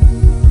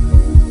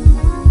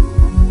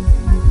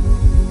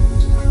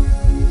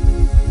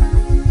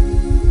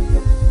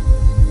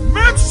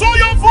 Make sure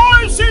your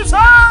voice is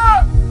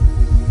heard.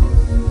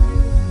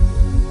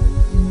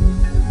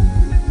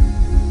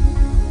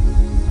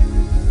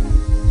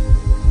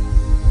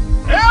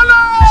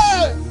 Hello.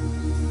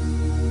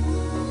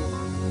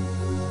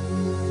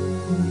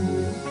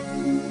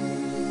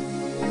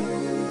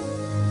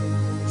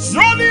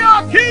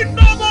 Zonia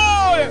Kingdom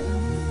boy.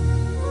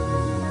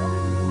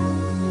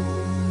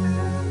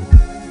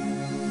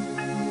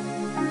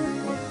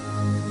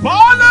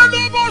 Bala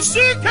no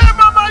musike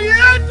mama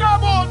yenda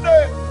bonde.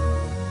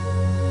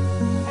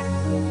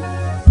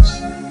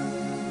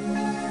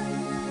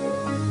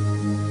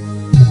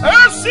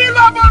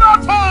 Esila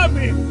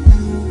baratami.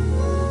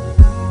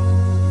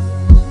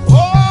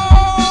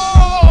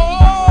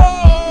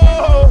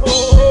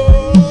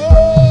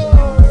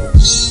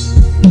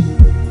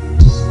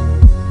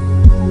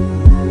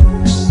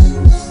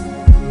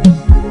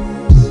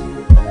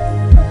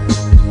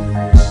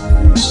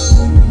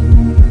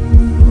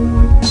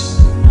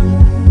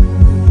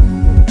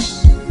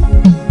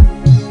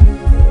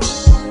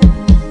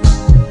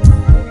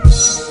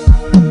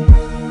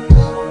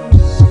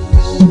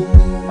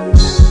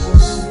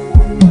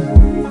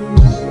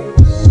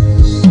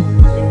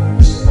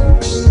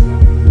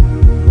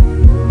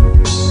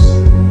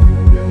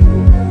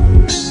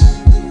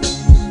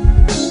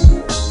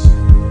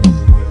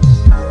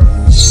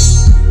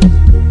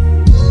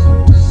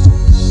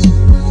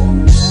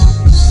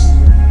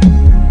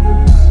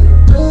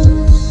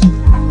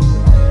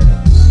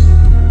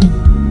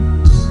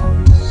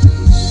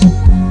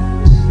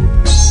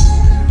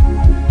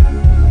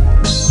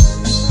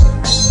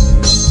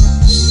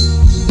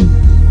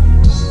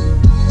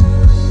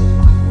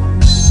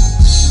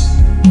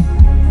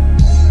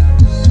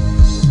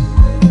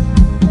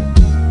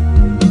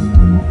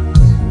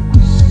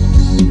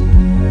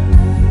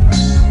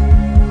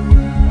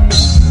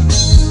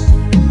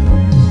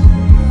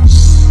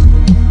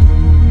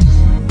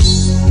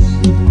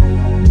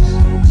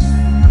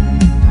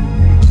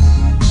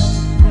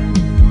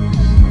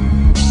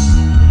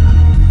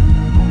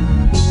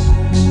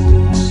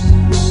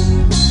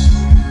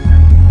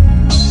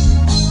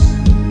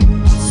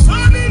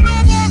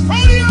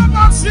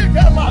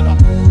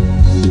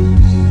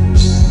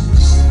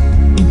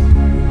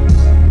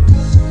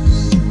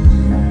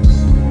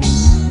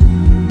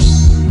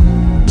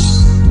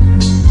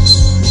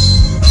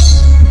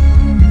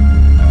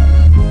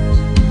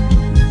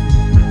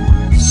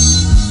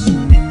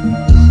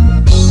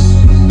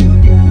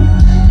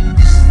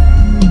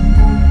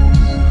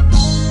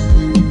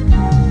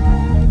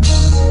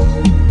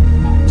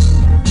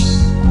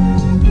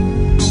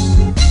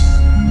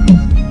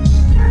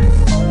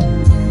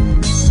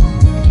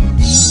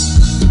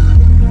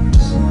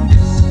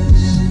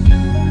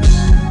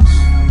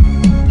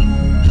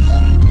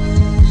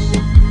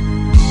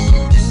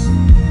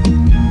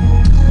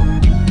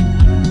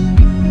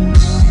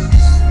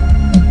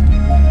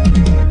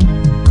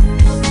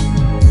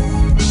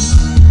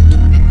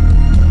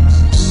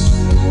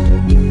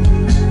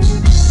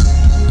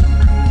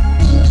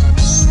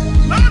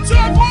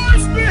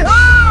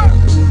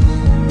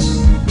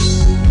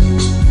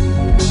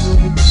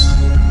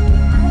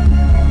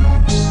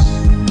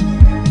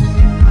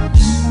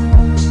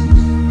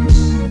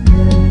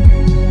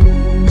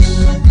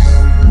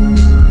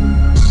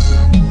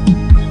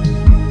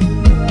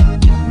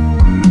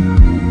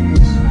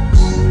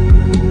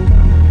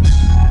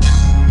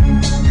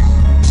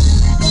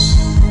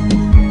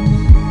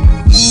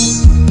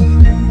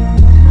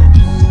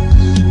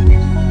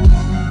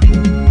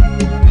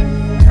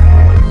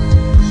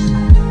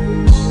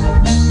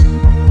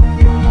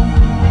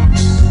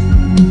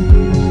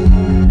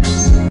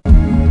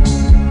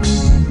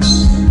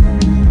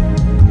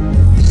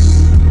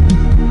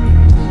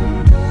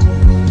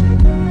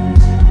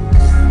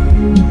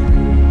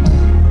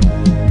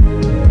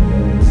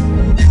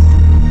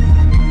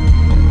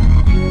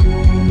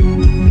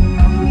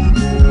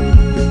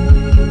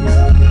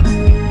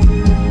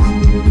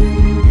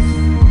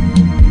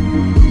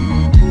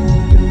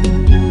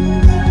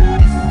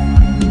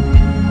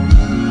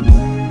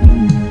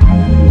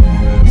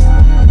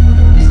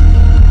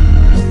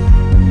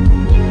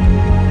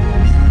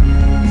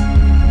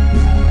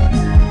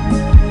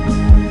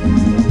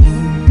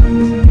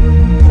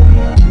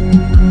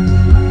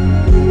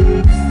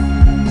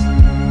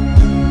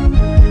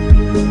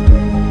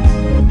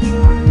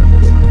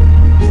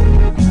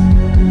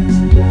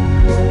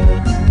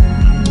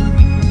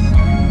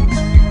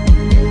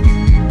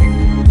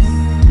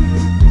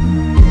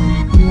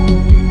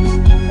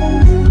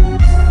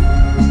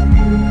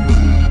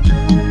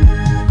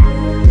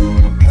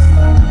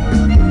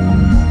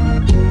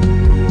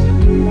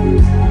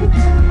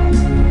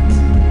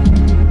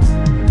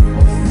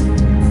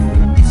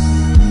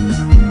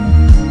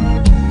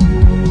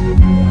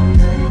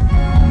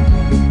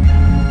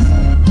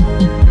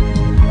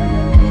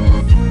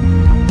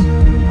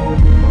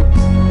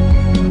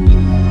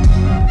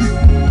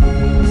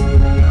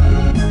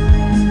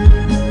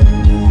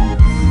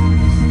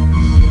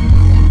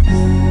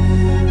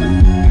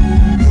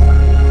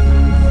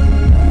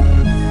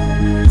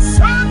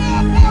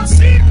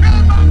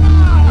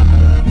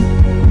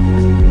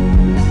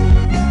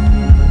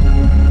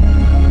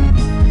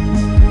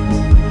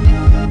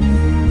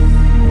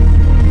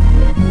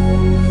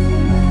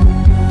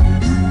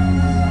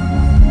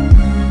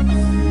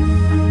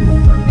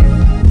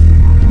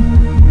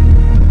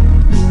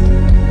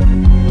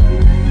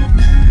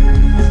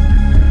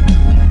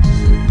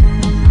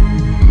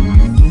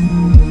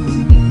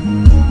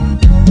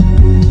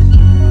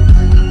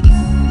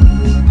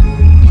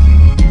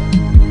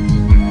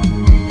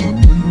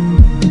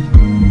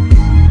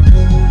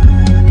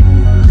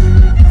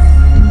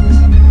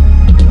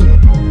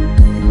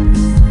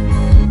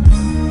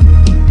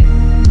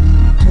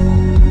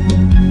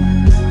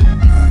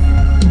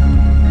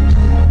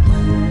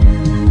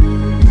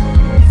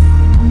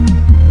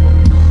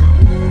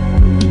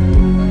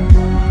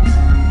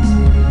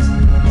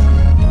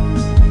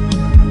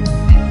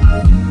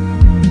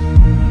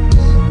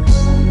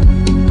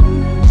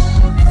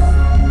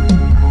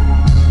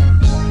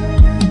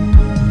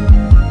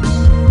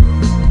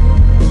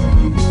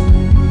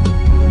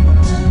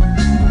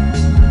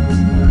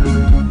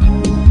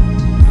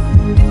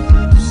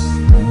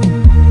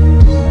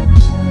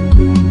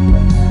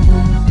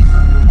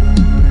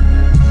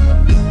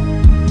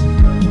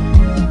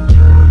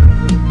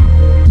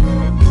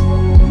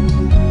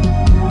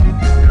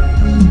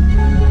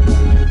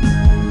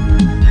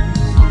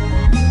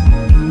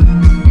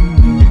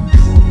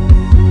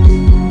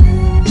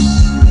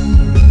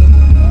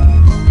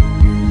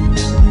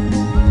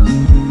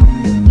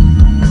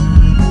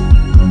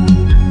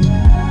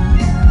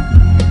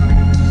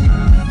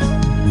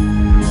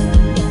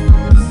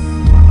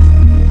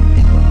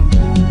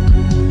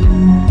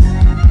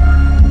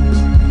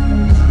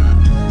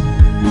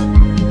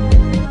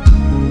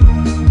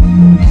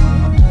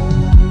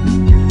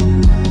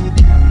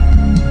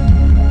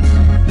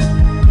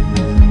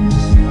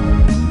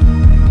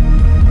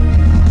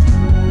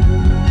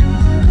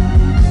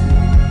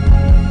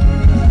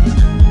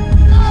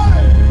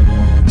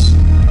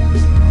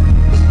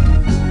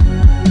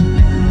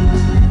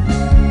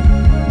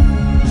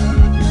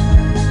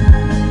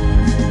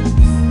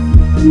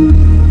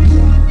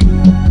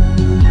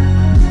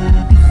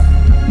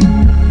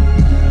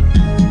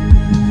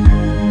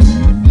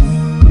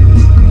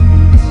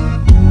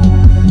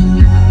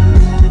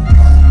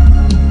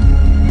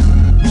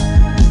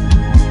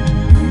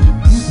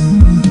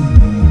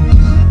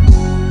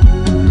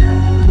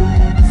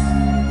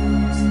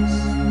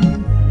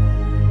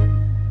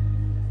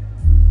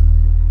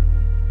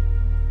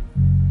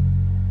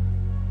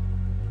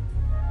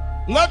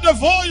 Let the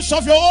voice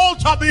of your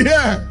altar be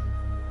heard.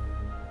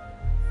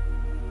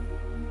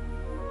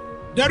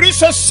 There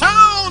is a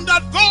sound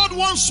that God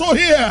wants to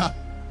hear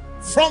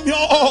from your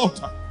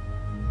altar.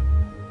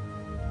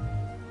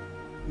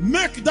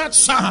 Make that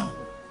sound.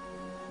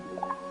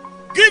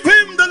 Give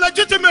him the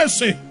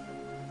legitimacy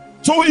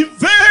to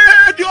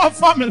invade your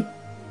family.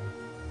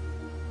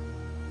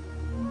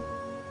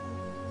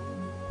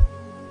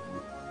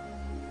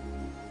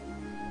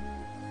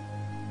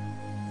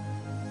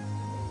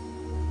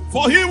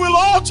 For he will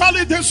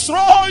utterly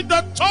destroy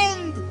the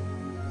tongue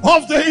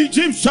of the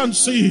Egyptian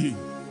sea.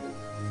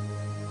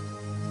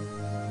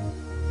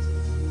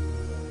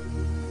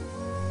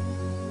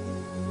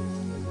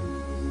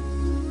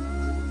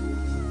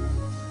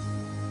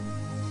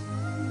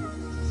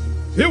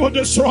 He will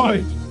destroy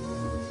it.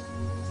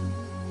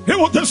 He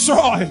will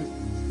destroy it.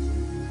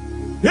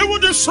 He will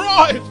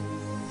destroy it.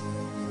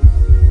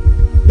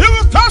 He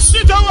will cast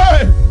it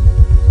away.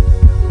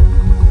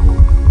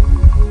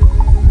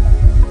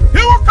 He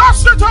will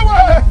cast it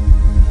away.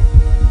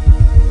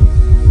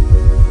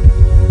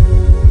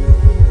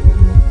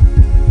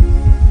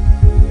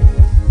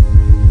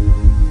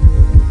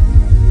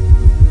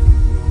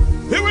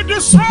 He will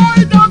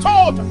destroy that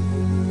altar.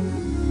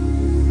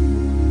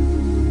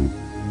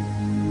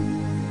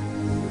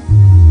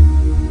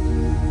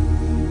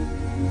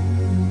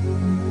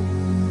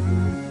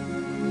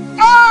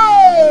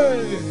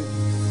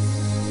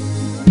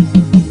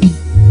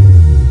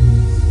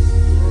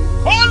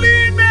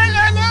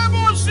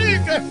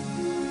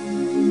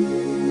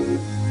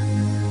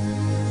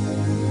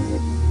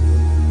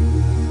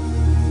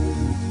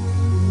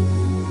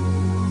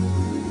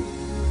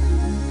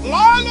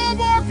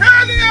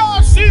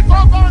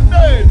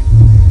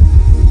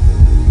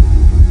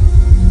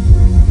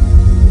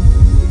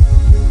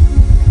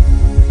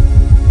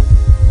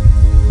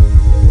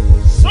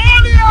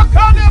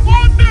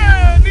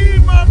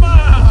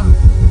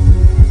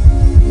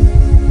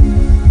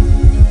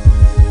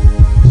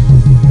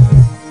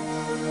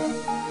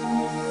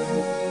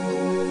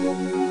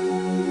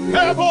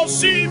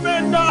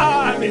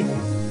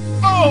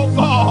 Oh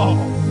God.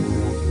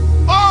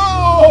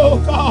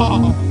 Oh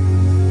God.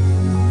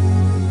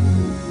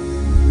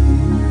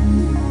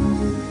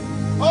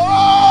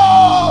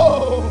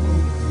 Oh.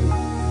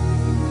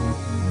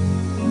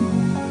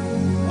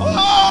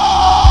 Oh.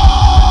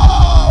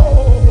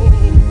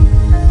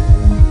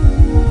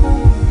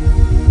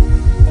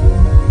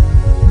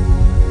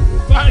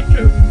 Thank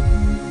you.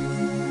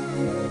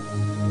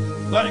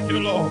 Thank you,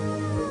 Lord.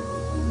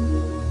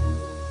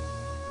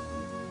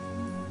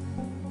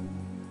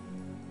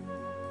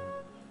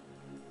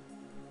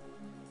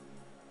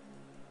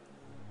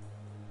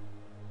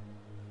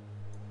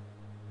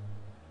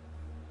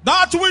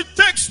 That which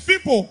takes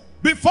people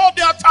before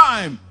their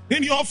time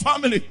in your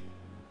family.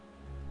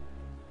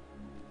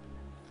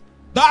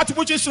 That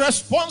which is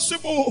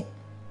responsible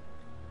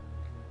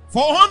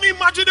for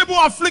unimaginable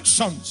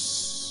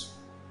afflictions,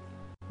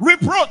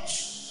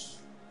 reproach,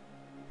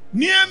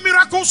 near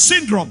miracle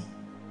syndrome.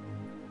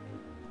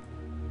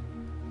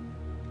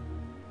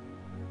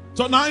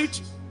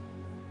 Tonight,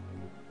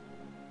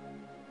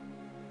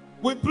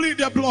 we plead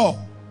the blood.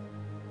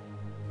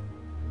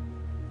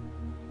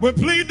 We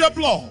plead the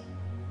blood.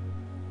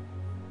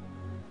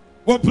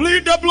 We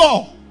plead the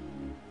blood.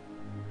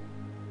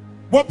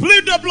 We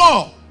plead the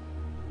blood.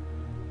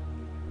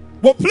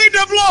 We plead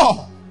the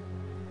blood.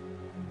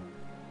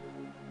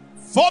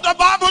 For the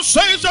Bible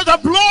says that the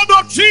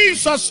blood of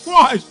Jesus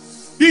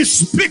Christ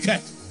is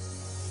speaketh.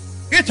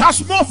 It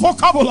has more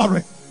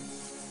vocabulary.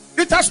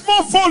 It has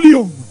more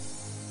volume.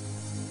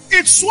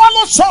 It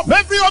swallows up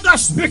every other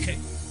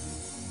speaking.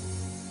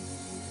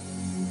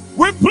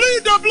 We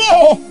plead the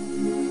blood.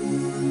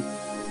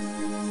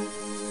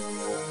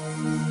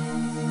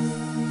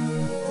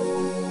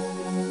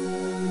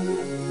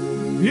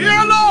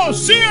 Yellow,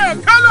 see,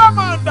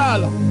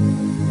 Kalamandala.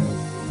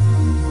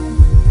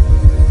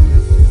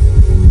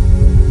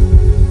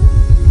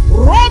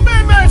 Rome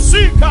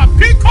Mesika,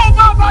 Kiko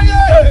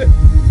Babaye.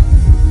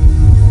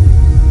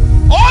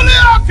 Ole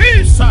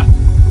Akisa.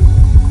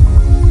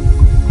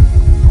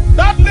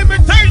 That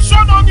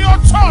limitation on your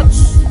church.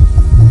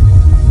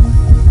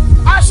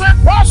 As a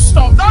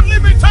pastor, that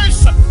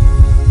limitation.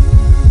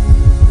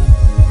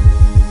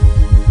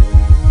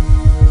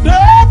 The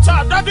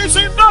altar that is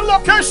in that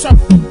location.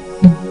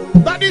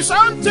 That is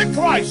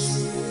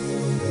Antichrist,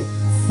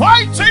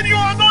 fighting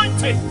your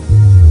anointing,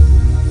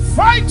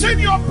 fighting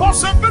your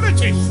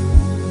possibilities.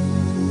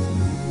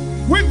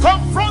 We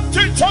confront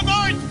it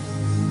tonight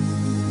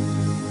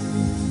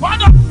by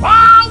the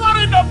power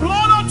in the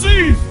blood of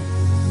Jesus.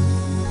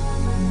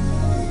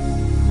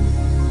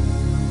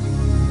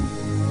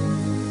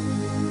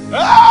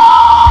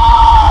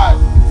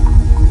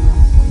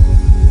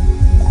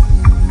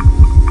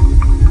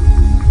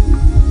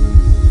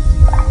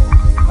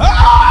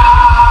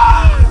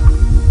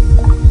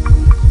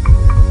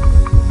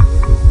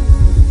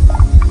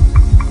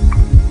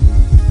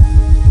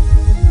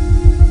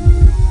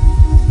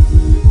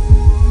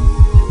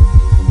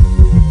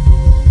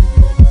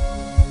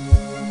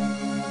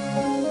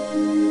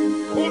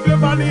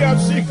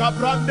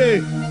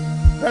 Cabrande,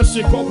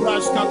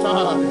 Esicobras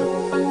Qatar,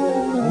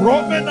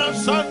 Romena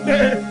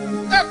Sande,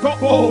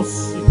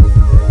 Ecobos.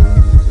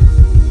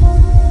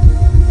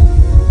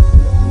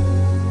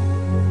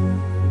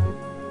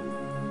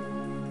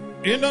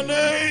 In the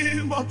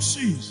name of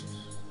Jesus.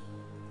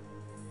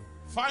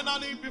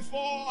 Finally,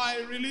 before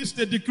I release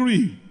the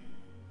decree,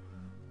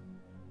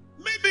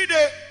 maybe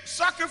the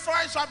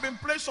sacrifice has been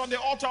placed on the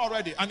altar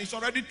already and it's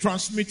already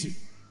transmitting.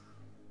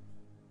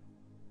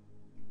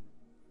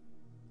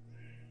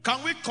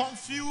 Can we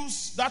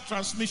confuse that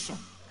transmission?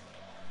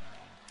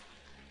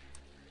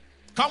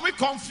 Can we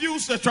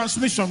confuse the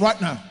transmission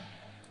right now?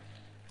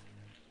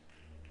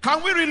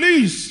 Can we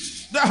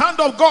release the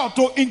hand of God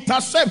to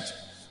intercept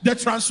the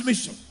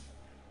transmission?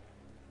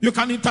 You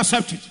can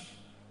intercept it.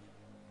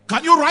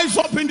 Can you rise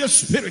up in the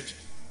spirit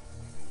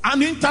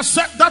and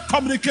intercept that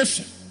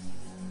communication?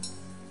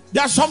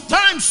 There are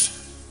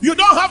sometimes you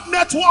don't have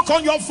network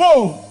on your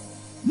phone.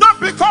 Not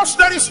because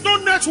there is no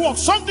network.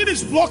 Something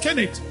is blocking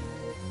it.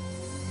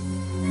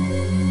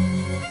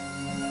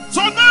 So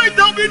now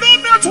there will be no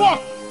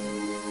network.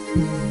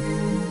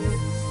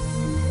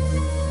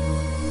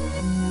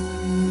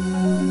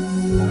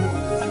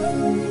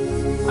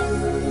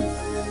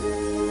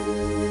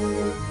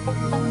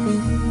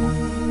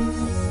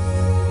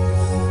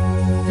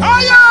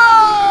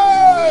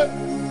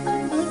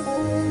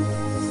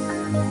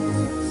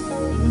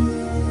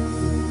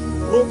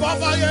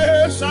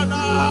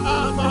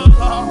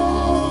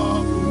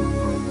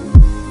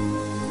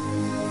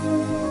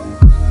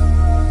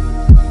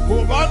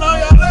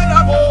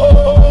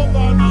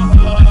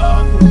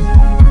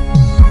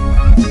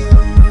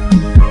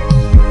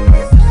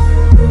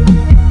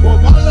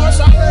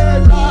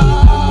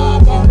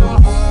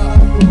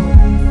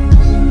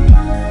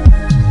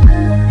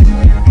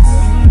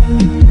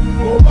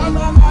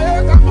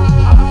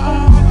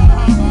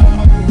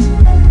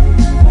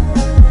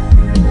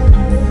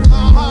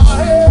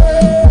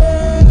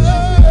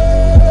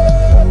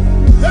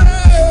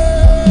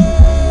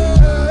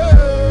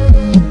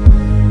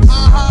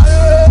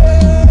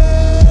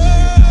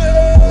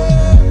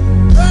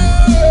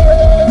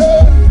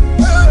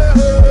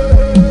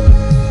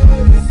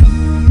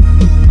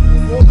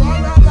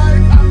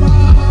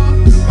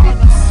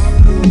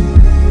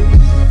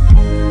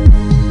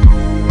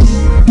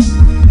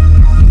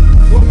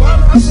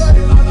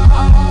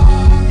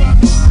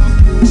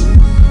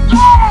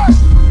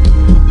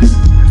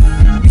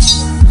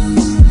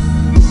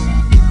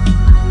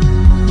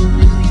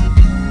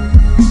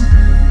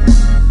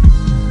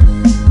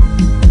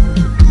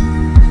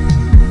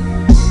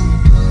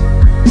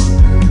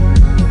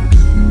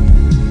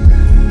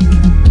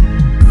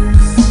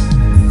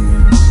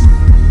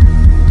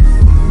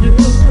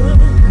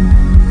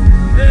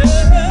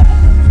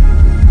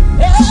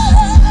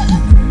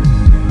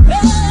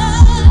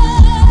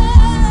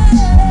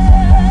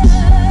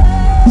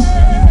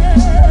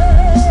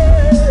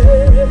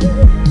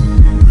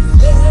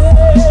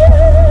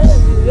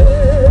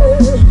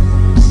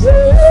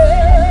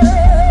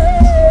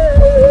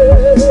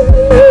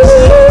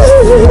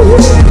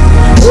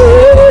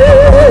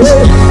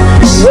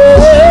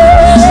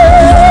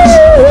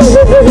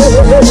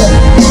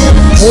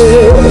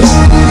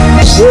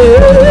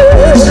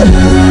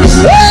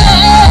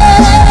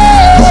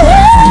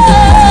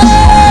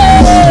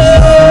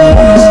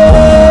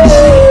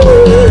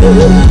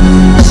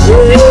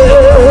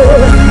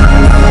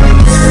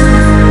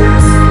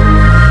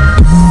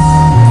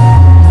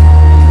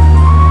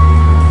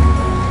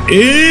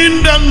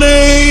 In the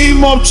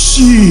name of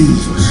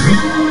Jesus.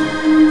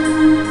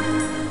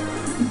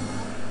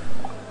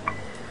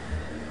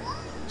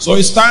 So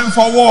it's time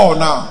for war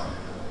now.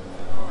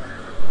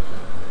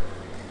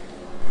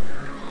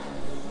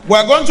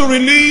 We're going to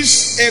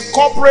release a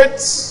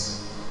corporate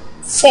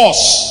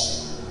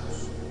force.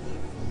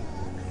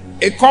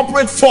 A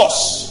corporate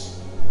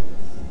force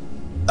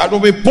that will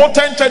be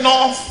potent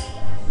enough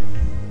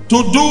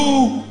to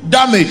do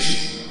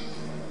damage,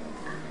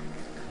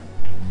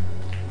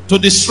 to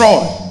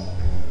destroy.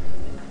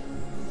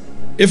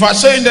 If I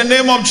say in the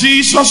name of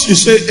Jesus, you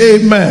say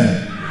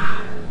amen.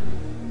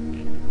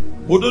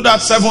 We'll do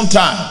that 7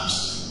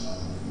 times.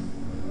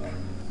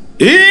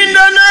 In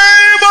the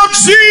name of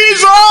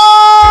Jesus.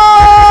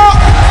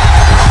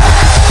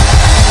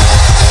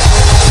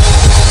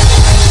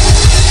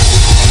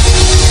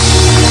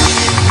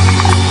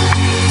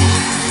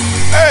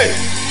 Hey.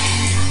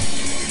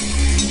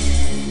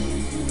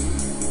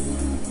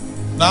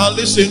 Now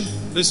listen.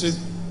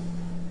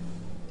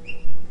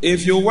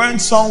 If you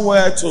went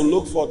somewhere to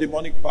look for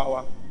demonic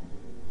power,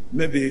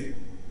 maybe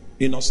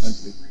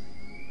innocently,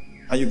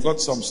 and you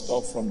got some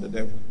stuff from the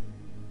devil,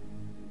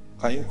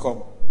 can you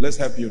come? Let's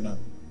help you now.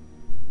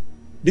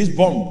 This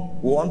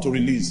bomb we want to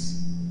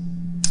release.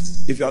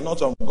 If you are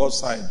not on God's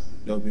side,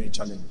 there will be a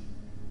challenge.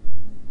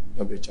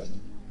 There will be a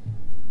challenge.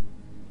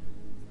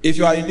 If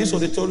you are in this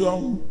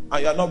auditorium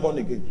and you are not born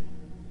again,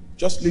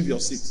 just leave your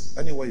seat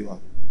anywhere you are.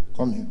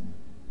 Come here.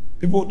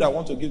 People that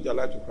want to give their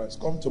life to Christ,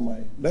 come to my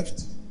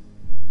left.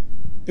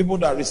 People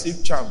that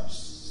receive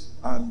charms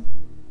and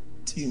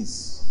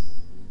things,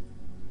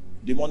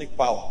 demonic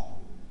power,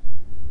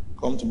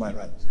 come to my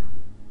right.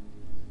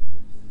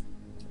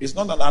 It's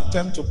not an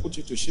attempt to put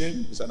you to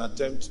shame. It's an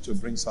attempt to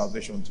bring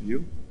salvation to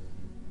you.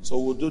 So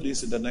we'll do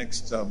this in the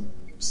next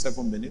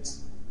 7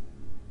 minutes.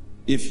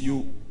 If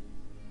you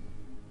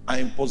are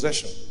in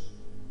possession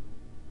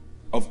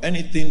of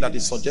anything that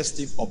is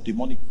suggestive of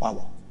demonic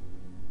power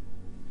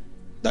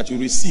that you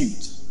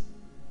received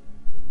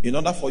in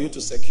order for you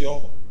to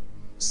secure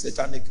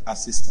satanic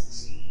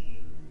assistance,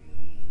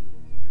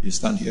 you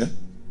stand here.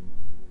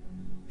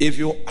 If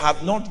you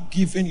have not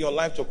given your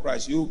life to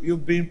Christ,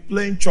 you've been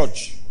playing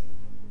church.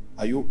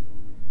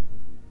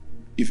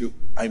 If you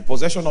are in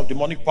possession of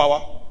demonic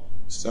power,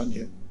 stand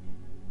here.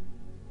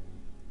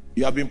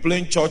 You have been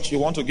playing church, you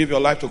want to give your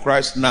life to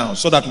Christ now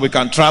so that we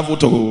can travel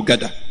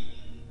together.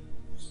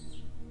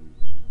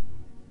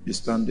 You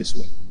stand this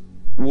way.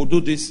 We'll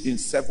do this in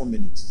 7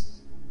 minutes.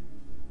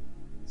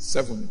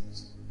 7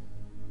 minutes.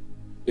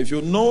 If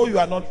you know you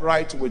are not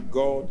right with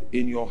God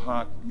in your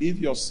heart, leave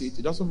your seat.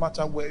 It doesn't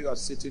matter where you are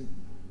sitting,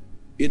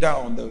 either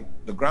on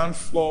the ground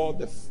floor,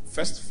 the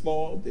first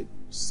floor, the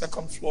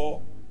second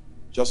floor.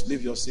 Just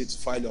leave your seats,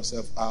 file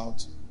yourself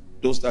out.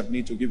 Those that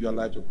need to give your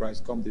life to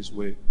Christ, come this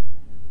way.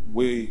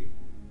 We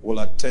will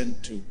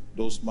attend to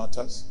those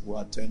matters. We'll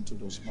attend to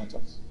those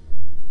matters.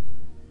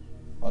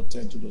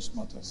 Attend to those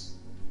matters.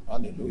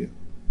 Hallelujah.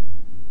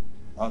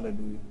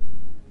 Hallelujah.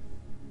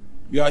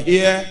 You are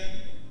here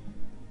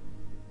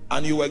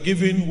and you were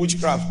given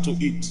witchcraft to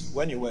eat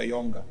when you were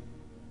younger.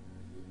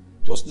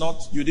 It was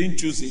not, you didn't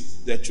choose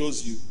it, they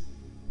chose you.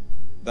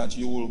 That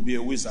you will be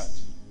a wizard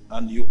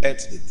and you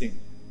ate the thing.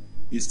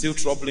 It's still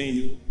troubling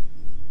you.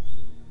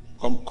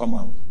 Come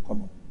out.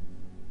 Come on.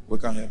 We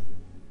can help you.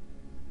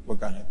 We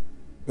can help.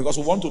 Because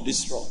we want to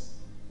destroy.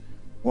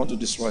 We want to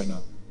destroy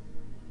now.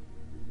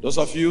 Those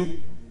of you,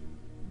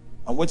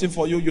 I'm waiting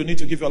for you. You need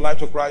to give your life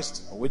to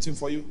Christ. I'm waiting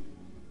for you.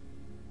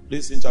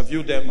 Please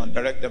interview them and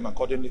direct them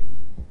accordingly.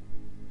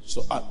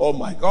 So, oh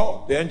my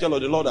God, the angel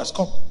of the Lord has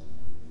come.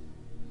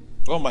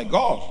 Oh my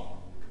God.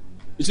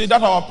 You see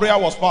that our prayer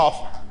was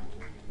powerful.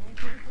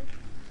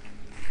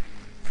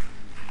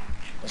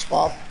 It's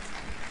powerful.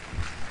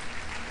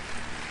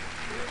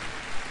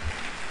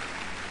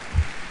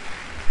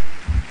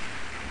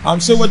 I'm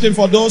still waiting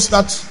for those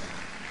that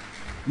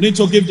need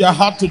to give their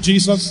heart to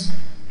Jesus.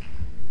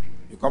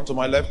 You come to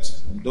my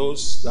left. And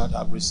those that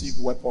have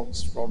received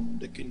weapons from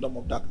the kingdom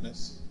of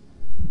darkness.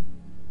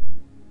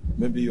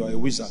 Maybe you are a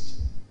wizard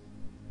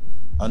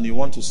and you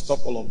want to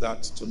stop all of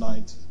that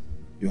tonight.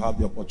 You have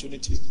the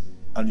opportunity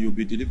and you'll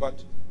be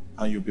delivered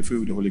and you'll be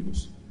filled with the Holy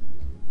Ghost.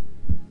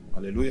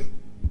 Hallelujah.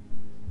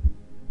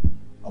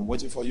 I'm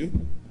waiting for you.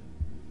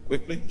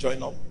 Quickly,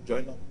 join up.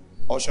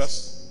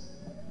 Ushers,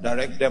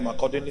 direct them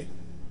accordingly.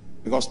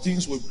 Because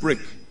things will break.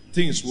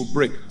 Things will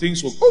break.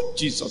 Things will... Oh,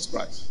 Jesus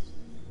Christ.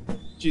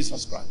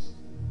 Jesus Christ.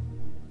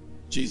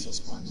 Jesus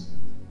Christ.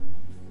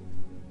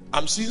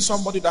 I'm seeing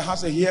somebody that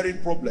has a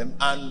hearing problem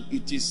and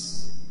it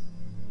is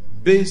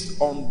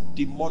based on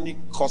demonic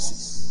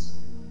causes.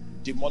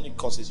 Demonic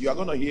causes. You are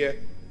going to hear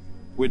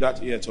with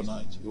that ear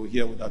tonight. You will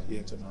hear with that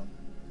ear tonight.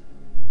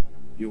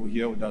 You will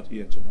hear with that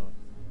ear tonight.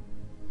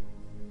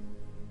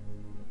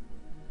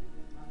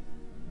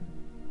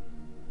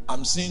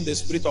 I'm seeing the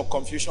spirit of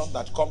confusion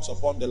that comes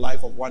upon the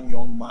life of one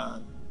young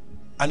man.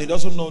 And he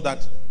doesn't know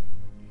that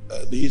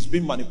he's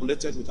been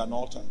manipulated with an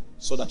altar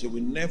so that he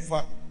will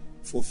never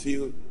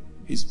fulfill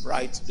his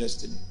bright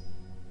destiny.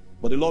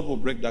 But the Lord will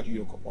break that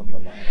yoke upon your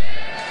life.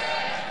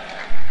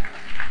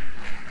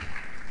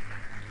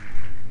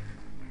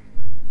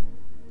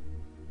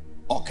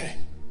 Okay.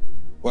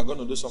 We're going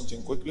to do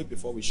something quickly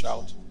before we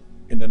shout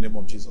in the name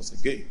of Jesus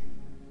again.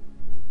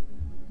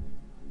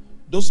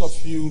 Those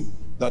of you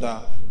that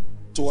are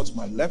towards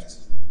my left,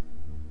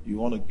 you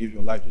want to give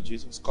your life to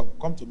Jesus,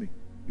 come to me.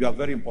 You are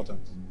very important.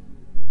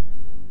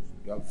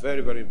 You are very,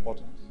 very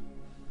important.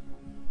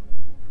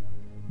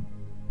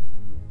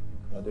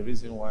 You are the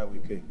reason why we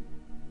came.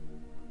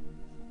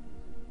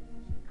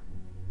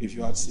 If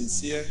you are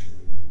sincere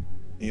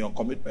in your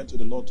commitment to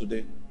the Lord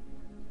today,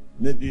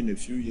 maybe in a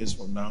few years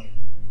from now,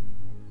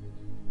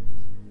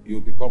 you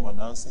will become an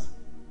answer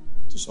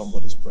to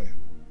somebody's prayer.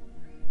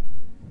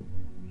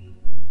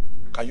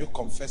 Can you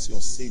confess your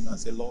sin and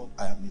say, Lord,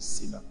 I am a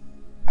sinner.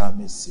 I am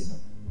a sinner.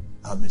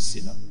 I am a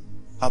sinner.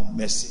 Have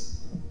mercy.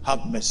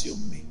 Have mercy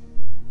on me.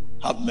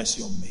 Have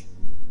mercy on me.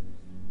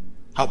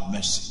 Have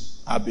mercy.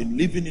 I've been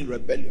living in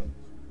rebellion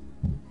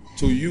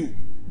to you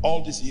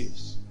all these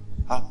years.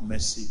 Have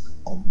mercy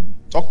on me.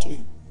 Talk to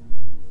him.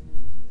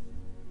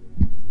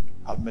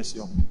 Have mercy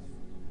on me.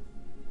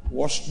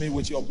 Wash me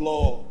with your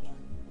blood.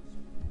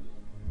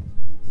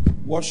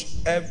 Wash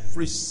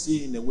every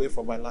sin away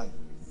from my life.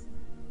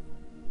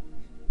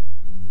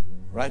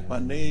 Write my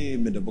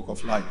name in the book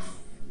of life.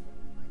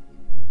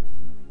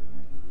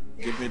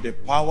 Give me the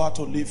power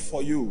to live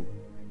for you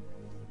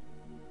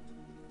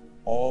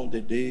all the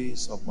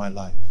days of my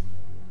life.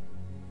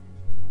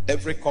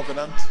 Every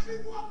covenant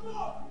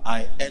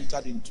I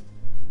entered into,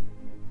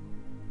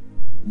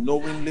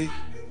 knowingly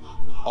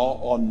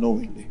or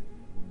unknowingly,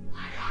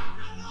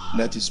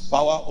 Let his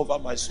power over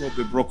my soul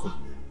be broken.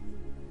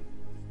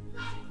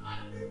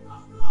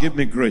 Give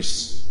me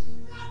grace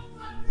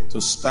to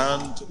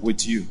stand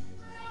with you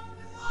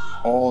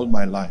all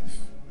my life.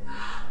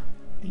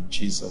 In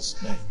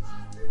Jesus' name.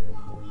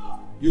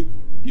 You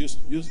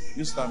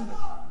stand there.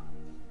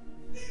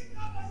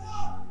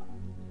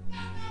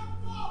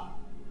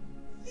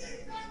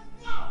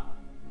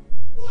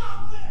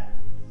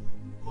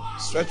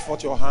 Stretch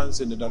forth your hands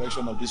in the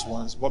direction of these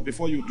ones. But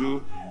before you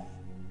do,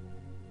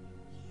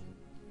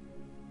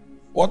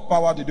 what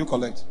power did you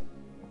collect?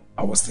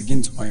 I was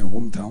taken to my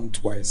hometown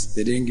twice.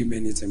 They didn't give me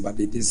anything, but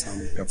they did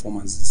some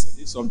performances.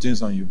 They did some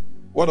things on you.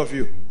 What of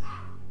you?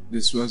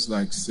 This was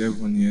like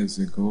 7 years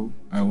ago.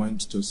 I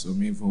went to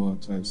some evil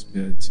altars,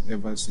 but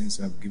ever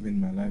since I've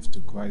given my life to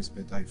Christ,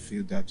 but I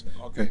feel that.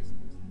 Okay.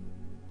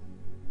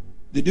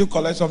 Did you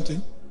collect something?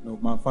 No,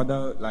 my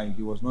father,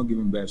 he was not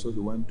giving birth, so he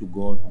went to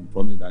God and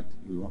promised that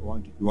he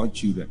want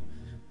children.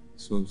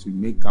 So he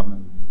made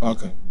covenant.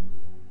 Okay.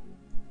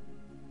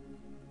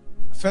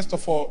 First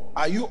of all,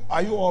 are you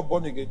all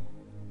born again?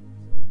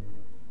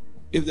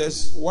 If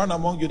there's one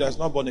among you that's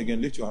not born again,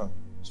 lift your hand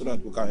so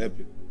that we can help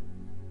you.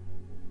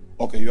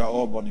 Okay, you are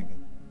all born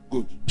again.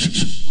 Good.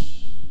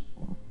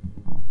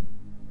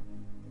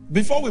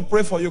 Before we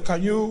pray for you,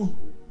 can you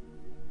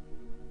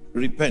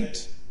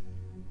repent?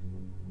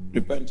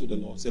 Repent to the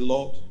Lord. Say,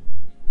 Lord,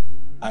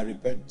 I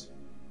repent.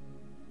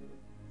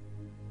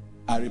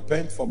 I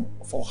repent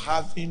for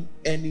having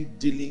any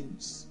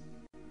dealings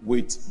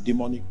with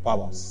demonic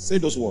powers. Say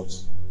those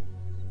words.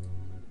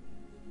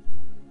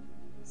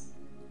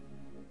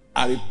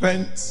 I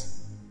repent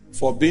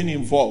for being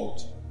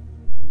involved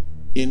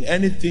in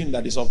anything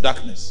that is of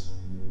darkness.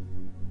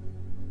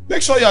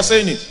 Make sure you are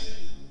saying it.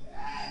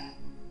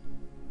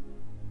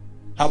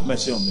 Have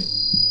mercy on me.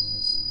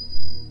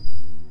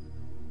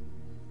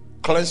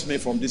 Cleanse me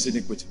from this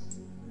iniquity.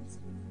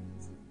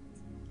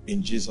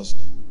 In Jesus'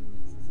 name.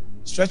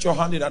 Stretch your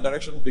hand in that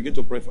direction. Begin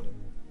to pray for them.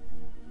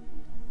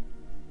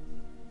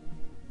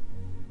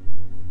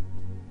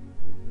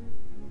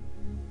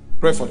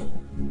 Pray for them.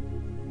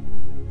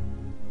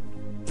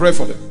 Pray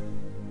for them.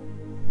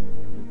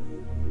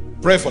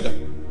 Pray for them.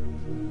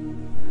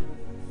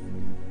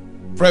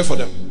 Pray for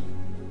them.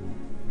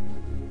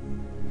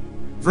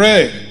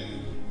 Pray.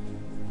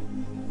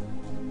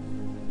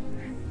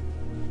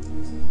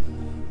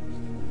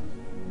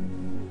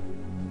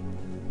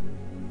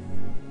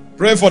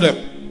 Pray for them.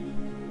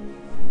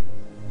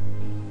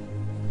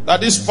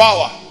 That this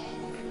power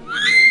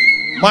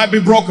might be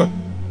broken.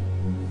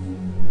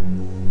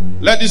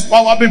 Let this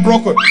power be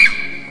broken.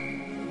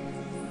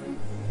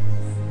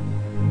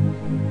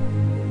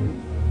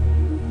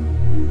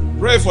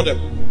 Pray for them.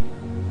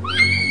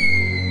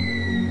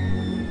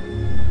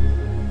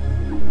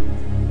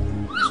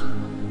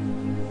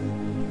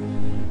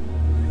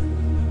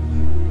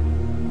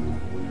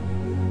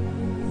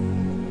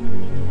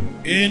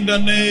 In the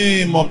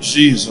name of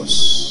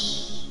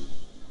Jesus.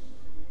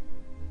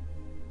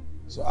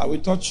 So I will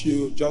touch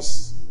you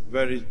just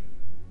very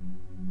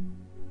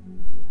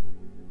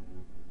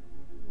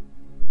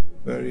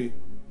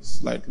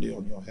slightly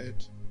on your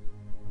head.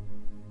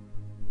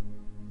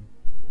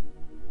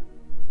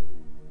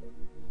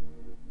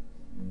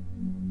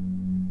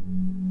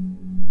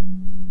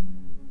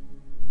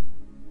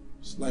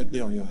 Slightly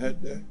on your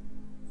head there.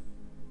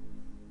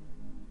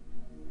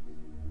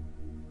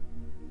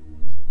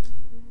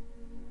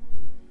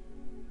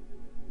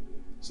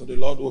 So the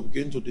Lord will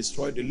begin to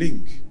destroy the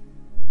link.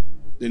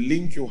 The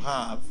link you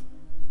have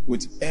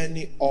with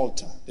any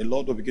altar, the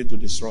Lord will begin to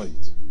destroy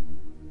it.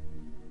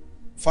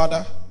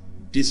 Father,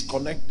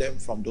 disconnect them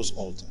from those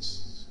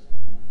altars.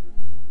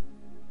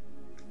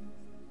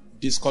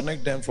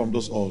 Disconnect them from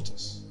those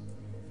altars.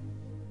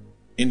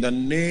 In the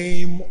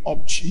name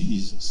of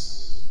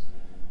Jesus.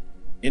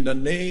 In the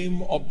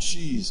name of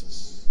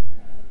Jesus.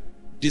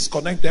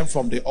 Disconnect them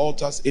from the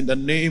altars in the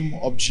name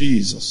of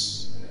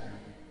Jesus.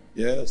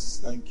 Yes,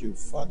 thank you,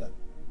 Father.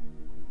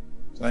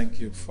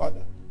 Thank you,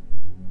 Father.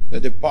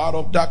 Let the power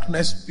of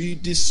darkness be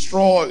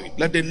destroyed.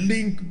 Let the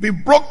link be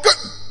broken.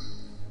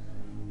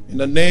 In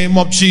the name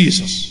of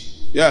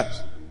Jesus.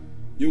 Yes.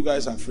 You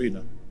guys are free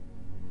now.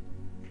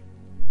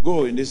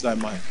 Go in this thy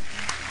mind.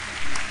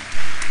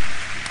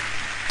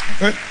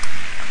 Okay?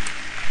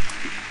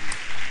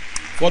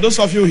 For those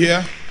of you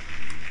here,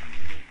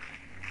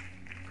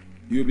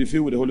 you'll be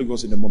filled with the Holy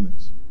Ghost in a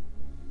moment.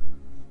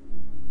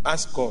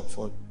 Ask God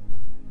for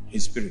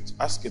His Spirit.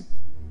 Ask Him.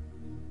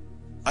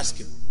 Ask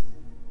Him.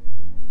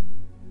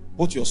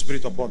 Put your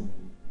spirit upon me.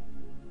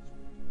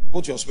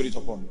 Put your spirit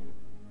upon me.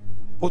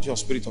 Put your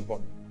spirit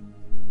upon me.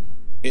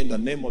 In the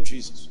name of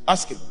Jesus.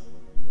 Ask Him.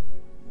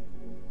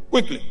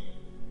 Quickly.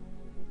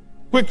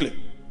 Quickly.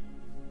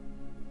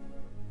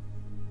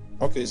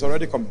 Okay, it's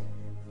already coming.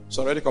 It's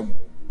already coming.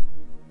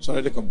 It's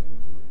already coming.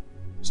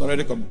 It's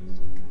already coming.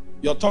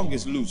 Your tongue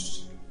is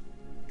loose.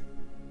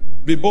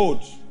 Be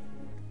bold.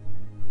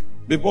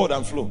 Be bold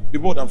and flow. Be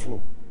bold and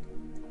flow.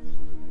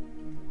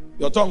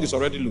 Your tongue is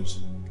already loose.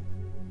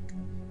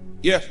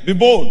 Yes, be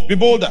bold. Be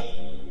bolder.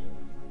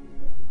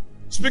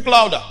 Speak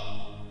louder.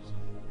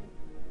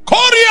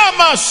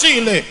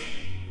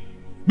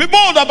 Be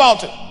bold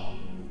about it.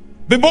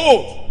 Be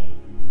bold.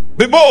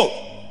 Be bold.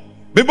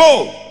 Be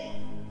bold.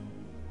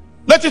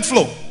 Let it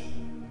flow.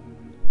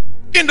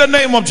 In the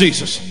name of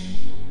Jesus.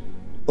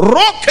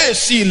 Roke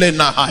sile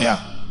nahaya.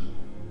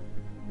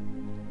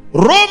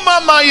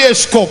 Roma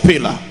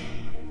maeskopila.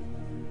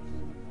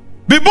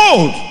 Be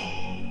bold.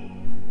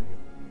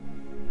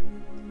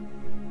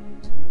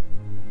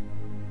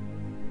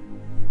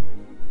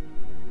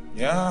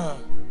 Yeah.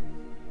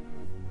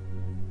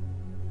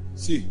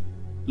 See,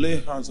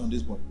 lay hands on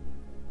this boy.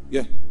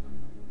 Yeah.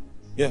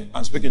 Yeah,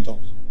 and speak in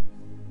tongues.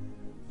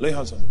 Lay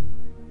hands on him.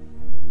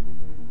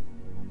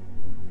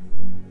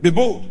 Be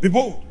bold, be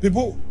bold, be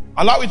bold.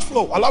 Allow it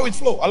flow, allow it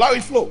flow, allow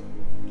it flow.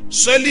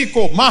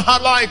 Seliko,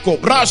 mahalaiko,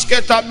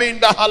 brasketa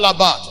minda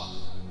halabata.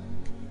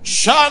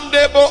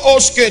 Shandebo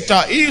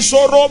osketa,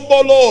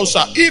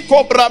 isorombolosa,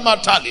 iko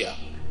bramatalia.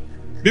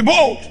 Be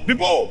bold, be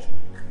bold.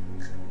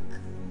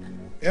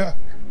 Yeah.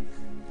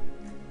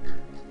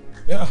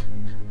 Yeah.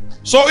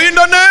 So in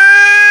the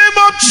name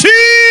of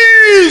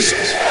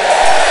Jesus.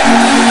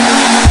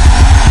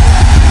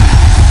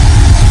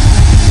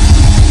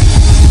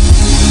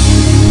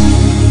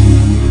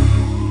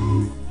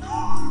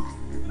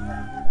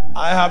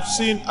 I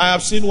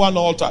have seen one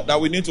altar that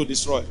we need to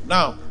destroy.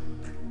 Now.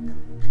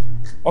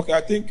 Okay,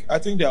 I think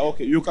they are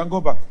okay. You can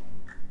go back.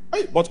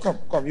 Hey, but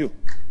come you.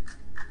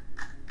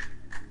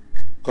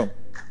 Come.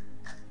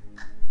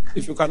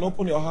 If you can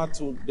open your heart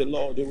to the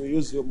Lord, He will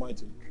use you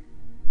mightily.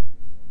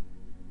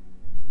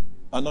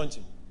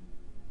 Anointing.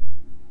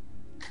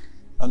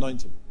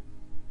 Anointing.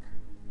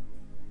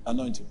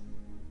 Anointing.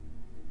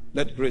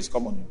 Let grace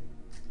come on Him.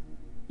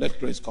 Let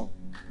grace come.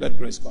 Let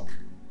grace come.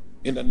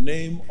 In the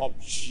name of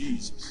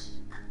Jesus.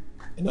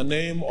 In the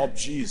name of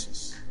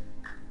Jesus.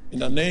 In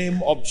the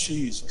name of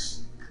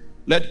Jesus.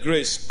 Let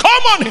grace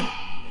come on him.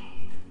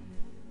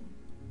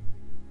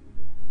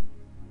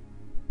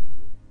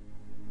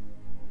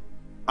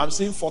 I'm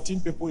seeing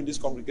 14 people in this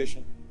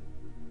congregation.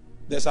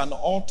 There's an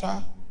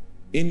altar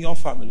in your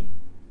family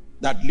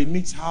that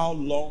limits how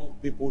long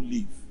people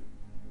live.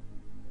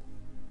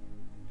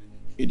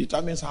 It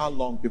determines how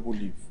long people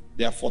live.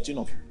 There are 14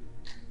 of you.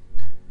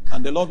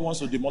 And the Lord wants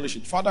to demolish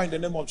it. Father, in the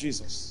name of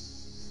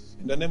Jesus.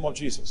 In the name of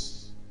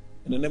Jesus.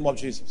 In the name of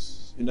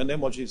Jesus. In the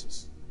name of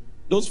Jesus.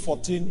 Those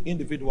 14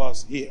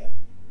 individuals here,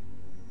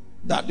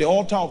 that the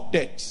altar of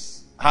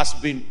death has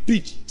been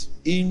pitched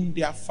in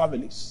their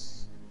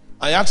families.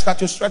 I ask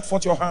that you stretch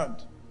forth your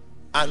hand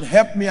and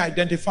help me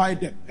identify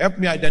them. Help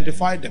me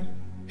identify them.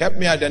 Help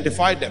me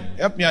identify them.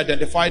 Help me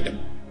identify them.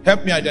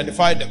 Help me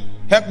identify them.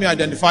 Help me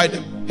identify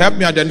them. Help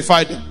me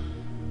identify them.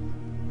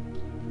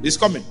 It's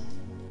coming.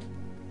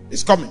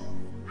 It's coming.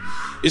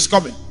 It's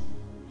coming.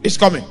 It's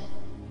coming.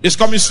 It's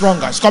coming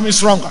stronger. It's coming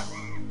stronger.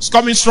 It's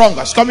coming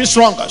stronger. It's coming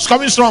stronger. It's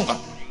coming stronger.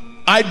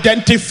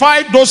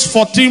 Identify those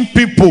 14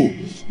 people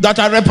that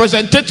are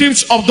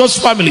representatives of those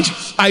families.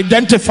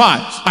 Identify.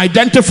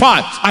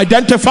 Identify.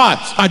 Identify.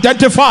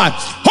 Identify.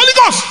 Holy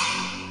Ghost.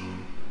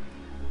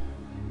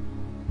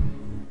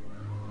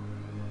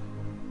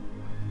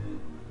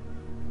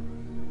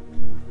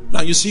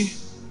 Now you see,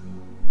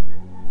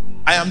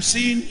 I am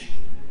seeing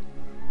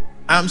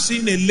a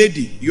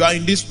lady. You are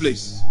in this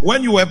place.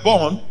 When you were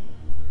born,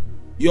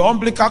 your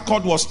umbilical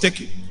cord was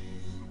taken.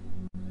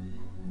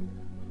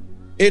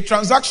 A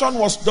transaction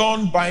was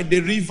done by the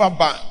river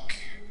bank,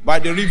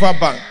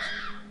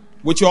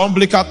 with your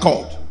umbilical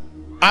cord.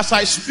 As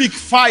I speak,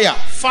 fire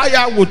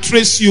will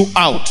trace you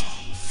out.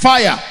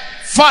 Fire,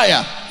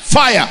 fire,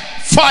 fire,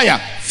 fire,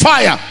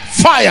 fire,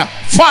 fire,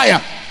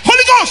 fire.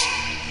 Holy Ghost.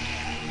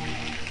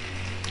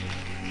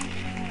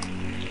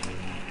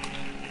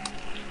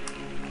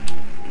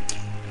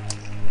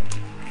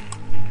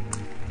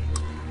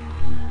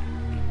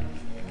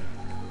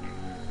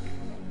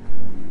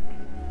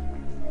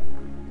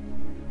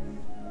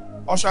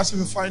 Ushers, if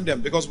you find them,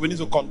 because we need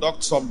to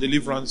conduct some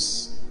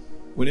deliverance.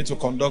 We need to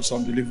conduct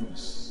some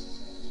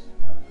deliverance.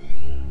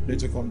 We need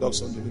to conduct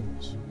some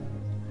deliverance.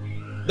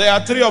 There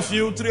are three of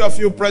you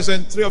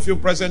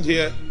present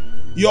here.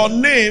 Your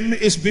name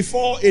is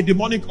before a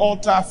demonic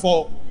altar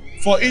for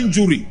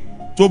injury,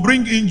 to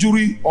bring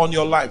injury on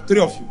your life. Three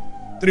of you.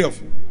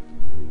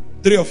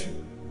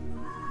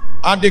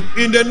 And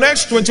in the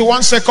next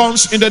 21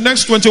 seconds,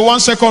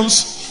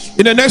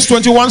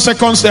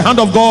 the hand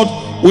of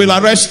God will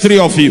arrest three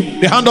of you.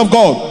 The hand of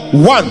God.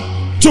 1,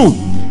 2,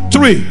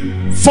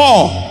 3,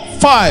 4,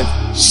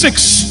 5,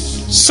 6,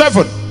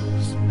 7,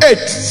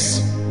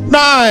 8,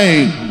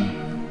 9.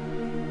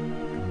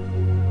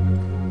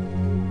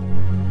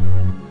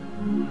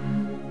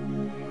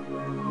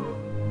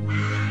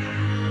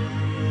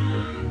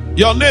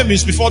 Your name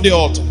is before the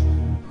altar.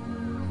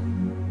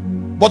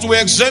 But we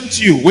exempt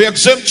you in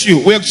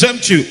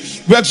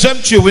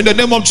the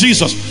name of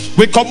Jesus.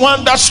 We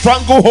command that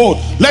stranglehold.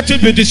 Let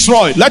it be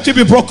destroyed. Let it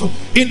be broken.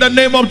 In the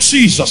name of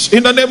Jesus.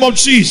 In the name of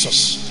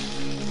Jesus.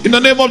 In the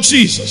name of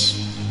Jesus.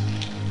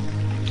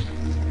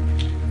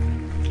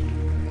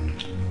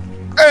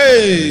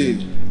 Hey.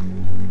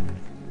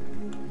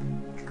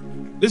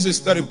 This is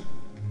terrible.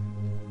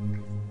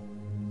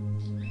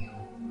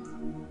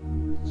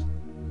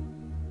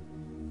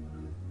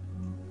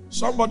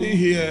 Somebody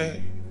here,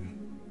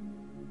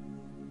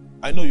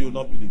 I know you will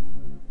not believe,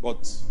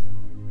 but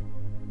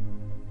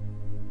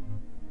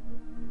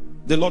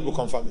the Lord will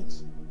confirm it.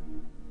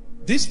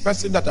 This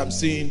person that I'm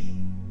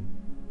seeing,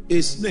 a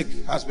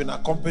snake has been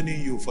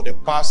accompanying you for the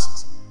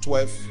past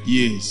 12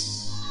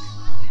 years.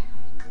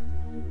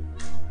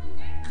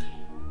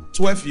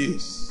 12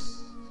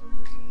 years.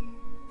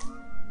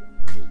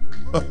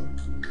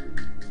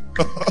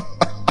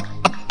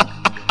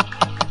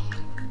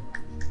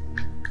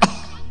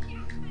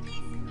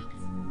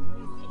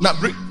 Now,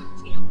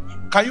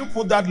 can you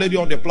put that lady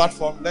on the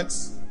platform?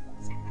 Let's.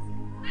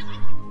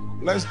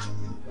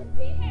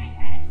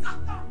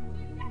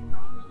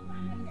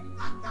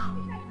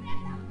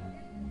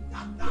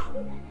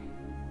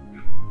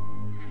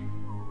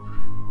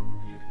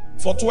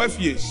 For 12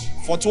 years.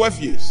 For 12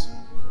 years.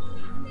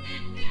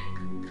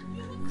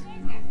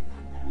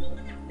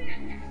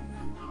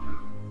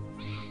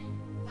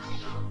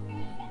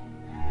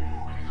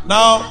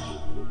 Now,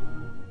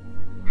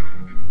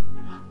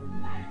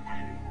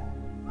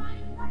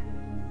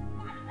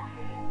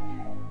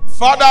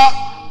 Father,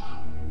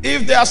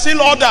 if there are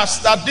still others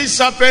that this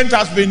serpent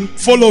has been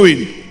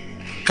following,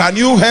 can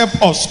you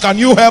help us? Can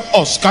you help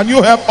us? Can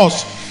you help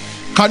us?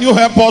 Can you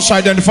help us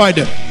identify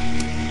them?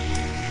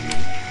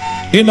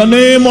 In the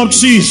name of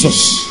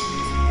Jesus.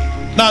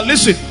 Now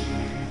listen.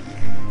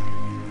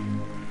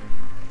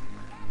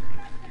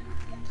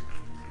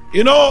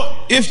 You know,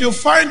 if you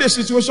find a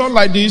situation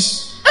like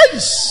this,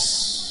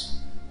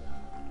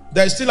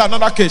 there's still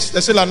another case.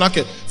 There's still another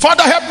case.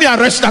 Father, help me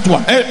arrest that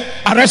one.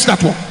 Arrest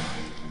that one.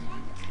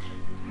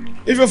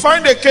 If you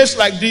find a case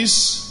like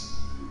this,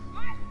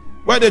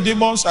 where the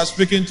demons are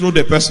speaking through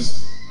the person,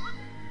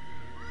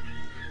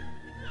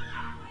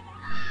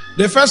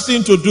 the first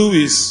thing to do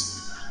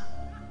is,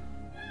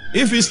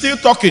 if he's still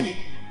talking,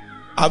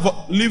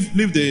 leave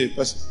the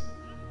person.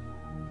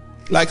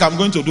 Like I'm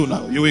going to do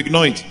now. You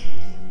ignore it.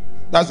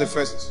 That's the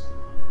first.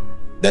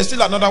 There's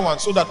still another one,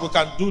 so that we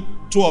can do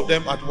two of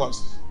them at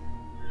once.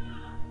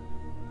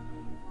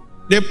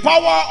 The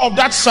power of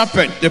that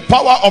serpent, the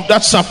power of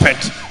that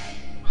serpent,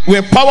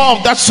 with power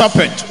of that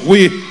serpent,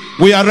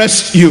 we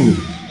arrest you.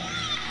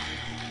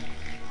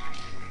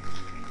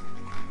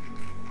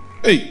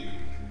 Hey.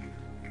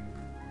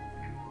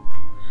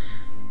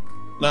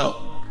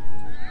 Now,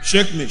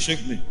 shake me.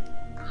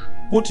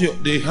 Put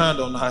the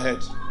hand on her head.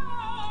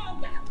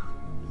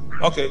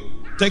 Okay,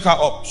 take her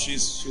up.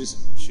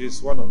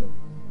 She's one of them.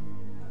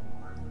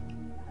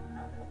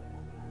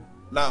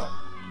 Now,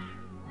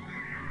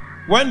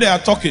 when they are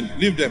talking,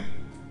 leave them.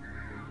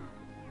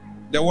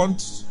 They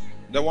want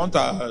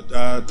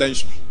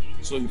attention.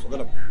 So you forget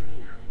about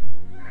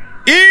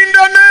it. In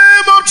the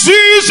name of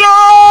Jesus.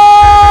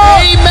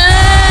 Amen.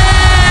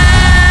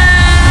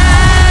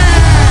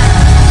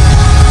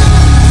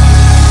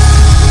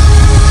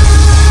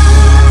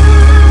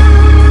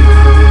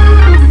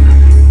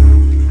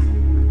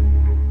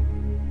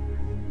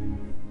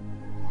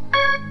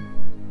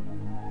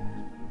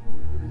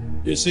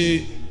 You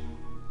see,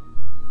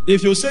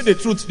 if you say the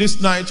truth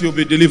this night, you'll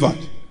be delivered.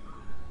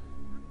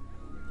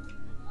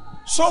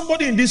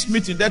 Somebody in this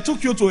meeting, they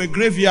took you to a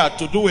graveyard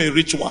to do a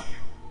ritual.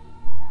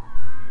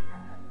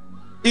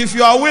 If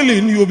you are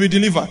willing, you will be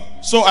delivered.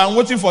 So I'm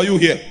waiting for you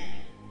here.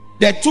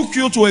 They took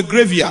you to a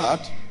graveyard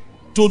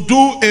to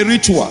do a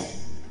ritual.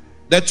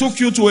 They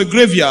took you to a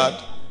graveyard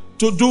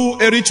to do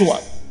a ritual.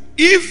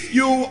 If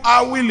you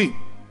are willing,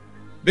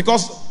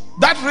 because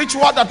that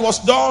ritual that was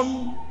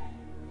done,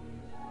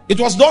 it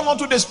was done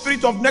unto the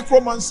spirit of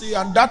necromancy,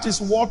 and that is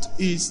what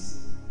is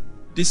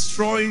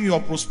destroying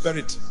your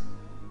prosperity.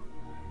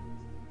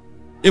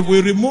 If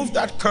we remove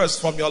that curse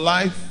from your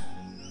life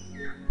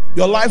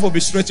will be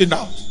straightened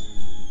out.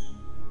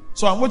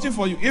 So I'm waiting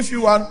for you. If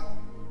you are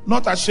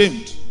not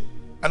ashamed,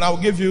 and I'll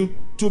give you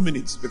 2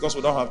 minutes because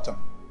we don't have time.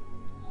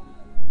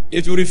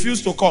 If you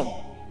refuse to come,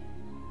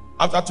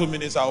 after 2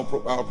 minutes I'll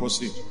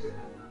proceed.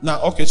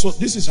 Now, okay, so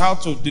this is how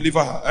to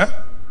deliver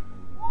her.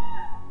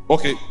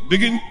 Okay,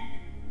 begin.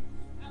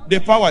 The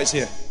power is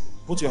here.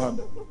 Put your hand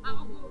there.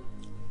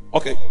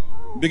 Okay,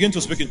 begin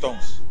to speak in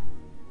tongues.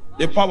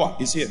 The power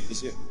is here. It's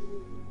here.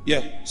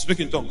 Yeah,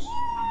 speak in tongues.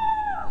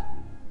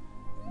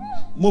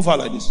 Move her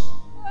like this.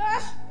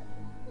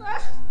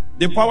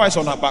 The power is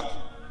on her back.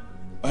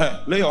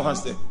 Lay your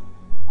hands there.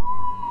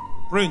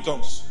 Pray in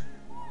tongues.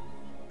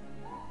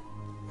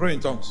 Pray in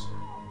tongues.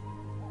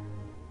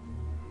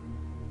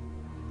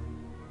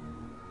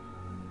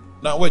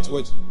 Now wait.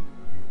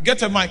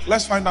 Get a mic.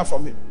 Let's find out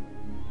from him.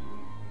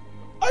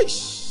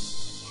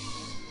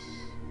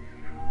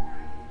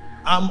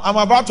 I'm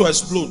about to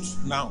explode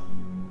now.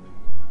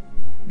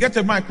 Get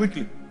a mic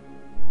quickly.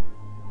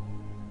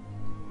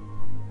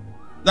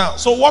 Now,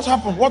 so what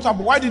happened?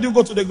 Why did you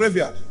go to the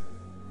graveyard?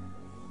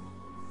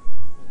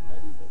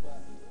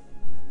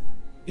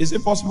 Is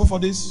it possible for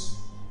this?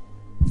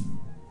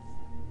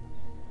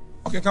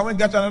 Okay, can we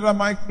get another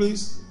mic,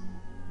 please?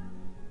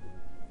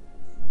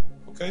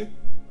 Okay.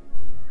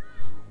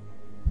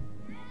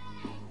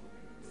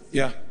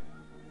 Yeah.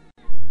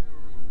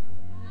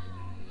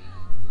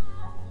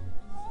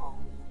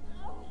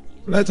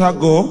 Let her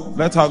go.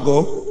 Let her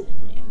go.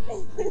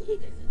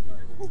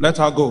 Let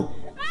her go.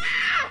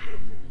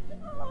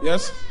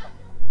 Yes?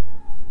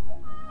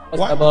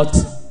 What about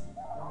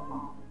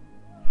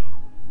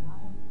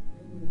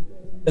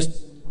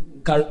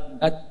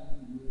that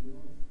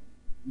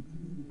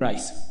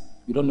Christ?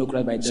 You don't know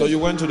Christ by death. So you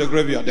went to the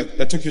graveyard.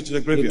 They took you to the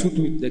They graveyard. took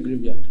me to the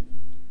graveyard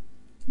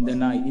in the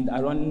night, in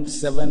around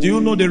 7. Do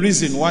you know the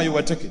reason why you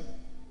were taken?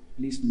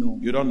 Please no.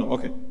 You don't know.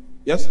 Okay.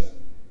 Yes?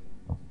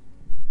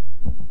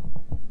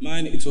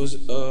 Mine, it was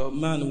a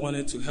man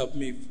wanted to help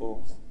me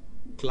for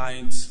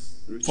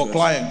clients. For rituals.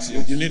 clients.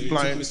 Yes. You need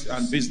clients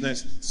and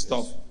business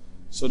stuff.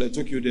 So they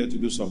took you there to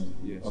do something.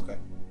 Yes. Okay.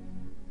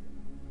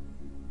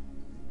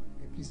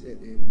 Please, they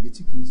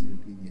took me to the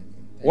graveyard.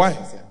 Why?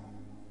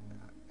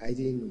 I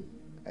didn't know.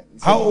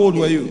 How old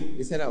were you?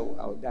 They said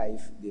I'll die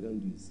if they don't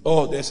do this.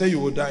 Oh, they say you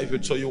would die if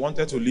you, so you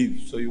wanted to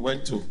leave. So you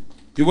went to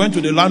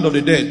the land of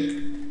the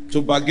dead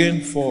to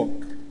bargain for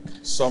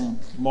some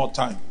more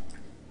time.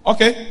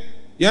 Okay.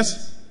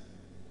 Yes?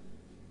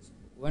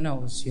 When I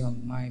was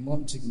young, my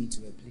mom took me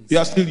to a place. You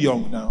are still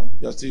young now.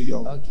 You are still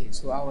young Okay,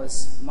 so I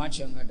was much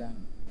younger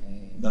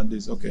than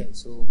this. Okay. yeah,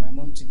 so my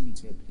mom took me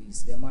to a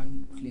place. The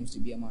man claims to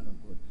be a man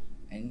of God,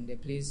 and the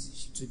place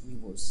she took me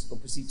was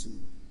opposite to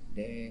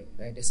the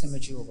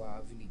cemetery of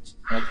our village.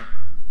 Okay.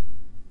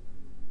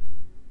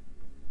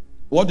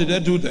 What did they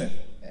do there?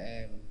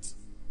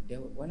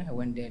 When I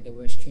went there, there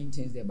were strange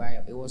things there.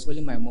 But it was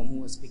only my mom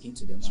who was speaking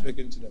to them.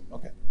 Speaking to them.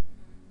 Okay.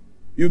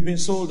 You've been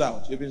sold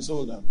out. You've been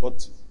sold out.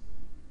 But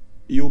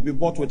you'll be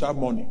bought without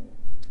money.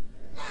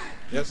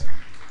 Yes?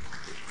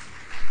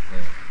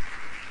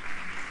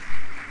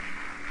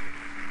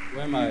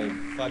 When my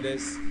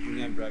father's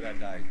junior brother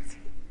died,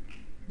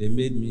 they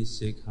made me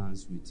shake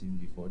hands with him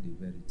before they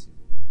buried him.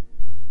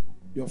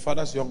 Your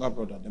father's younger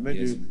brother. They made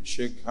Yes, you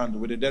shake hand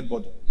with a dead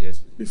body Yes,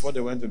 please. before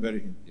they went to bury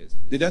him. Yes,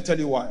 please. Did they tell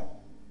you why?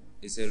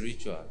 It's a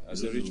ritual.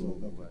 It's a ritual.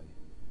 Why.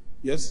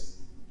 Yes?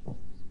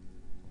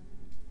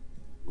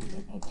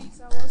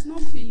 I was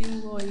not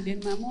feeling well.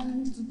 Then my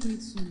mom took me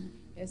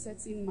to a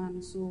certain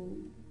man, so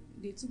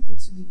they took me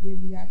to the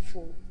graveyard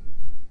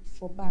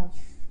for bath.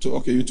 So,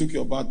 okay, you took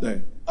your bath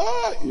there.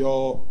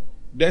 Your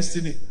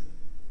destiny.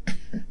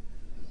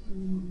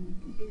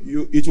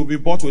 It will be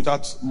bought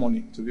without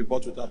money. To be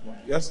bought without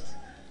money. Yes?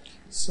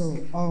 So,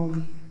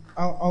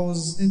 I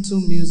was into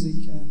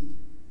music and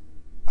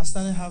I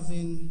started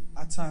having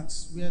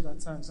attacks, weird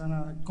attacks, and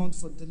I had gone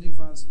for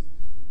deliverance.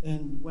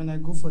 And when I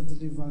go for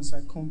deliverance,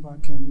 I come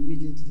back and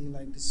immediately,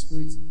 like, the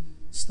spirit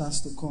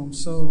starts to come.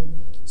 So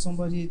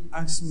somebody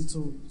asked me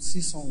to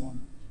see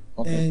someone,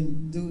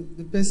 and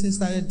the person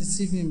started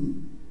deceiving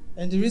me.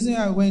 And the reason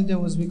I went there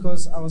was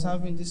because I was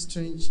having this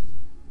strange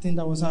thing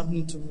that was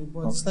happening to me,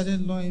 but it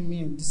started luring me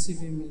and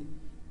deceiving me,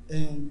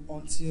 and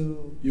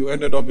until you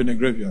ended up in a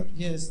graveyard.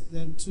 Yes.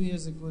 Then 2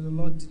 years ago, the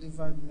Lord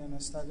delivered me, and I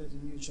started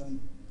a new journey.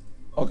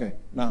 Okay,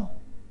 now,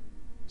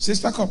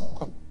 sister, come.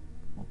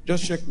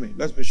 Just shake me.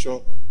 Let's be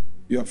sure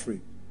you are free.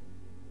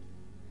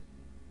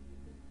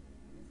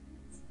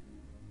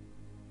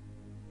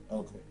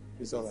 Okay,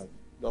 it's all right.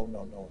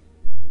 No.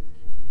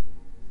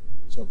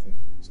 It's okay.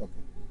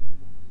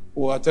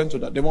 We'll attend to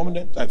that. The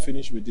moment that I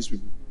finish with these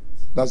people,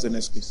 that's the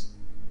next case.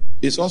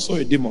 It's also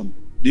a demon.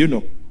 Do you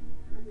know?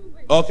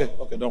 Okay,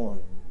 don't worry.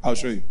 I'll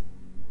show you.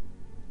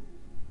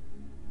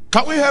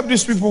 Can we help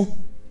these people?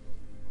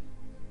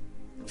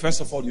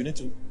 First of all, you need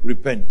to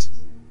repent.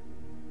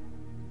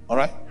 All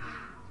right?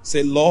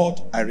 Say,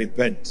 Lord, I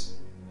repent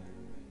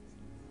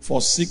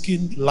for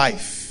seeking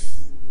life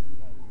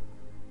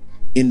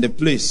in the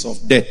place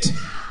of death.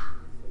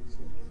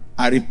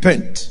 I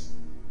repent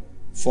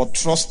for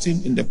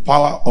trusting in the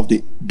power of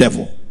the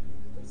devil.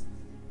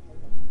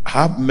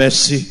 Have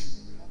mercy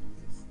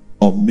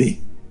on me.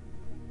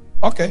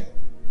 Okay.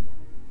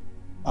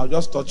 I'll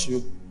just touch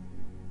you.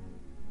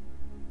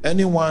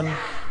 Anyone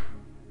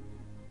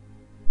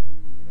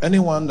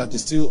that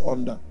is still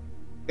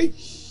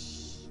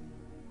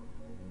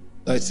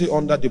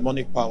under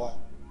demonic power,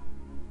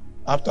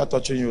 after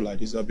touching you like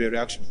this, there'll be a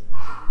reaction.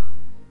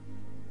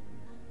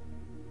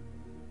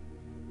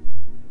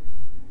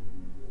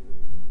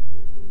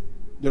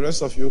 The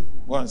rest of you,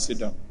 go and sit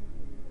down.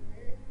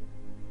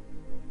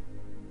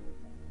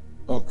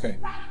 Okay.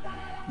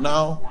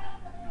 Now,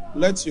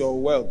 let your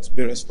wealth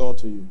be restored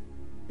to you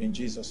in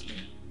Jesus'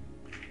 name.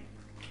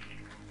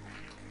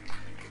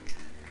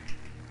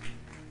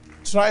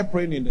 Try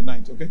praying in the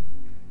night, okay?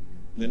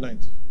 In the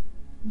night.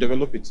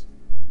 Develop it.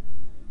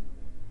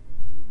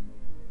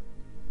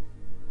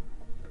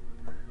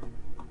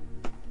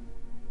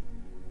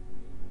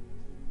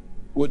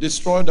 We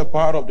destroy the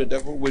power of the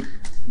devil. We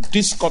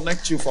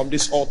disconnect you from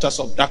these altars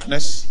of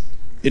darkness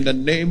in the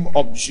name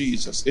of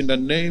Jesus. In the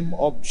name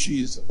of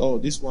Jesus. Oh,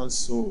 this one's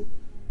soul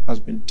has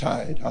been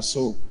tied. Her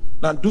soul.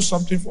 Now do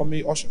something for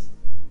me, Usher.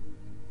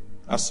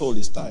 Her soul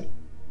is tied.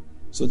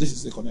 So this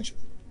is the connection.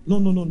 No,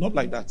 not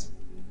like that.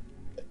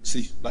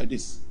 See, like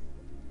this.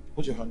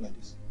 Put your hand like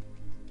this.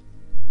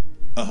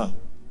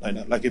 Like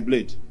that, like a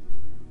blade.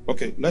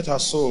 Okay, let her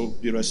soul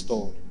be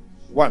restored.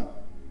 1,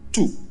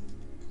 2,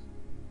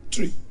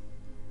 3,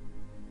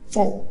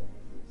 4.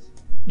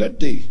 That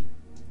day,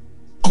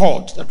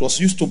 cord that was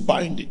used to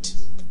bind it,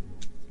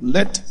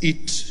 let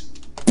it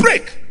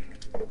break.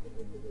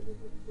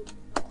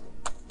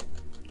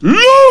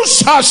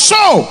 Loose her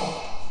soul.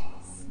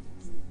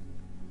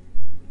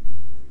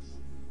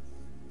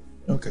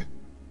 Okay.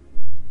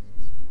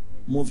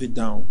 Move it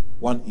down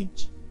 1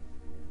 inch.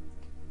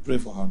 Pray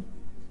for her.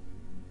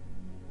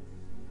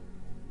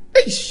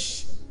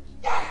 Eish.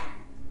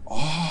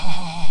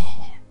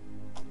 Oh.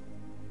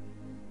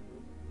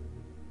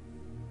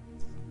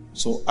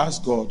 So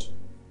ask God,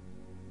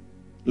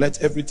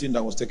 let everything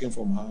that was taken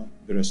from her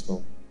be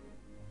restored.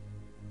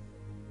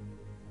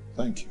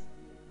 Thank you.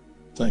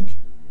 Thank you.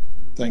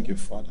 Thank you,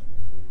 Father.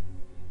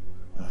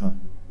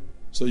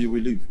 So you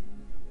will leave.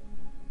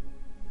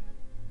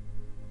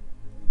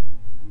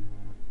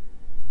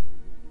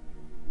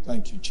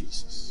 Thank you,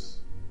 Jesus.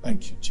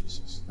 Thank you,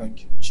 Jesus.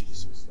 Thank you,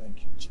 Jesus. Thank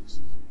you, Jesus.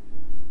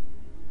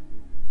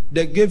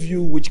 They gave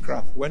you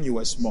witchcraft when you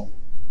were small.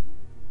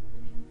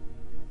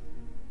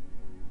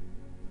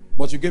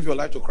 But you gave your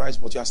life to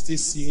Christ, but you are still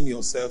seeing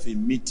yourself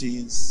in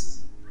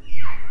meetings,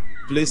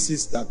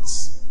 places that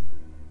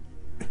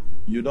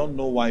you don't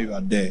know why you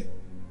are there.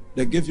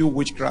 They gave you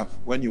witchcraft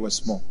when you were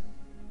small.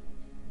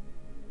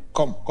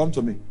 Come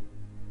to me.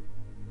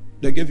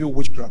 They gave you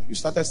witchcraft. You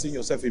started seeing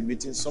yourself in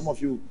meetings. Some of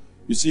you,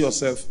 you see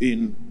yourself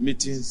in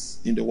meetings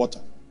in the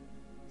water.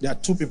 There are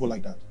 2 people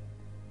like that.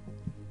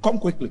 Come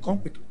quickly, come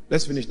quickly.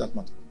 Let's finish that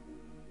matter.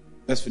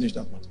 Let's finish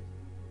that matter.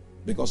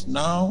 Because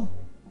now,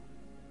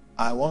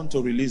 I want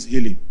to release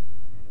healing.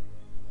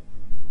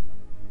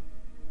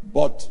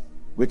 But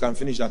we can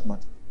finish that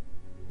matter.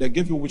 They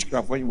gave you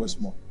witchcraft when you were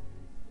small.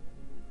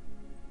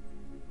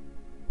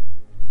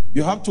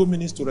 You have 2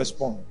 minutes to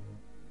respond.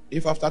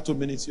 If after 2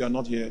 minutes you are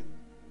not here,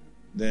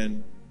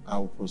 then I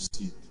will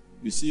proceed.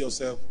 You see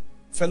yourself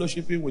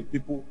fellowshipping with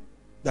people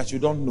that you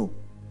don't know.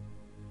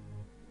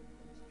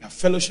 You are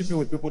fellowshipping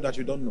with people that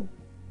you don't know.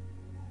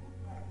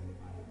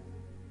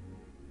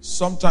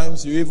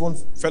 Sometimes you even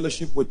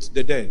fellowship with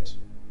the dead.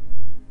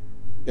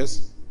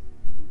 Yes?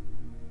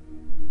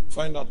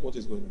 Find out what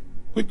is going on.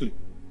 Quickly.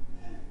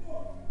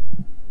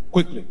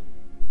 Quickly.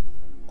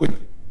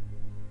 Quickly.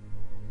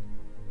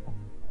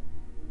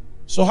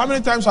 So how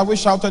many times have we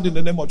shouted in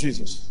the name of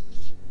Jesus?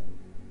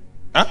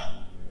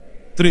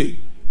 3. In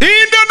the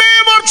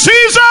name of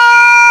Jesus!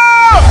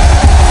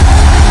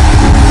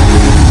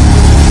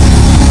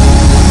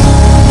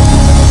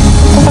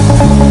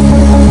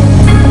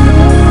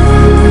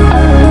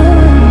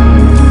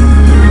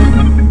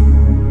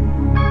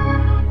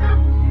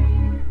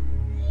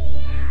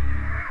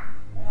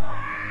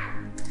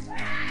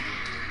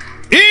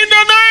 In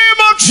the name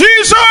of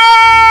Jesus!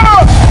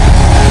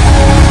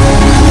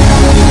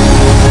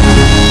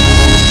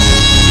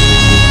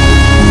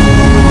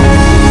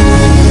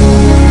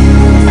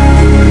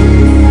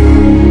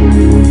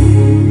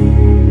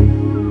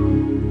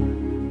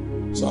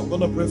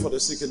 Pray for the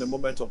sick in a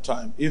moment of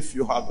time. If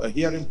you have a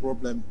hearing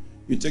problem,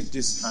 you take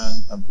this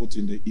hand and put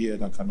in the ear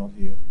that cannot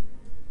hear.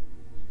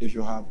 If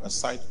you have a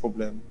sight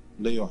problem,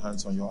 lay your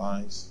hands on your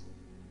eyes.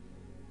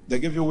 They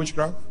give you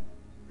witchcraft?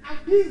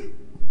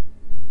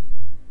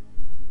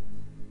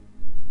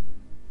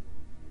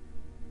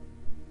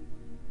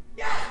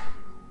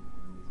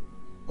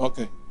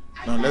 Okay.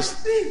 Now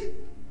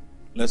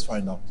let's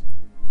find out.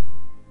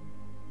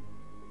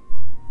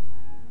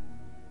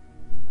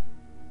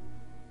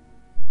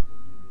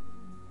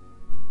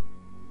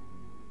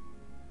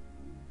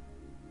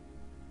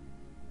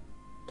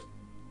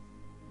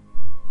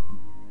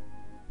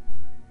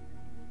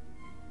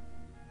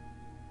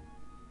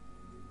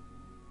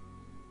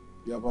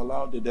 You have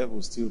allowed the devil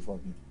to steal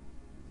from you.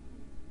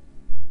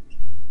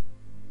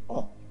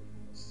 Oh.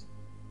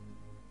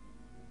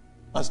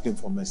 Ask him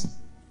for mercy.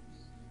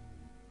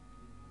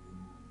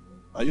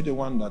 Are you the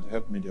one that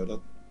helped me the other?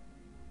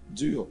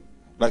 Do you?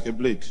 Like a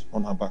blade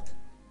on her back.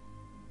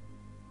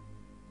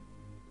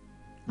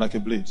 Like a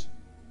blade.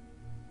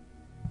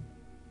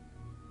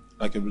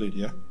 Like a blade,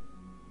 yeah?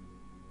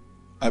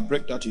 I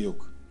break that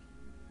yoke.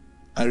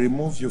 I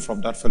remove you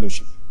from that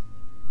fellowship.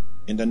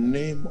 In the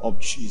name of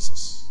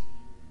Jesus.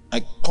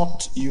 I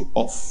cut you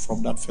off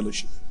from that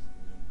fellowship.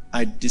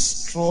 I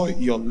destroy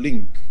your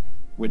link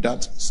with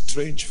that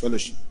strange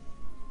fellowship.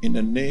 In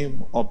the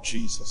name of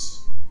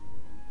Jesus.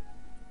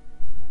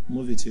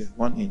 Move it here,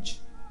 1 inch.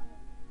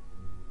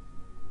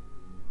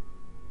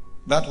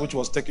 That which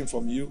was taken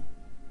from you,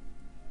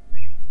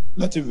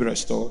 let it be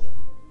restored.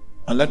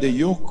 And let the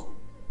yoke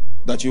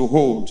that you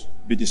hold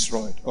be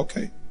destroyed.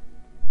 Okay.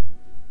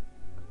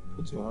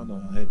 Put your hand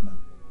on your head now.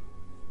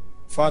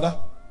 Father,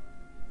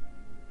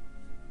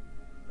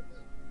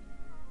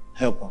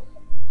 help her.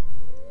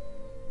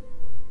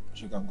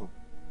 She can go.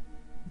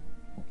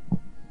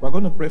 We're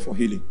going to pray for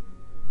healing.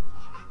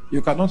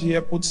 You cannot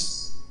hear, put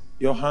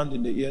your hand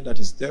in the ear that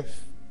is deaf.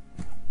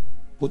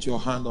 Put your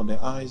hand on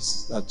the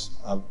eyes that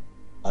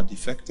are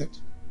defected.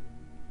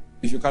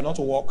 If you cannot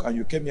walk and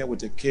you came here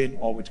with a cane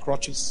or with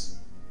crutches,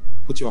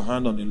 put your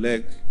hand on the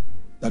leg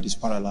that is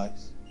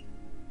paralyzed.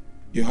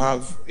 You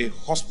have a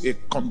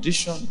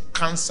condition,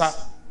 cancer,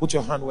 put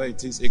your hand where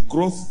it is, a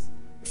growth,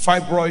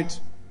 fibroid,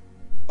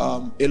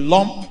 a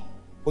lump,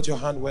 put your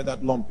hand where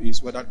that lump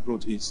is, where that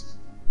growth is.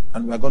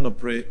 And we're going to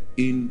pray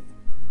in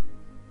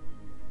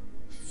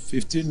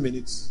 15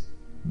 minutes.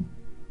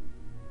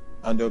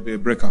 And there'll be a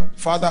breakout.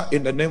 Father,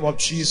 in the name of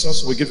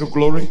Jesus, we give you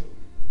glory.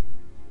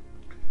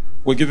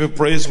 We give you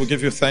praise. We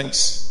give you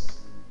thanks.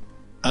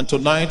 And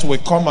tonight we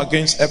come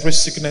against every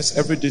sickness,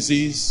 every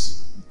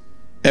disease,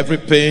 every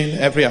pain,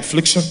 every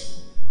affliction.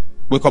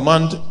 We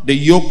command the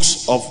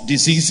yokes of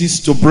diseases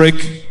to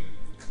break.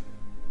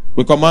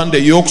 We command the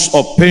yokes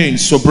of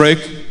pains to break.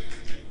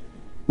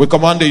 We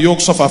command the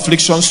yokes of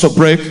afflictions to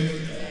break.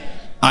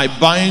 I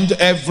bind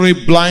every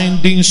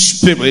blinding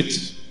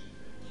spirit.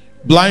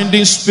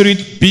 Blinding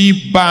spirit,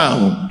 be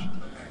bound.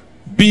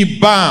 Be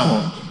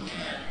bound.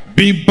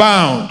 Be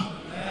bound.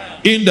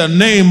 In the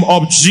name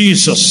of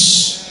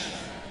Jesus.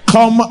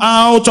 Come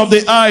out of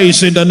the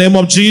eyes in the name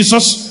of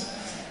Jesus.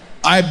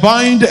 I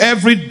bind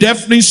every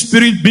deafening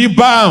spirit, be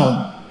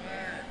bound.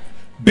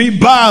 Be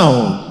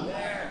bound.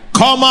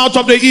 Come out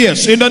of the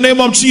ears in the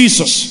name of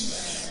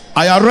Jesus.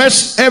 I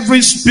arrest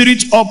every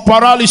spirit of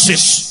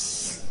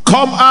paralysis.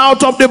 Come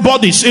out of the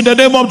bodies in the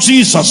name of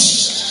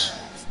Jesus.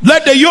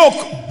 Let the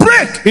yoke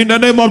break in the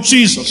name of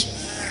Jesus.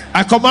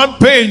 I command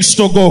pains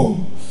to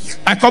go.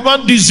 I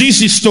command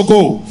diseases to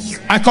go.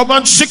 I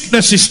command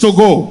sicknesses to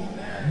go.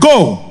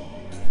 Go.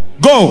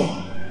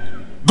 Go.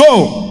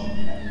 Go.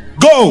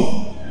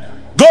 Go.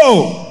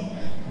 Go.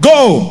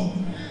 Go.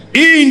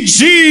 In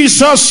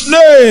Jesus'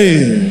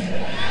 name.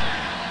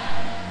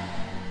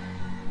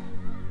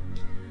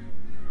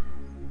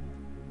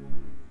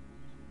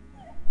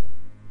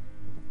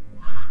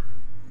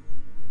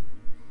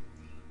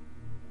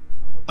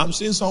 I'm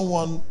seeing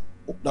someone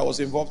that was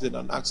involved in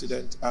an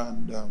accident,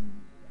 and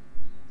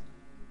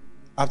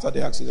after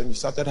the accident, he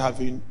started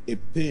having a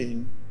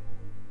pain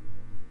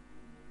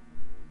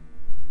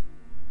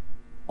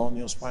on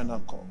your spinal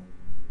cord.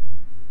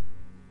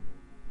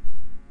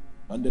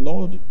 And the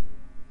Lord,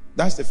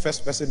 that's the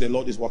first person the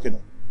Lord is working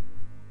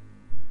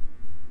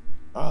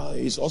on.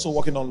 He's also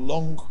working on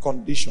lung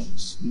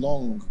conditions.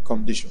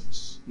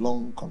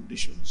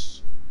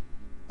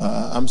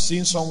 I'm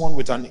seeing someone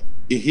with a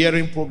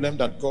hearing problem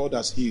that God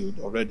has healed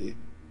already.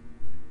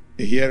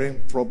 A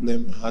hearing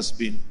problem has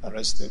been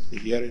arrested. A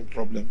hearing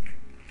problem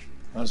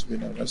has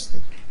been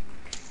arrested.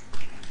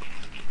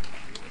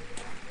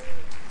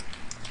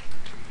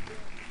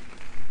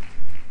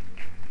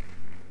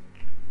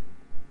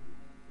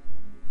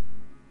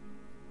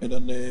 In the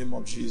name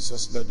of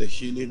Jesus, let the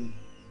healing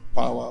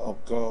power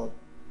of God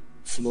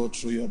flow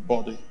through your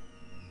body.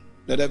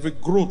 Let every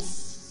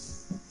growth,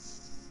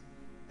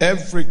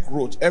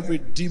 every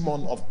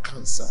demon of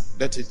cancer,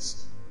 let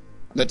it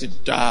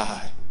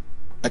die.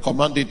 I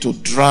command it to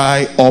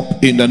dry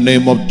up in the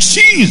name of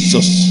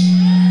Jesus.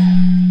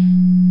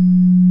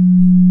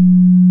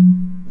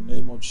 In the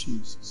name of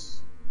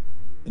Jesus.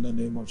 In the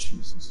name of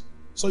Jesus.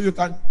 So you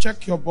can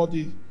check your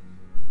body.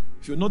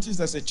 If you notice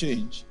there's a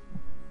change,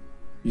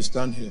 you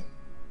stand here.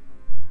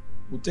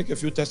 We'll take a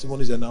few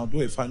testimonies and I'll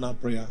do a final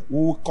prayer.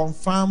 We will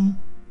confirm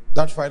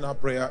that final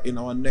prayer in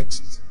our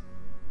next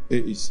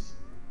AEC.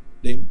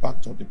 The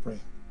impact of the prayer.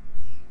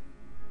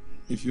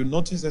 If you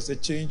notice there's a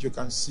change, you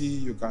can see,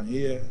 you can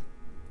hear.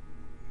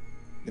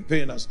 The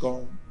pain has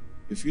gone.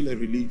 You feel a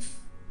relief.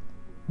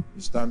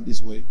 You stand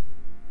this way.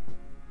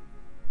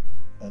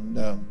 And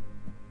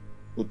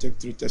we'll take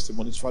 3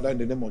 testimonies. Father, in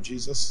the name of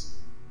Jesus,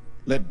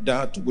 let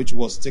that which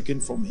was taken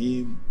from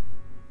him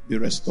be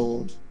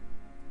restored.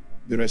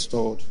 Be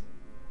restored.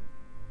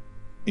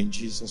 In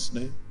Jesus'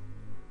 name.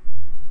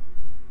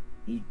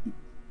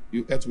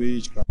 You ate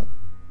witchcraft.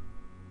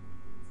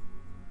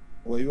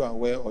 Were you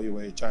aware or you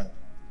were a child?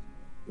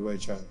 You were a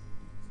child.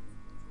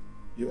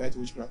 You ate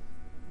witchcraft?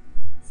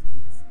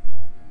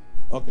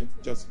 Okay,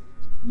 just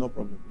no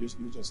problem. You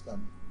just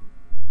stand.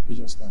 You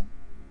just stand.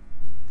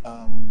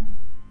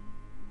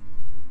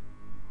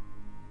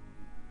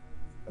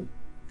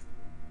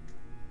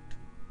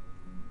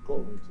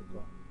 Glory to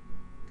God.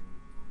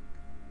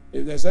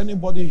 If there's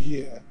anybody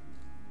here,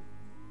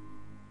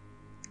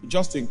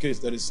 just in case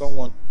there is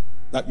someone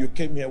that you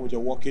came here with a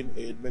walking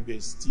aid, maybe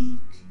a stick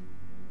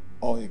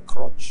or a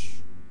crutch.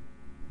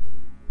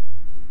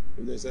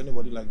 If there's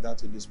anybody like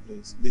that in this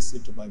place,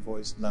 listen to my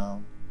voice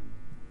now.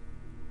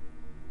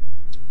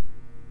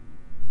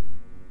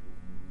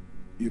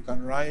 You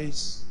can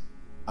rise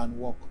and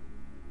walk.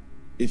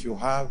 If you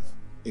have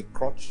a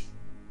crutch,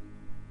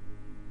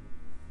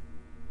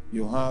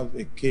 you have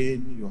a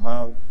cane, you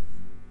have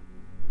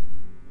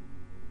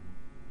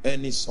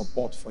any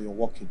support for your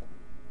walking.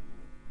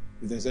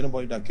 If there's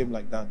anybody that came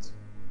like that,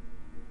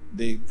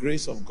 the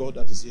grace of God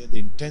that is here, the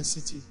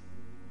intensity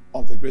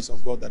of the grace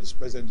of God that is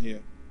present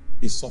here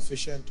is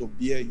sufficient to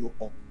bear you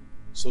up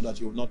so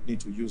that you will not need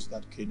to use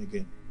that cane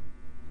again.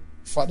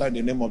 Father, in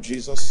the name of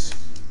Jesus,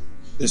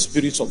 the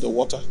spirits of the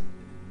water,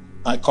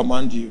 I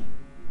command you,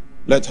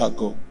 let her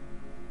go.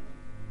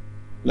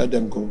 Let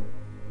them go.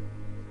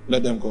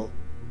 Let them go.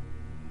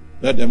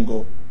 Let them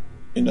go.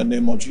 in the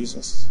name of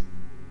Jesus.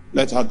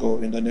 Let her go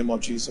in the name of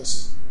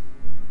Jesus.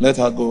 Let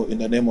her go in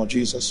the name of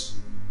Jesus.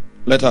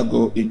 Let her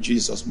go in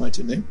Jesus'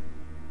 mighty name.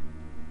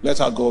 Let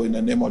her go in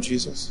the name of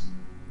Jesus.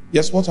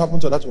 Yes, what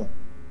happened to that one?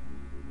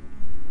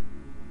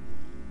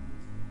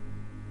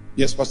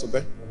 Yes, Pastor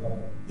Ben?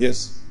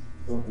 Yes.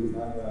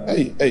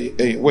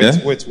 Hey, wait.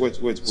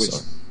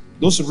 Sorry.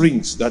 Those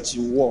rings that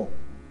you wore,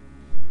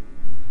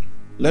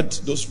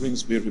 let those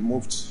rings be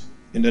removed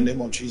in the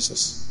name of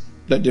Jesus.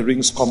 Let the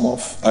rings come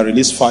off. I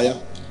release fire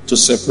to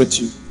separate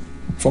you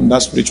from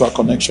that spiritual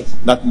connection,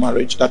 that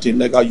marriage, that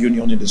illegal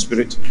union in the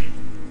spirit.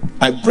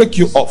 I break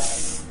you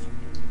off.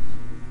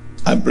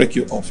 I break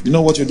you off. You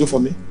know what you do for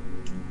me?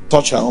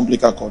 Touch her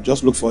umbilical cord.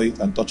 Just look for it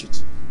and touch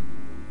it.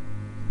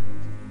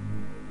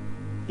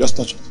 Just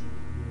touch it.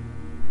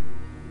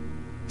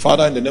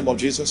 Father, in the name of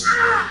Jesus,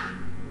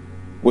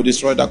 we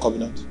destroy that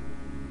covenant.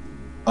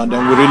 And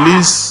then we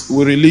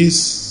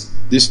release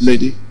this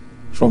lady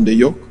from the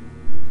yoke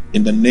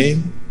in the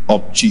name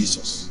of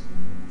Jesus.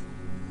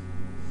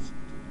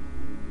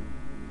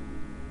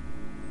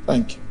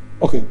 Thank you.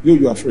 Okay,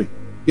 you are free.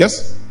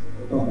 Yes?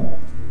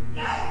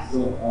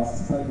 So our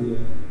sister here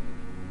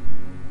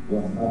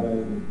was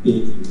having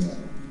pains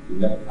in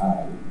the left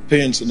eye.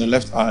 Pains in the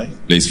left eye.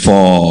 Please,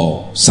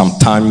 for some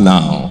time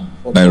now,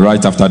 but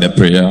right after the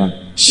prayer,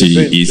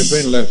 the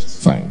pain left.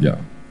 Fine, yeah.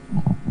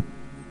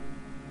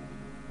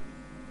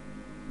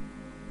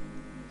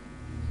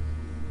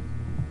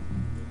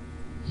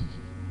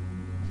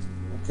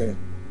 Okay.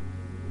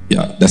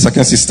 Yeah, the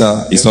second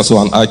sister is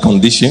also an eye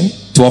condition.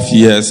 12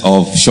 years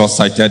of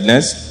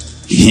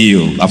short-sightedness,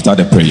 healed after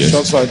the prayer.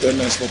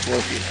 Short-sightedness for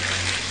 12 years.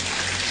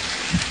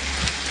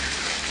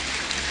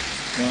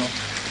 Now,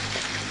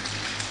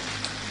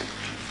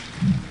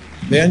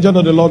 the angel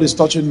of the Lord is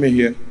touching me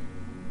here.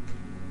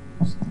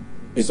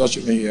 He's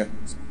touching me here.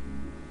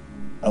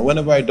 And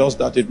whenever he does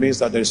that, it means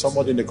that there is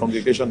somebody in the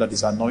congregation that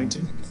is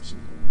anointing.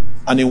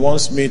 And he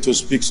wants me to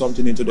speak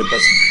something into the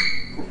person.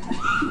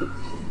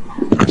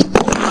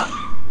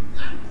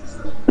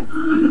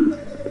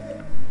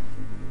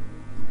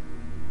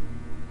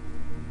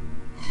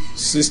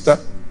 Sister,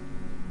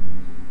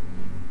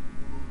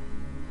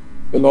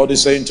 the Lord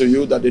is saying to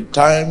you that the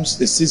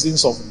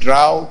seasons of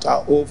drought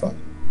are over.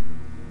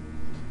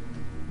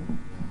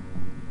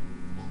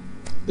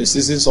 The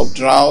seasons of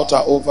drought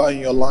are over in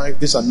your life.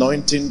 This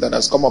anointing that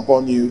has come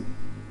upon you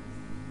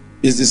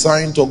is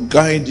designed to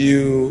guide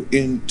you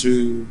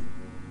into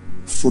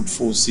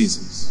fruitful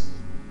seasons.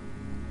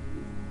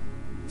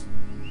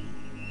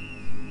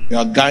 You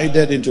are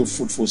guided into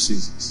fruitful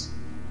seasons.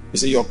 You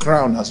see, your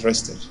crown has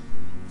rested.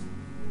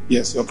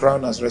 Yes, your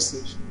crown has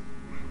rested.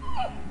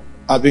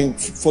 I've been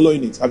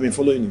following it.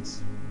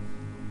 It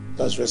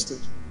has rested.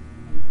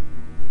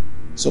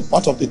 So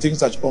part of the things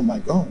that, oh my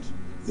God,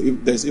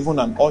 there's even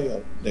an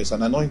oil. There's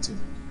an anointing.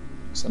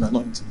 It's an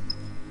anointing.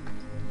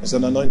 There's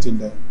an anointing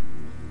there.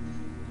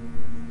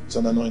 It's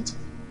an anointing.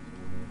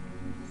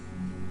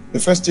 The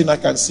first thing I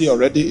can see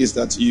already is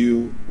that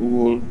you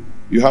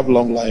have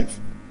long life.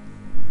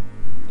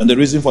 And the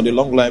reason for the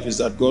long life is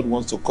that God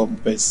wants to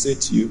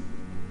compensate you.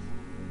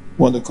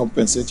 Want to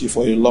compensate you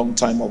for a long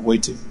time of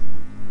waiting.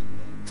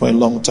 For a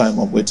long time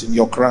of waiting.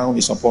 Your crown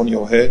is upon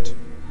your head.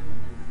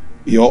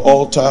 Your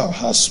altar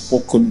has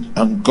spoken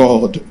and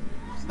God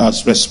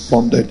has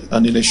responded.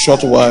 And in a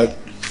short while,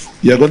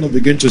 you're going to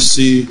begin to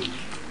see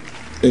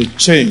a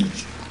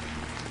change.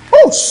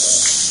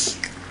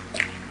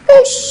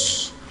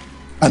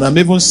 And I'm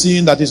even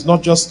seeing that it's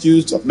not just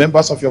used of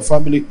members of your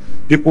family,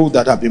 people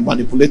that have been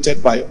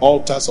manipulated by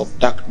altars of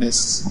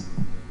darkness.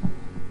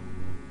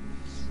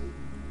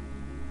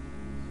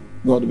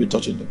 God will be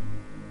touching them.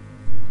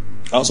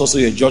 I also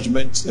see a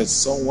judgment. There's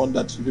someone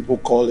that people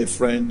call a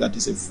friend that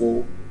is a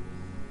foe.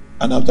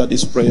 And after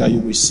this prayer, you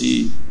will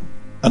see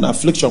an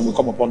affliction will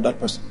come upon that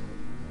person.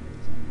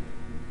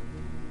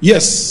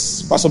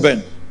 Yes, Pastor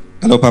Ben.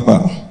 Hello,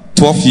 Papa.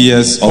 12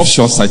 years of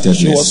short-sightedness.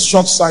 She was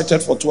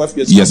short-sighted for 12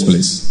 years. Yes,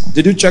 please.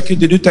 Did you check it?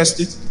 Did you test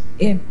it?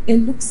 It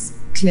looks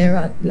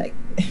clearer, like.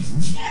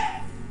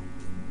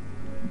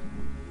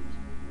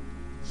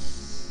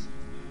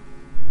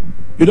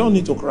 You don't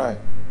need to cry.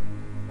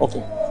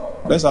 Okay.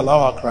 Let's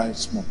allow her cry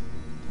small.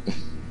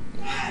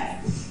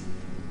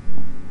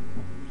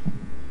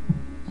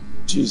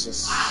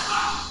 Jesus.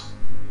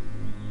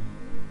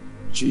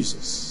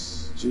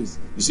 Jesus. Jesus.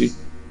 You see?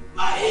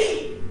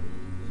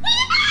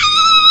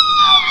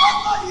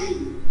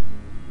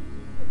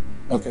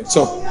 Okay,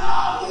 so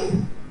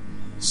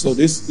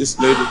this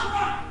lady,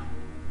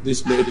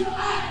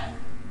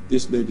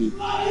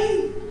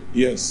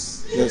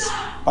 yes,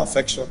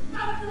 perfection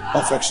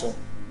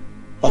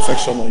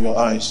on your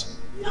eyes,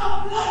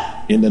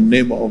 in the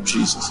name of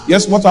Jesus.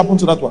 Yes, what happened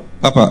to that one?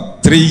 Papa,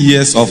 3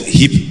 years of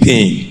hip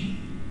pain,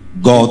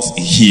 God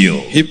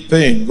healed. Hip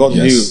pain, God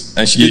healed.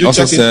 And she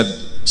also said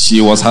she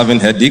was having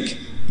headache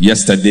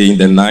yesterday in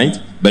the night,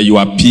 but you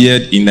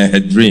appeared in her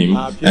dream,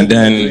 and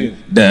then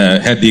the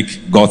headache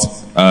got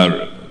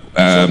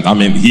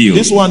healed.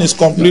 This one is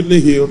completely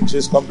healed.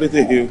 She's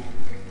completely healed.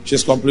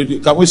 She's completely.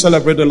 Can we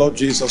celebrate the Lord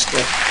Jesus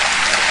Christ?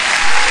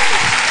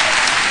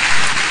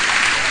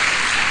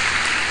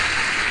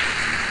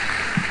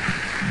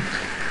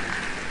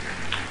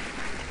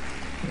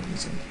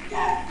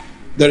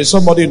 There is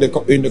somebody in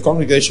the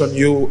congregation,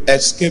 you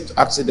escaped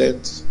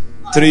accident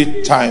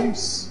 3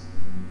 times.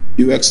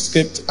 You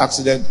escaped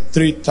accident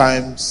 3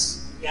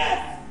 times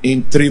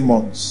in 3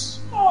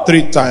 months.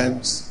 3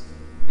 times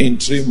in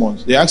 3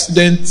 months. The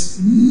accident,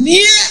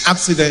 near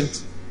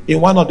accident, in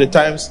one of the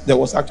times, there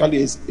was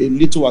actually a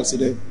little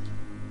accident.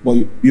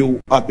 But you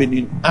have been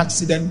in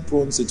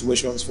accident-prone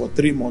situations for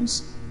 3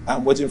 months.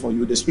 I'm waiting for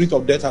you. The spirit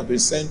of death has been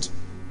sent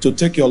to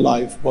take your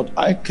life. But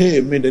I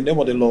came in the name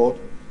of the Lord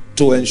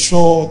to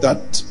ensure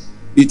that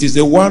it is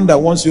the one that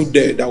wants you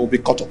dead that will be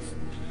cut off.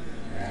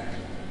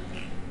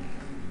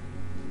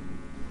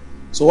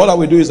 So what I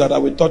will do is that I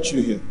will touch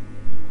you here.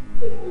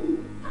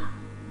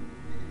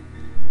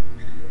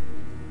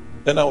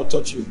 Then I will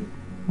touch you here.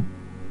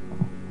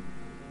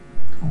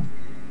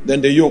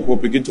 Then the yoke will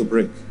begin to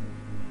break.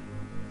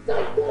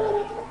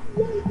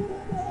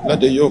 Let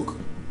the yoke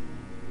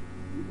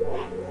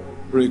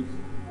break.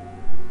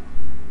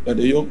 Let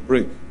the yoke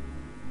break.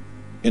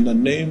 In the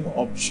name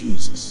of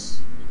Jesus.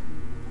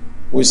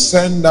 We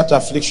send that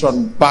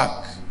affliction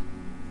back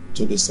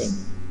to the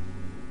sender.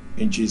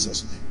 In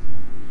Jesus' name.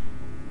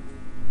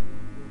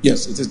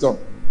 Yes, it is done.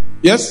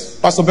 Yes,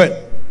 Pastor Ben.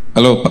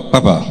 Hello,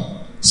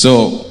 Papa.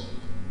 So,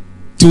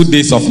 2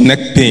 days of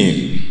neck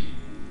pain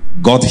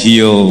got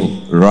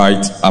healed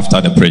right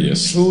after the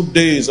prayers. 2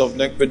 days of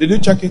neck pain. Did you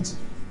check it?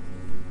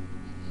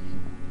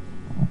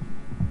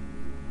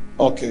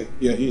 Okay,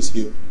 yeah, he's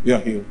healed. You are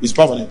healed. It's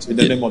permanent in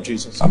the name of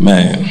Jesus.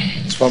 Amen.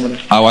 It's permanent.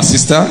 Our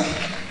sister,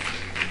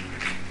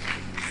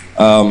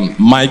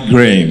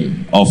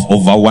 migraine of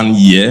over 1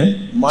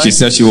 year. She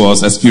said she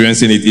was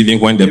experiencing it even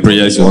when the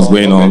prayers was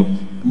going on,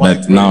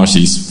 but now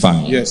she's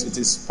fine. Yes, it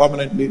is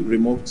permanently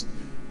removed.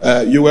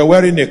 You were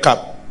wearing a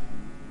cap.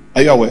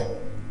 Are you aware?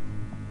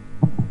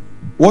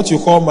 What you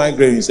call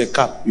migraine is a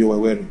cap you were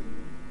wearing.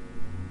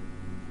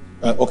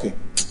 Okay.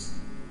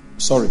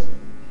 Sorry.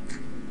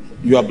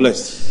 You are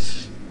blessed.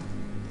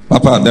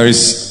 Papa, there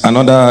is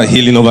another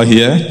healing over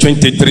here.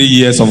 23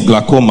 years of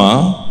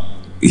glaucoma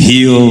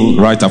healed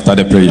right after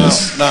the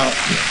prayers. Now,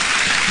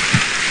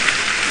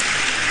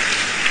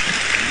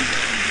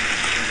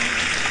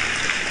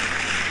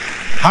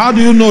 how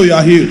do you know you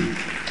are healed?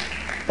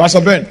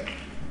 Pastor Ben,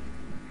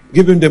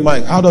 give him the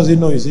mic. How does he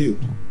know he's healed?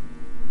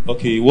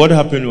 Okay, what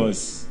happened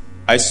was,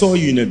 I saw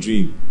you in a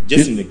dream,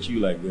 just in the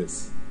queue like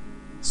this.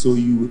 So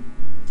you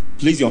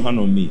placed your hand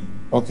on me.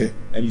 Okay.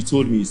 And you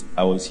told me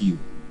I was healed.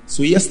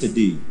 So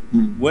yesterday,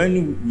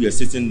 when we were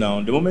sitting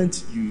down, the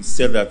moment you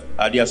said that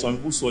there are some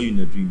people saw you in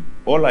a dream,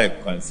 all I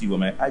can see was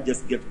my eye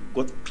just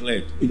got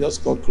cleared. It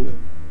just got cleared.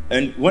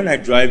 And when I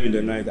drive in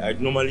the night, I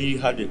normally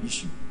had an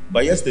issue.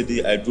 But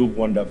yesterday, I drove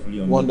wonderfully.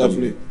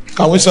 Wonderfully.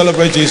 Can we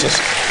celebrate Jesus?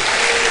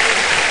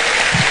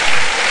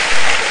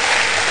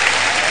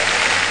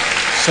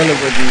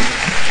 Celebrate Jesus.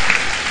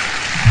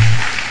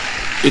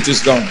 It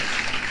is done.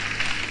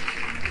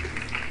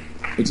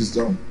 It is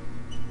done.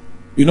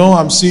 You know,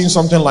 I'm seeing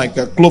something like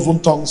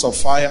cloven tongues of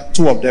fire,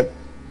 2 of them.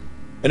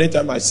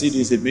 Anytime I see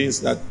this, it means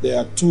that there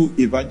are 2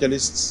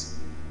 evangelists,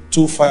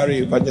 2 fiery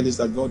evangelists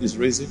that God is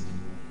raising.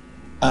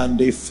 And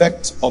the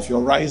effect of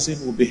your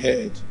rising will be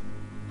heard.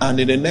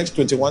 And in the next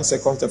 21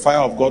 seconds, the fire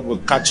of God will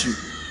catch you.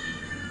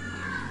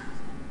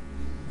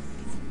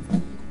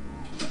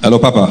 Hello,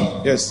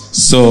 Papa. Yes.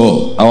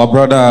 So, our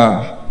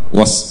brother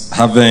was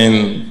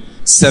having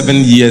 7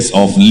 years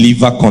of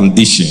liver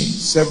condition.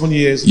 7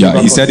 years. Yeah,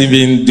 he said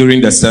even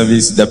during the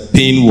service, the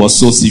pain was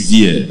so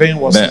severe. The pain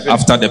was but severe.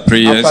 After the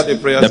prayers,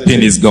 the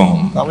pain is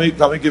gone. Can we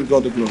give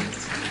God the glory?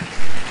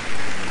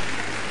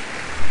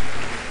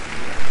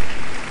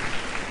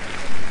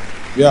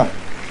 Yeah.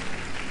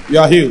 You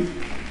are healed.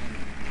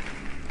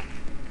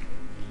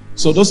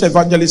 So those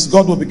evangelists,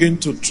 God will begin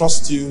to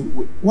trust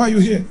you. Why are you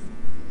here?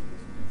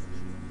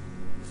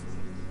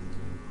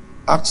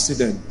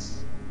 Accident.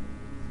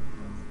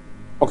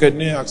 Okay,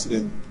 near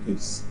accident,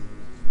 please.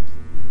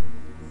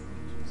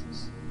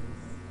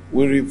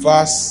 We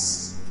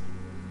reverse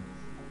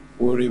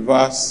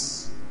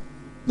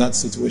that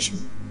situation.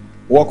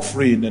 Walk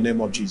free in the name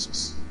of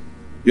Jesus.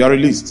 You are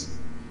released.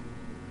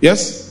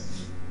 Yes?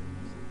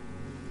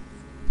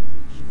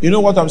 You know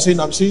what I'm saying?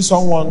 I'm seeing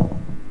someone,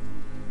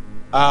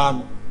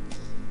 I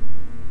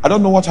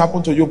don't know what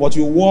happened to you, but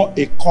you wore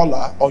a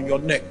collar on your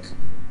neck.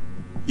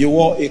 You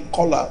wore a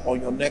collar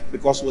on your neck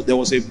because there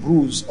was a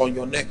bruise on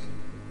your neck.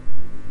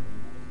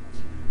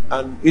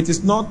 And it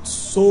is not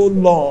so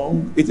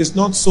long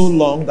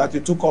that you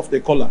took off the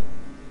collar.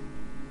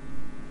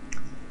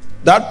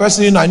 That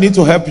person, I need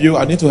to help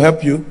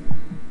you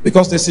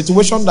because the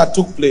situation that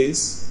took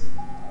place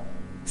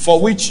for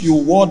which you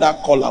wore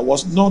that collar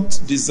was not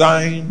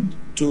designed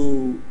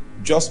to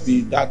just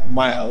be that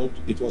mild.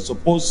 It was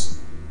supposed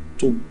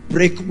to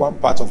break one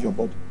part of your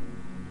body.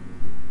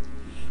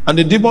 And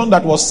the demon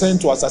that was sent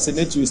to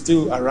assassinate you is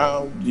still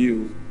around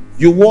you.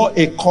 You wore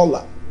a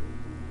collar.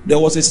 There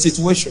was a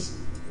situation.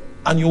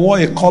 And you wore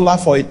a collar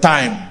for a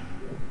time.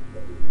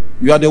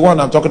 You are the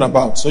one I'm talking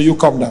about. So you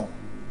calm down.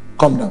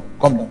 Calm down.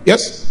 Calm down.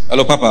 Yes?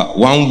 Hello, Papa.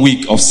 1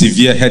 week of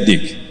severe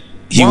headache.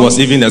 He was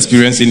even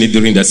experiencing it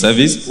during the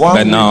service,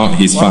 but now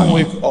he's fine. 1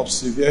 week of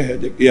severe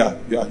headache. Yeah,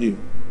 you are healed.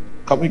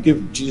 Can we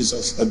give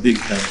Jesus a big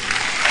hand?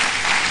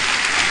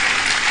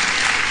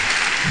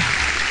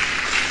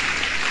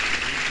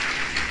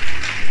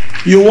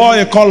 You wore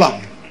a collar.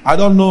 I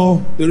don't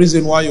know the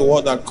reason why you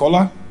wore that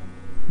collar,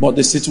 but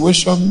the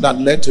situation that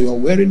led to your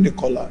wearing the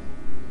collar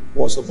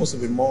was supposed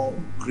to be more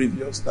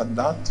grievous than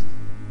that.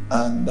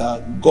 And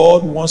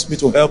God wants me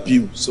to help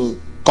you. So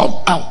come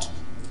out.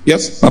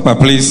 Yes? Papa,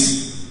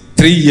 please.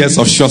 3 years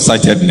of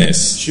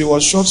short-sightedness. She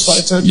was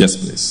short-sighted? Yes,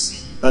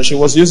 please. And she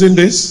was using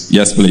this?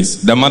 Yes,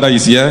 please. The mother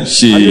is here.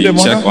 She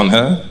checked on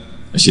her.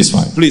 She's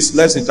fine. Please,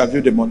 let's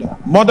interview the mother.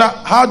 Mother,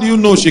 how do you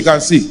know she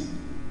can see?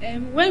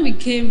 When we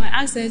came, I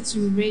asked her to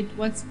read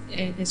what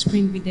the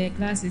screen with the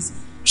glasses.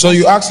 So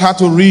you asked her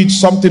to read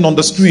something on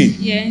the screen?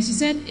 Yeah, and she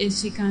said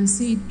she can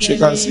see it she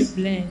can see.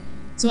 Blur.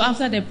 So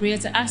after the prayer,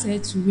 I asked her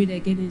to read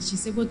again, and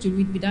she's able to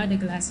read without the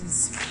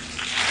glasses.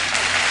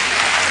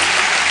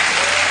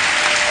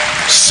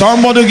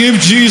 Somebody give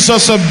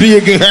Jesus a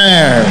big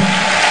hand.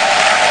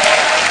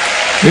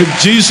 Give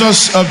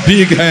Jesus a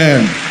big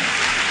hand.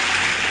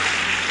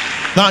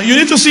 Now you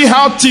need to see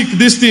how thick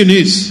this thing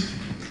is.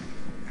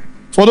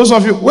 For those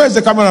of you, where's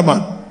the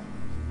cameraman? All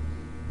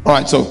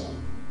right, so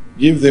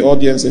give the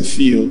audience a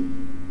feel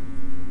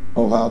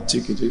of how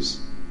thick it is.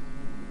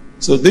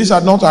 So these are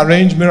not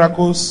arranged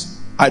miracles.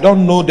 I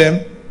don't know them.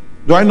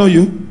 Do I know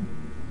you?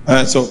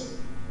 So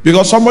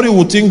because somebody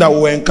would think that we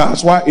were in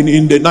cars while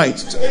in the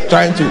night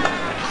trying to.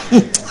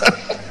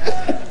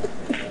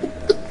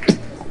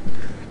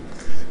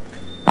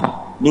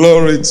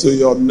 Glory to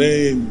your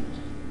name.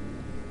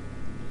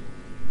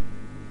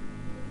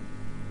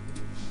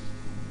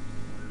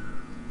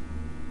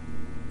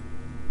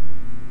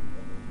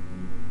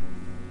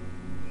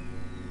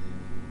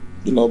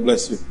 The Lord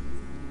bless you.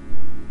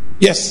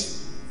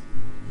 Yes.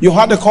 You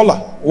had a collar.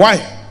 Why?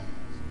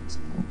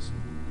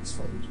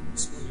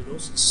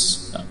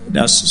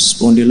 That's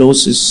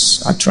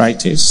spondylosis,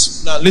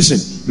 arthritis. Now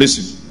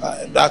listen.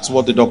 That's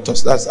what the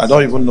doctors. I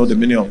don't even know the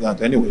meaning of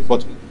that anyway.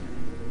 But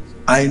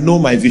I know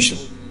my vision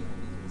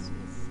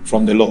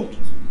from the Lord.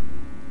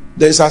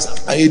 There's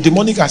a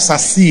demonic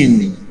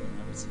assassin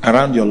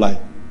around your life.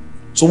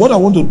 So what I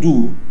want to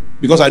do,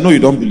 because I know you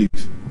don't believe,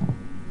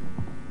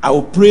 I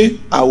will pray,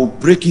 I will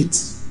break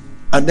it,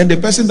 and then the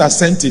person that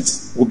sent it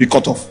will be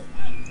cut off.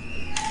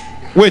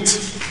 Wait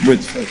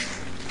first.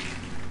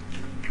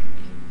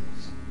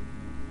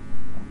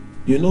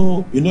 You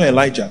know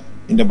Elijah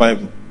in the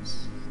Bible.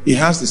 He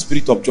has the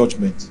spirit of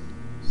judgment.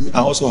 I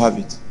also have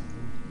it.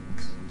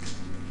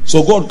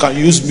 So God can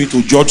use me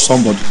to judge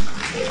somebody.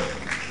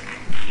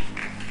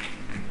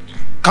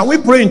 Can we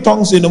pray in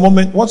tongues in a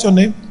moment? What's your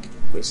name?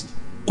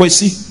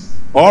 Kwesi.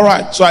 All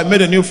right. So I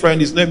made a new friend.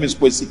 His name is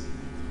Kwesi.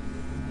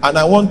 And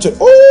I want to.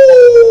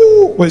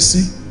 Oh,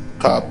 Kwesi.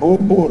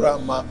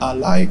 Kaboborama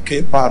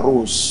alaike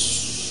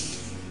paros.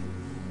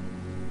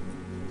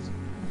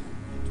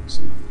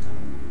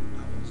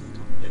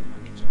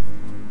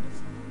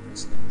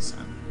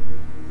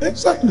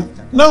 Exactly.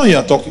 Now you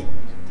are talking.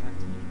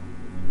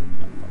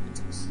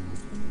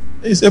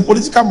 It's a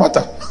political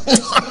matter.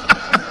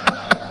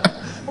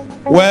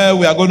 Well,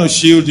 we are going to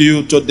shield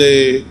you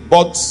today,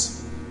 but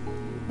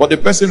the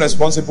person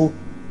responsible,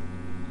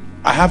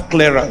 I have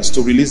clearance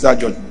to release that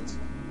judgment,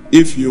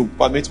 if you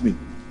permit me.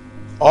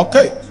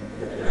 Okay.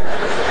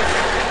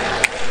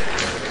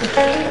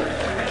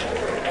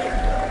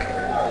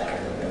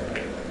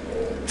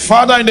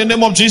 Father, in the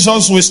name of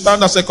Jesus, we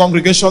stand as a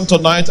congregation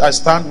tonight. I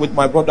stand with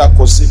my brother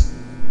Kosi.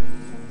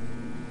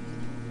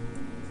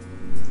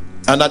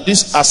 And that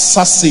this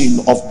assassin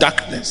of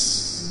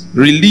darkness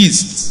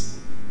released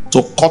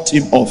to cut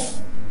him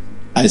off,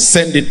 I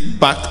send it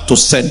back to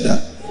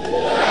sender.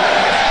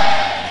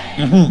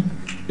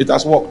 It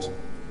has worked.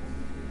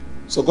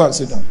 So go and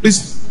sit down.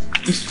 Please.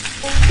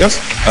 Yes?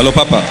 Hello,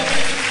 Papa.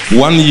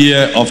 1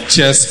 year of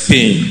chest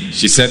pain.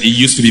 She said it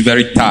used to be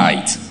very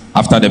tight.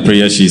 After the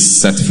prayer, she's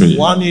set free.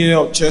 1 year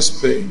of chest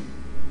pain.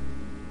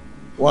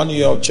 1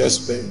 year of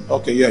chest pain.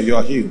 Okay, yeah, you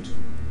are healed.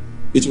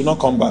 It will not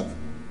come back.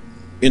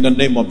 In the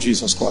name of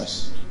Jesus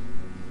Christ.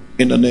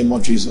 In the name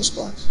of Jesus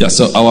Christ. Yeah,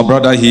 so our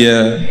brother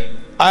here.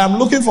 I am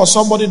looking for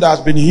somebody that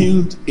has been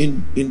healed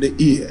in the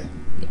ear.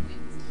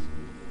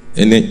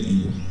 In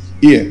the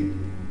ear.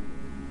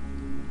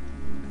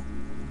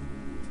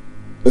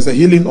 There's a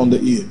healing on the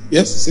ear.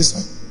 Yes,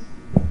 sister?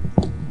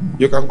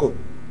 You can go.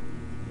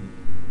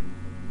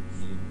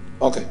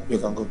 Okay, you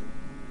can go.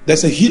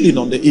 There's a healing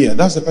on the ear.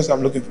 That's the person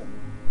I'm looking for.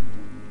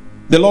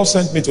 The Lord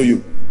sent me to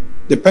you.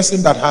 The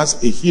person that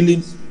has a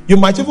healing. You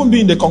might even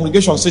be in the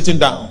congregation sitting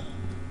down.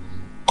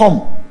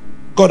 Come.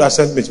 God has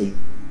sent me to you.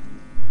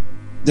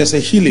 There's a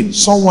healing.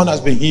 Someone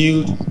has been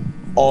healed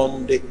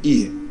on the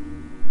ear.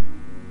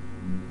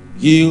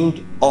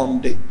 Healed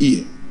on the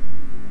ear.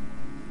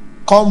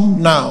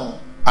 Come now.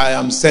 I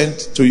am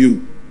sent to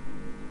you.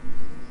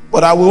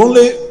 But I will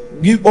only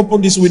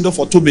open this window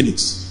for 2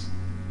 minutes.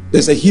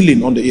 There's a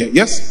healing on the ear.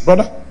 Yes,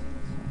 brother?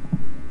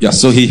 Yeah,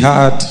 so he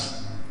had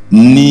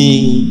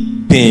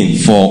knee pain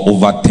for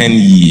over 10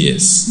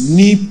 years.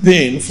 Knee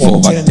pain for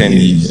over 10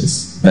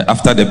 years. But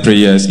after the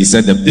prayers, he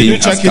said the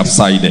pain has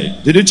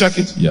subsided. Did you check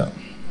it? Yeah.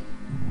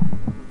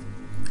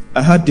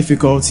 I had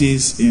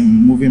difficulties in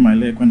moving my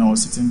leg when I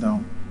was sitting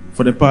down.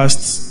 For the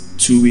past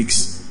 2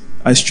 weeks,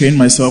 I strained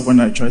myself when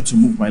I tried to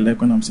move my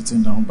leg when I'm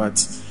sitting down.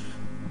 But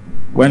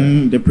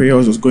when the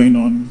prayers was going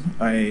on,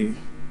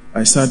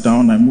 I sat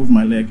down, I moved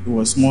my leg. It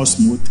was more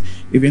smooth,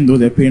 even though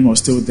the pain was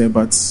still there,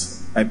 but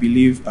I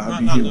believe I have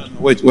been healed.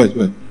 Wait.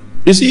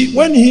 You see,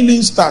 when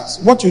healing starts,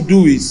 what you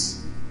do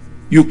is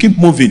you keep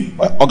moving.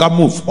 Oga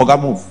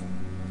move.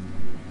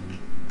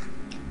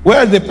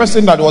 Where is the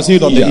person that was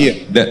healed on the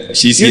ear?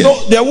 She's you here.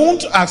 know, they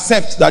won't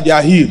accept that they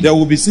are healed. They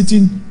will be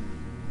sitting.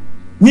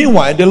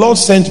 Meanwhile, the Lord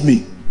sent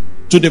me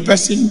to the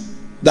person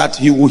that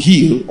he will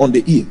heal on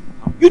the ear.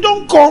 You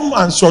don't come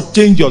and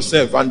shortchange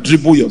yourself and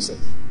dribble yourself.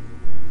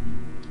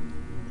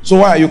 So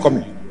why are you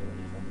coming?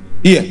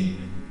 Here.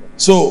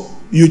 So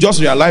you just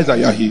realize that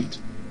you are healed.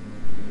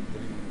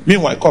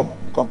 Meanwhile,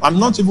 come. I'm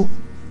not even.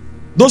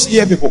 Those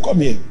ear people,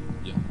 come here.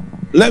 Yeah.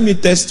 Let me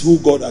test who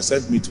God has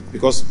sent me to,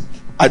 because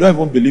I don't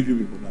even believe you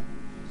people now.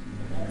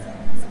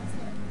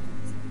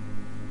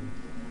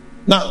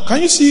 Now,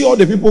 can you see all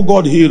the people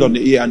God healed on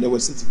the ear and they were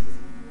sitting?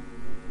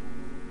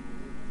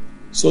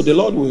 So the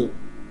Lord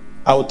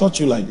I will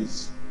touch you like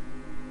this.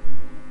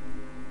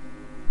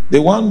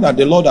 The one that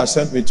the Lord has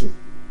sent me to,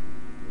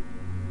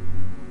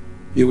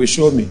 he will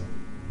show me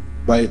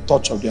by a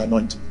touch of the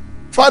anointing.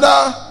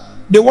 Father,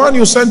 the one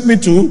you sent me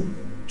to,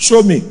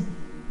 show me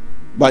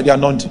by the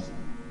anointing.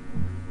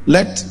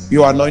 Let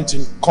your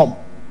anointing come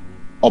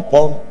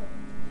upon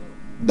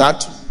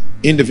that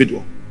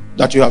individual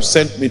that you have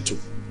sent me to.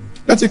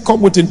 Let it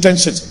come with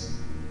intensity.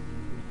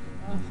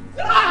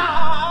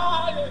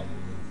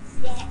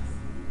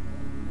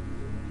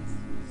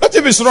 Let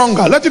it be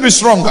stronger. Let it be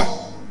stronger.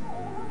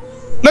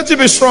 Let it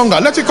be stronger.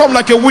 Let it come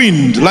like a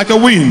wind. Like a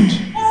wind.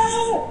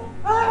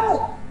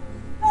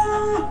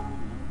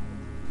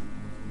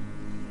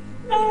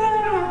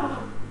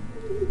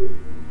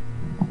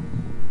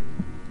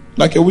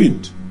 Like a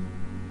wind.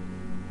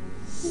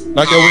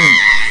 Like a wind.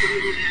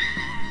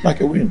 Like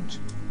a wind.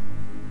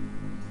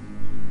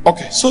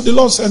 Okay, so the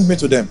Lord sent me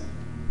to them.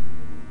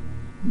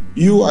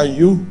 You and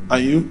you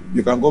and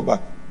you can go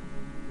back.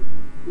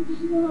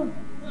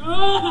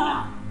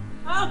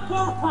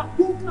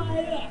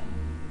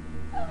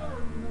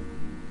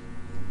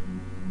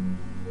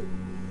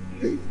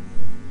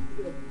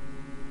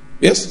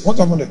 Yes, what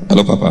happened there?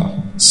 Hello,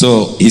 Papa.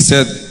 So he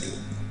said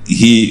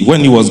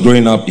when he was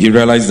growing up, he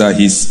realized that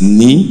his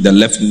knee, the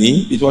left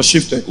knee, it was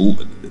shifted.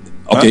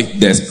 Okay,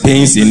 there's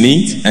pains in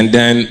it and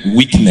then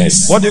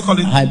weakness. What do you call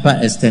it?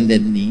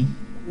 Hyperextended knee.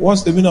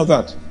 What's the meaning of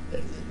that?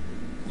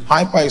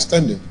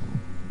 Hyperextended.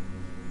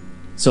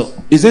 So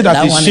is it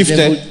that it's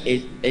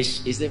shifted?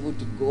 Is able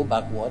to go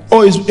backwards.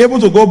 Oh, it's able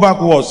to go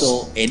backwards.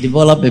 So it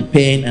developed a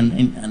pain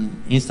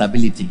and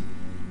instability.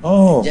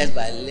 Oh. Just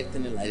by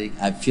lifting it like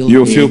I feel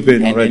you pain, feel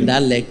pain already. And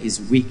that leg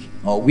is weak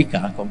or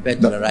weaker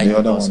compared to the right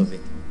because of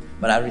it.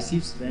 But I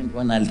received strength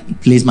when I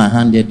placed my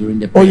hand there during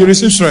the prayer. Oh, you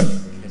received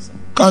strength? Yes, sir.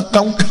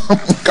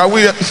 Can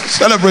we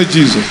celebrate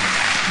Jesus?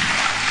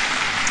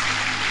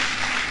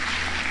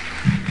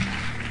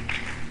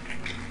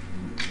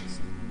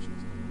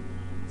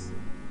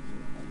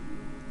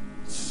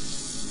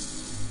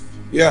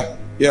 Yeah,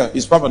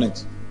 it's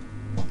permanent.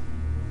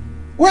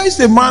 Where is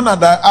the man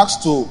that I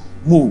asked to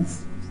move?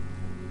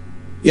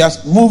 He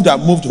has moved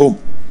and moved home.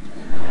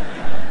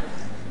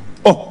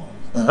 Oh,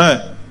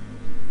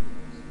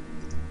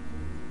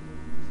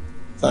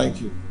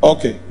 thank you.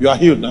 Okay, you are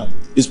healed now.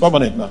 It's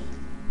permanent now.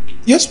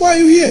 Yes, why are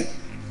you here?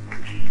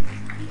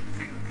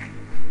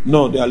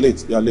 No, they are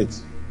late.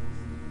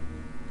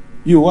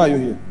 You, why are you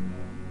here?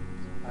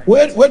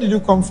 Where did you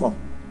come from?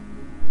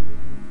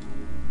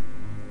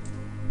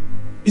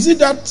 Is it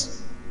that?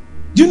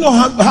 Do you know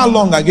how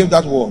long I gave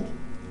that word?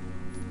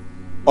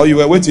 Or you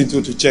were waiting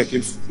to check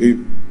if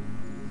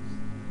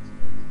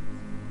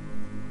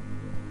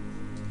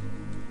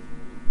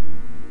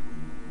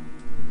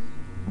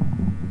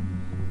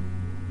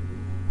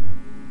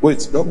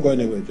wait, don't go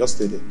anywhere, just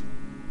stay there.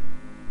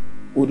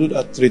 We'll do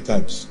that 3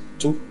 times.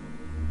 2,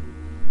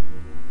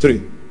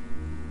 3.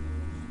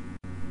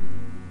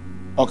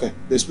 Okay,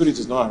 the spirit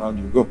is not around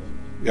you. Go.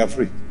 You are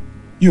free.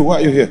 You, why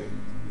are you here?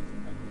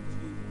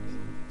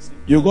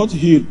 You got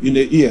healed in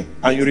the ear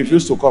and you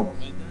refused to come.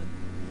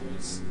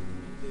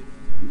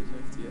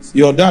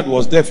 Your dad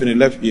was deaf in the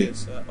left ear.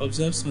 Yes, I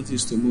observed something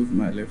to move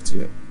my left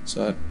ear.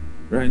 So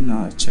right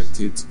now I checked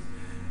it.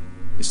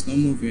 It's not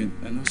moving.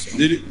 And also,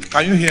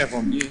 can you hear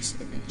from me? Yes.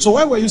 Okay. So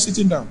why were you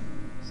sitting down?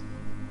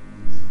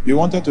 You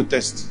wanted to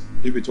test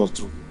if it was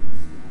true.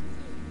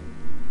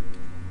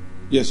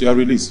 Yes, you are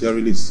released. You are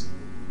released.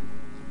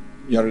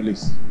 You are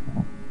released.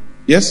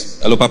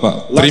 Yes? Hello,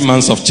 Papa. 3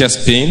 months of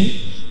chest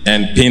pain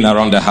and pain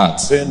around the heart.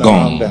 Pain gone.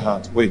 Around the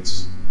heart.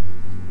 Wait.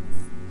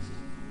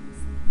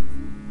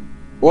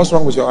 What's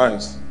wrong with your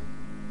eyes?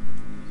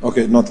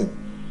 Okay, nothing.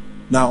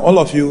 Now, all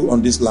of you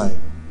on this line.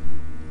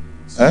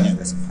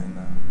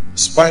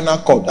 Spinal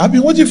cord. I've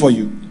been waiting for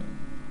you.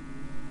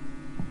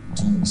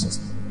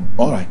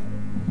 All right.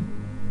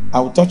 I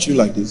will touch you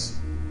like this.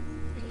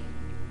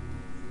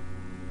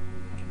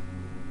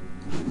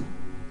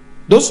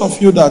 Those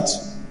of you that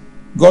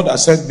God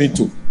has sent me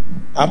to,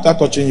 after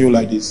touching you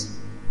like this,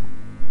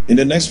 in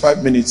the next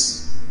 5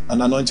 minutes,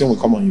 an anointing will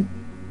come on you.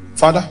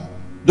 Father,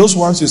 those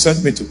ones you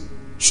sent me to,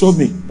 show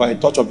me by a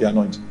touch of the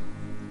anointing.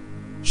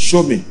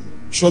 Show me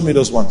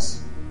those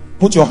ones.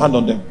 Put your hand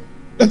on them.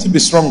 Let it be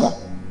stronger.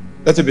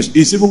 Let it be.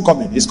 It's even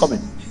coming. It's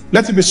coming.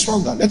 Let it be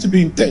stronger. Let it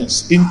be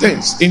intense.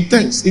 Intense.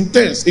 Intense.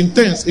 Intense.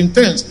 Intense.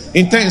 Intense.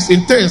 Intense.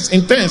 Intense.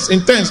 Intense.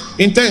 Intense.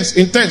 Intense.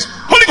 Intense.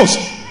 Holy Ghost.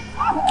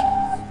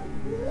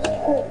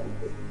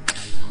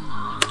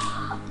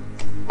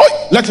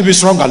 Oh, let it be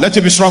stronger. Let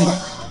it be stronger.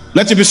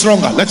 Let it be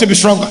stronger. Let it be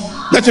stronger.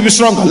 Let it be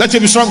stronger. Let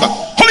it be stronger.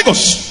 Holy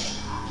Ghost.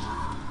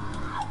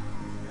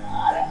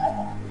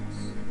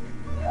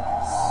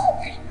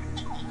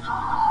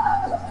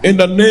 In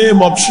the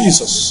name of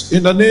Jesus.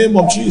 In the name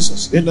of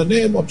Jesus. In the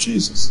name of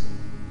Jesus.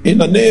 In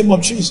the name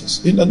of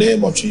Jesus. In the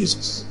name of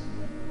Jesus.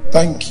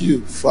 Thank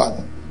you,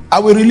 Father. I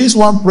will release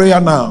one prayer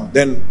now.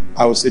 Then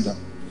I will sit down.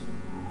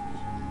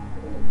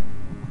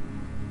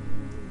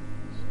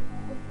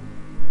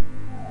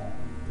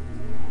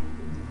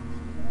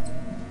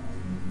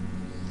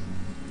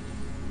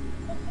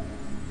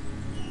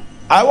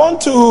 I want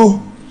to.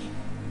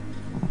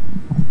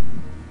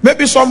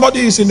 Maybe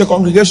somebody is in the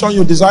congregation,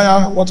 you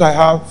desire what I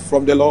have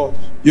from the Lord.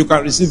 You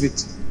can receive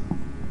it.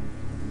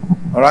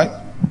 All right?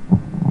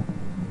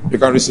 You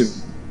can receive it.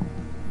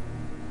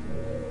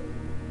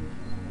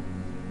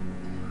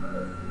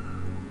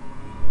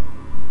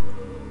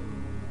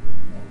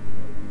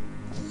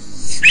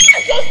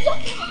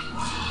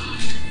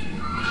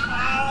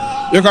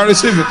 You can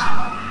receive it.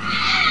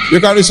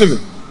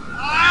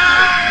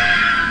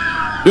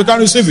 You can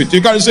receive it.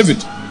 You can receive it. You can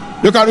receive it.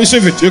 You can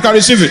receive it. You can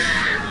receive it.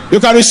 You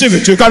can receive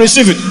it. You can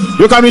receive it.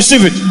 You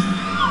can receive it.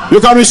 You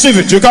can receive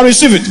it. You can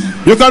receive it.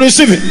 You can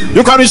receive it.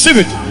 You can receive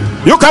it.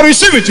 You can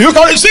receive it. You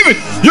can receive it.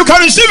 You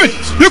can receive it.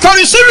 You can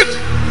receive it.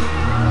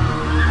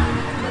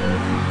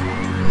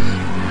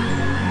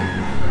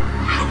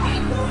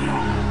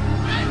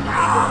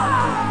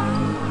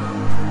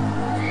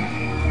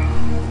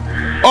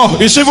 Oh,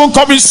 it's even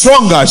coming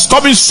stronger. It's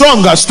coming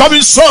stronger. It's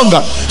coming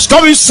stronger. It's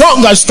coming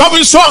stronger. It's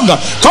coming stronger.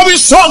 Coming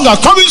stronger.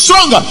 Coming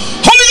stronger.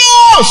 Holy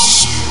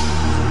Ghost.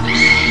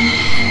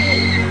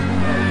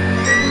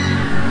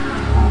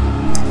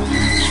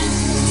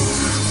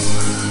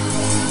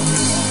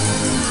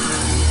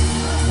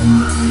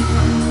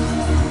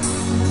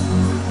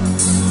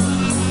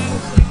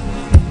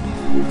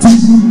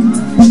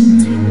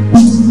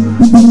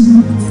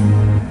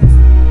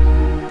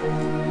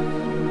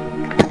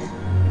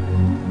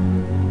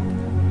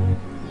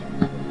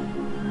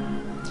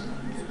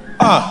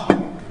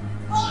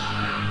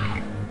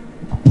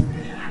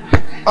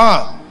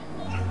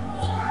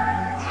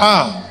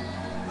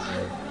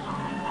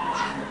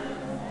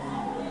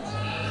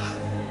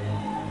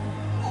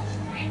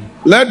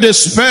 Let the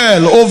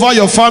spell over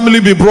your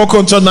family be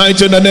broken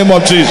tonight in the name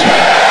of Jesus.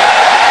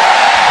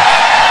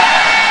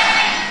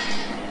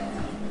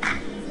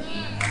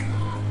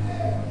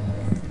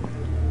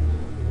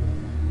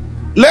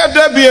 Let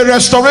there be a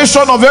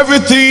restoration of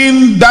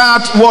everything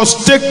that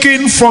was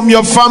taken from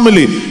your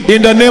family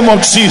in the name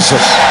of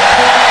Jesus.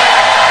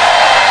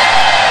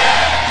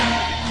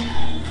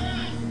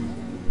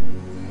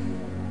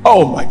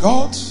 Oh my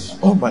God.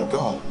 Oh my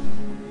God.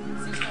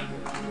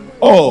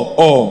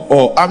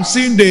 Oh. I'm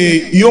seeing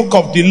the yoke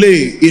of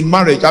delay in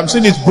marriage. I'm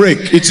seeing it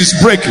break. It is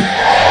breaking.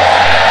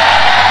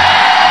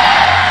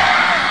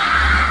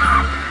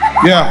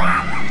 Yeah.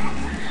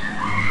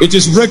 It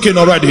is breaking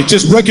already. It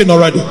is breaking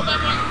already.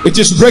 It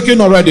is breaking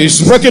already.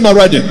 It's breaking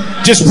already.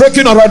 It is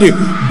breaking already. Break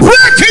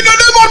in the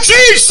name of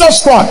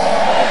Jesus Christ.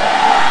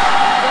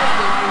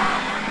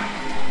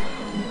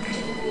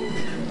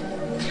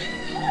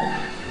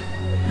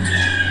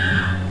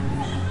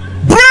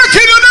 Break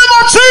in the name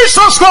of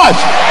Jesus Christ.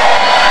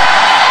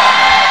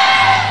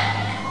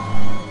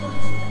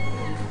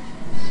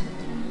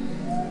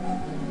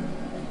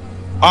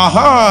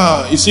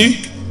 Aha. You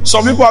see,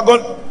 some people are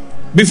going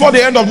before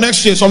the end of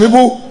next year. Some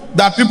people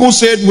that people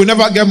said will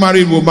never get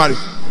married will marry.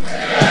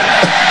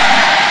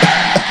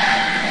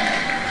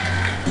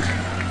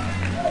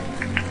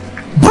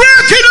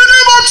 Break in the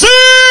name of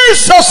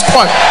Jesus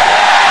Christ.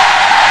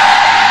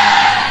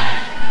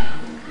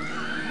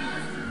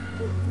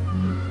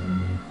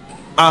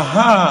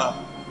 Aha.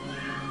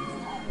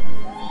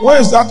 Where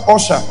is that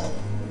usher?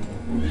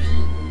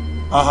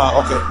 Aha,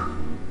 okay.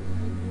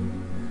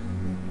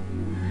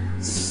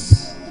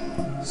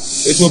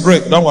 It will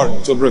break. Don't worry.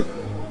 It will break.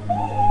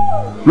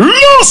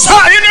 Loose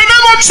her in the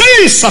name of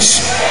Jesus.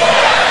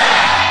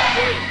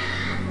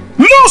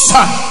 Loose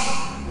her.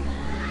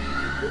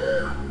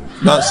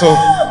 Now, so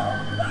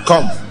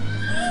come.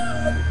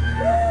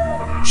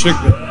 Shake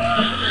me.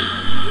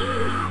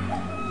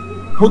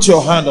 Put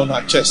your hand on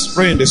her chest.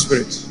 Pray in the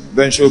spirit.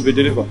 Then she will be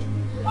delivered.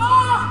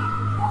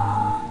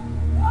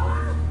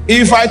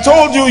 If I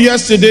told you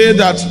yesterday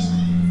that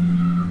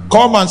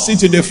Come and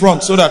sit in the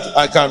front so that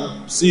I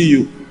can see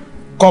you.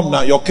 Come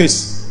now, your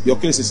case. Your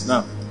case is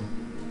now.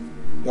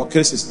 Your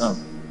case is now.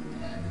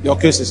 Your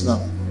case is now.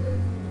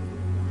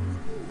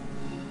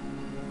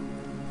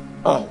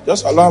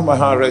 Just allow my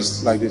hand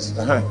rest like this.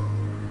 Hey!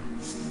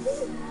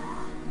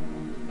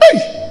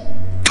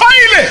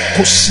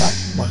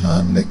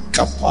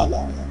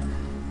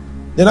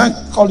 Did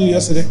I call you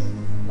yesterday?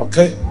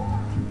 Okay.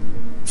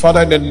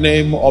 Father, in the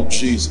name of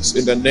Jesus,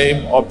 in the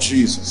name of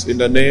Jesus, in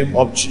the name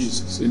of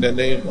Jesus, in the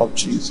name of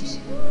Jesus,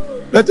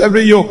 let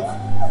every yoke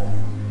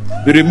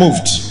be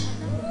removed,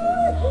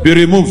 be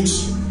removed,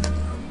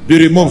 be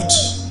removed,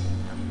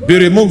 be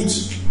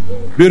removed,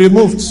 be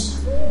removed,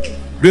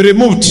 be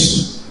removed,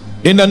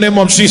 in the name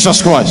of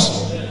Jesus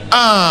Christ.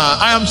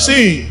 I am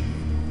seeing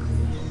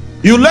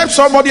you left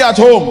somebody at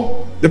home.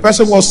 The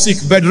person was sick,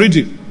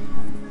 bedridden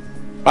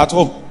at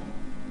home.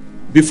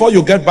 Before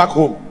you get back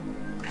home,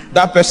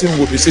 that person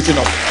will be sitting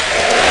up.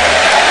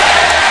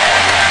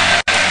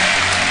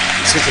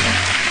 Sitting up.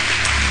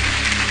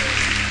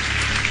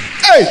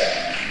 Hey!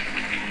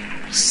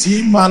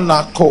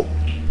 Simanako.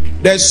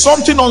 There's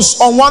something on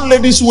one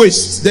lady's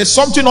waist. There's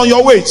something on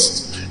your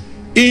waist.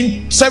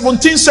 In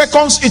 17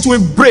 seconds, it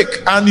will break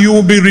and you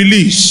will be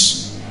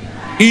released.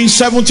 In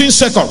 17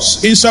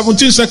 seconds. In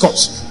 17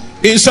 seconds.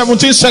 In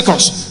 17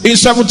 seconds, in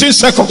 17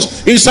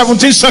 seconds, in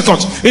 17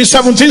 seconds, in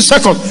 17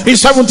 seconds, in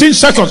 17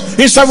 seconds,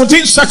 in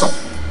 17 seconds.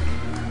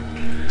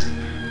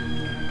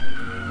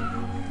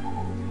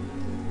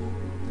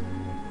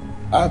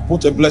 I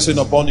put a blessing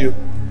upon you.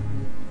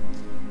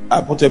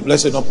 I put a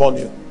blessing upon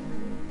you.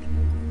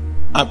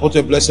 I put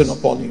a blessing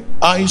upon you.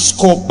 I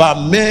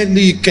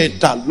scobameli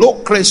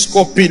ketalo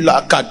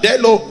crescopila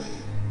cadelo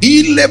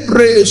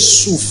ilebre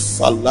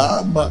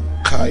sufalama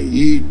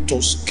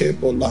kaitos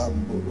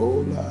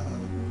kebolamborola.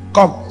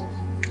 Come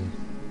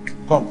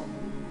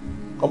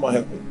and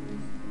help me.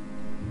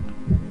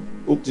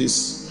 Put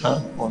this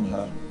hand on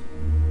her.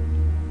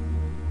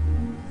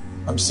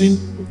 I'm seeing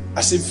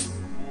as if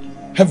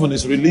heaven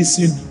is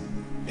releasing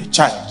a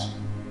child.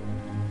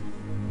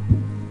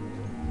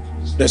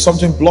 There's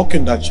something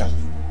blocking that child.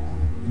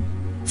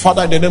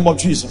 Father, in the name of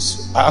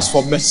Jesus, I ask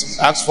for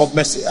mercy, ask for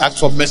mercy, ask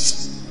for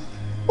mercy.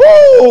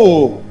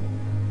 Oh,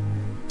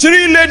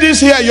 3 ladies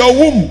here, your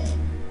womb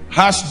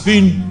has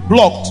been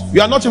blocked.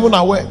 You are not even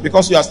aware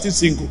because you are still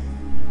single.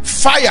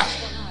 Fire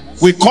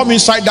will come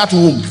inside that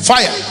womb.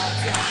 Fire.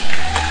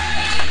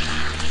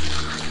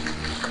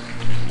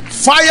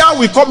 Fire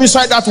will come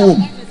inside that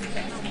womb.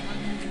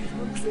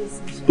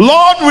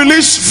 Lord,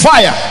 release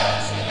fire.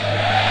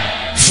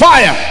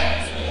 Fire.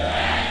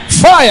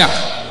 Fire.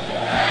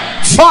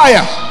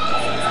 Fire.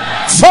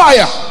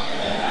 Fire.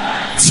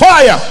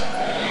 Fire.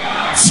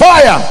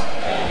 Fire.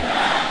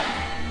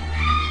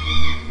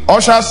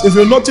 Ushers, if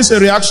you notice a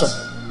reaction,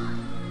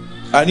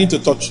 I need to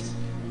touch.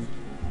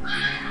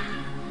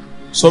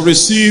 So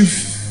receive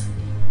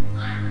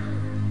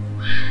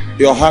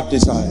your heart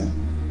desire.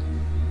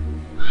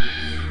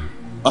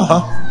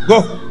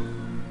 Go.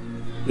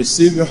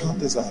 Receive your heart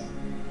desire.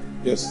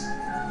 Yes.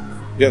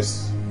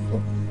 Yes.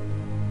 Go.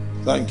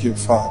 Thank you,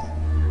 Father.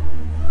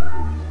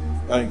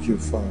 Thank you,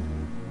 Father.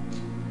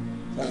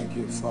 Thank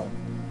you, Father.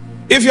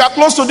 If you are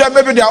close to them,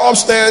 maybe they are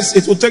upstairs,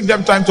 it will take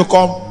them time to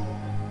come.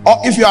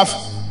 Or if you have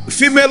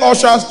female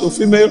ushers to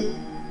female,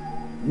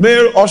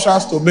 male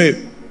ushers to male.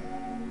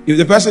 If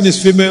the person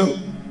is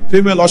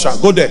female usher,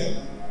 go there.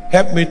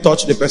 Help me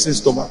touch the person's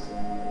stomach.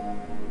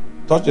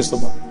 Touch the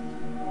stomach.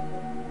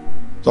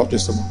 Touch the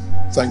stomach.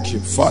 Thank you,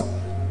 Father.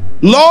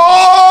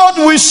 Lord,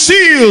 we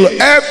seal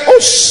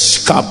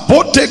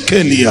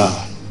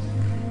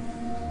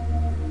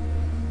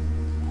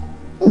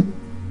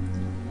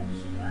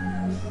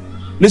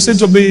Listen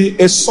to me,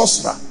 a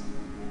sorcerer,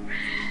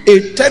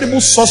 a terrible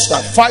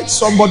sorcerer fights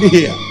somebody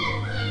here.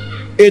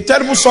 A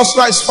terrible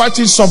sorcerer is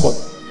fighting somebody.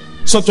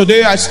 So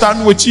today I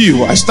stand with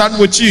you. I stand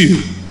with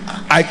you.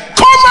 I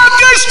come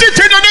against it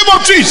in the name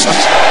of Jesus.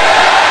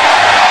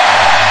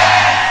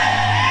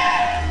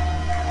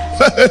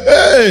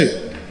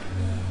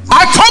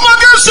 I come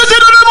against it in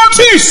the name of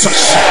Jesus.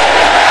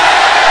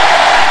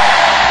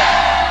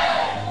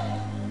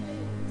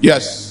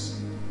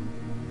 Yes.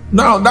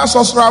 Now that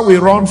sorcerer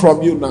will run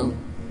from you now.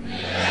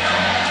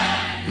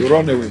 You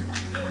run away.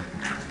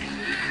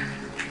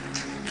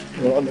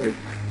 You run away.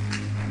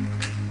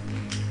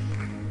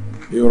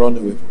 You run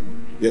away.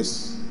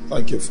 Yes.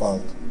 Thank you,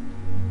 Father.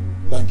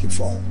 Thank you,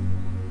 Father.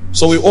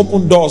 So we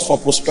open doors for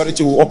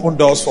prosperity. We open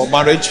doors for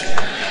marriage.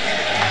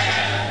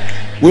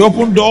 We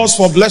open doors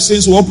for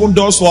blessings. We open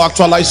doors for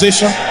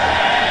actualization.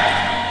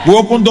 We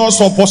open doors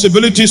for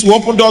possibilities. We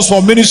open doors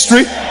for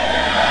ministry.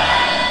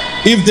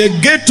 If the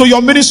gate to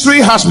your ministry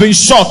has been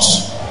shut,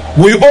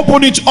 we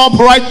open it up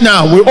right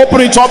now. We open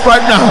it up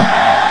right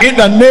now. In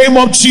the name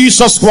of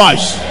Jesus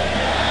Christ.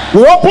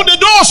 We open the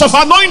doors of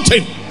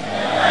anointing.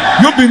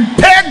 You've been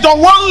pegged on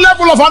one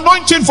level of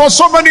anointing for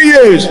so many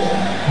years.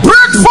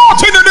 Break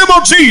forth in the name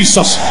of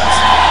Jesus.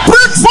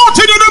 Break forth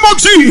in the name of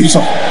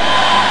Jesus.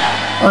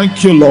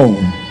 Thank you, Lord.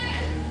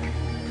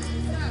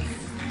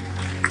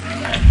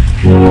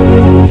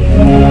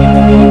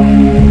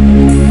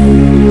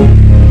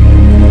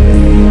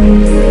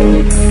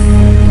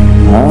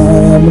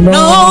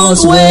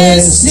 not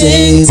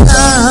wasting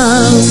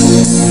time,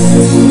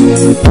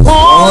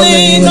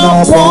 calling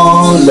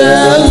upon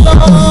the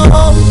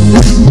Lord.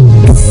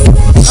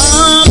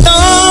 I'm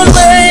not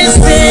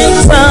wasting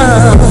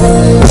time,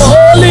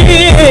 calling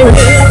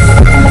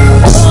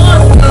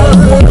on the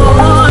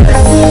Lord.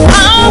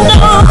 I'm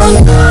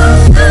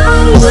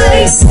not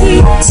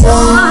wasting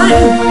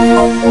time.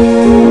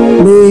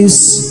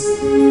 Please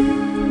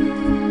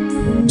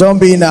don't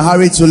be in a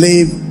hurry to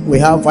leave. We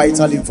have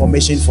vital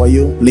information for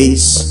you.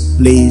 Please,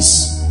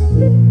 please.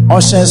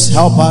 Ushers,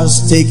 help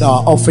us take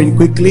our offering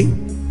quickly.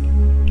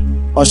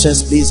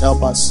 Ushers, please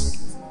help us.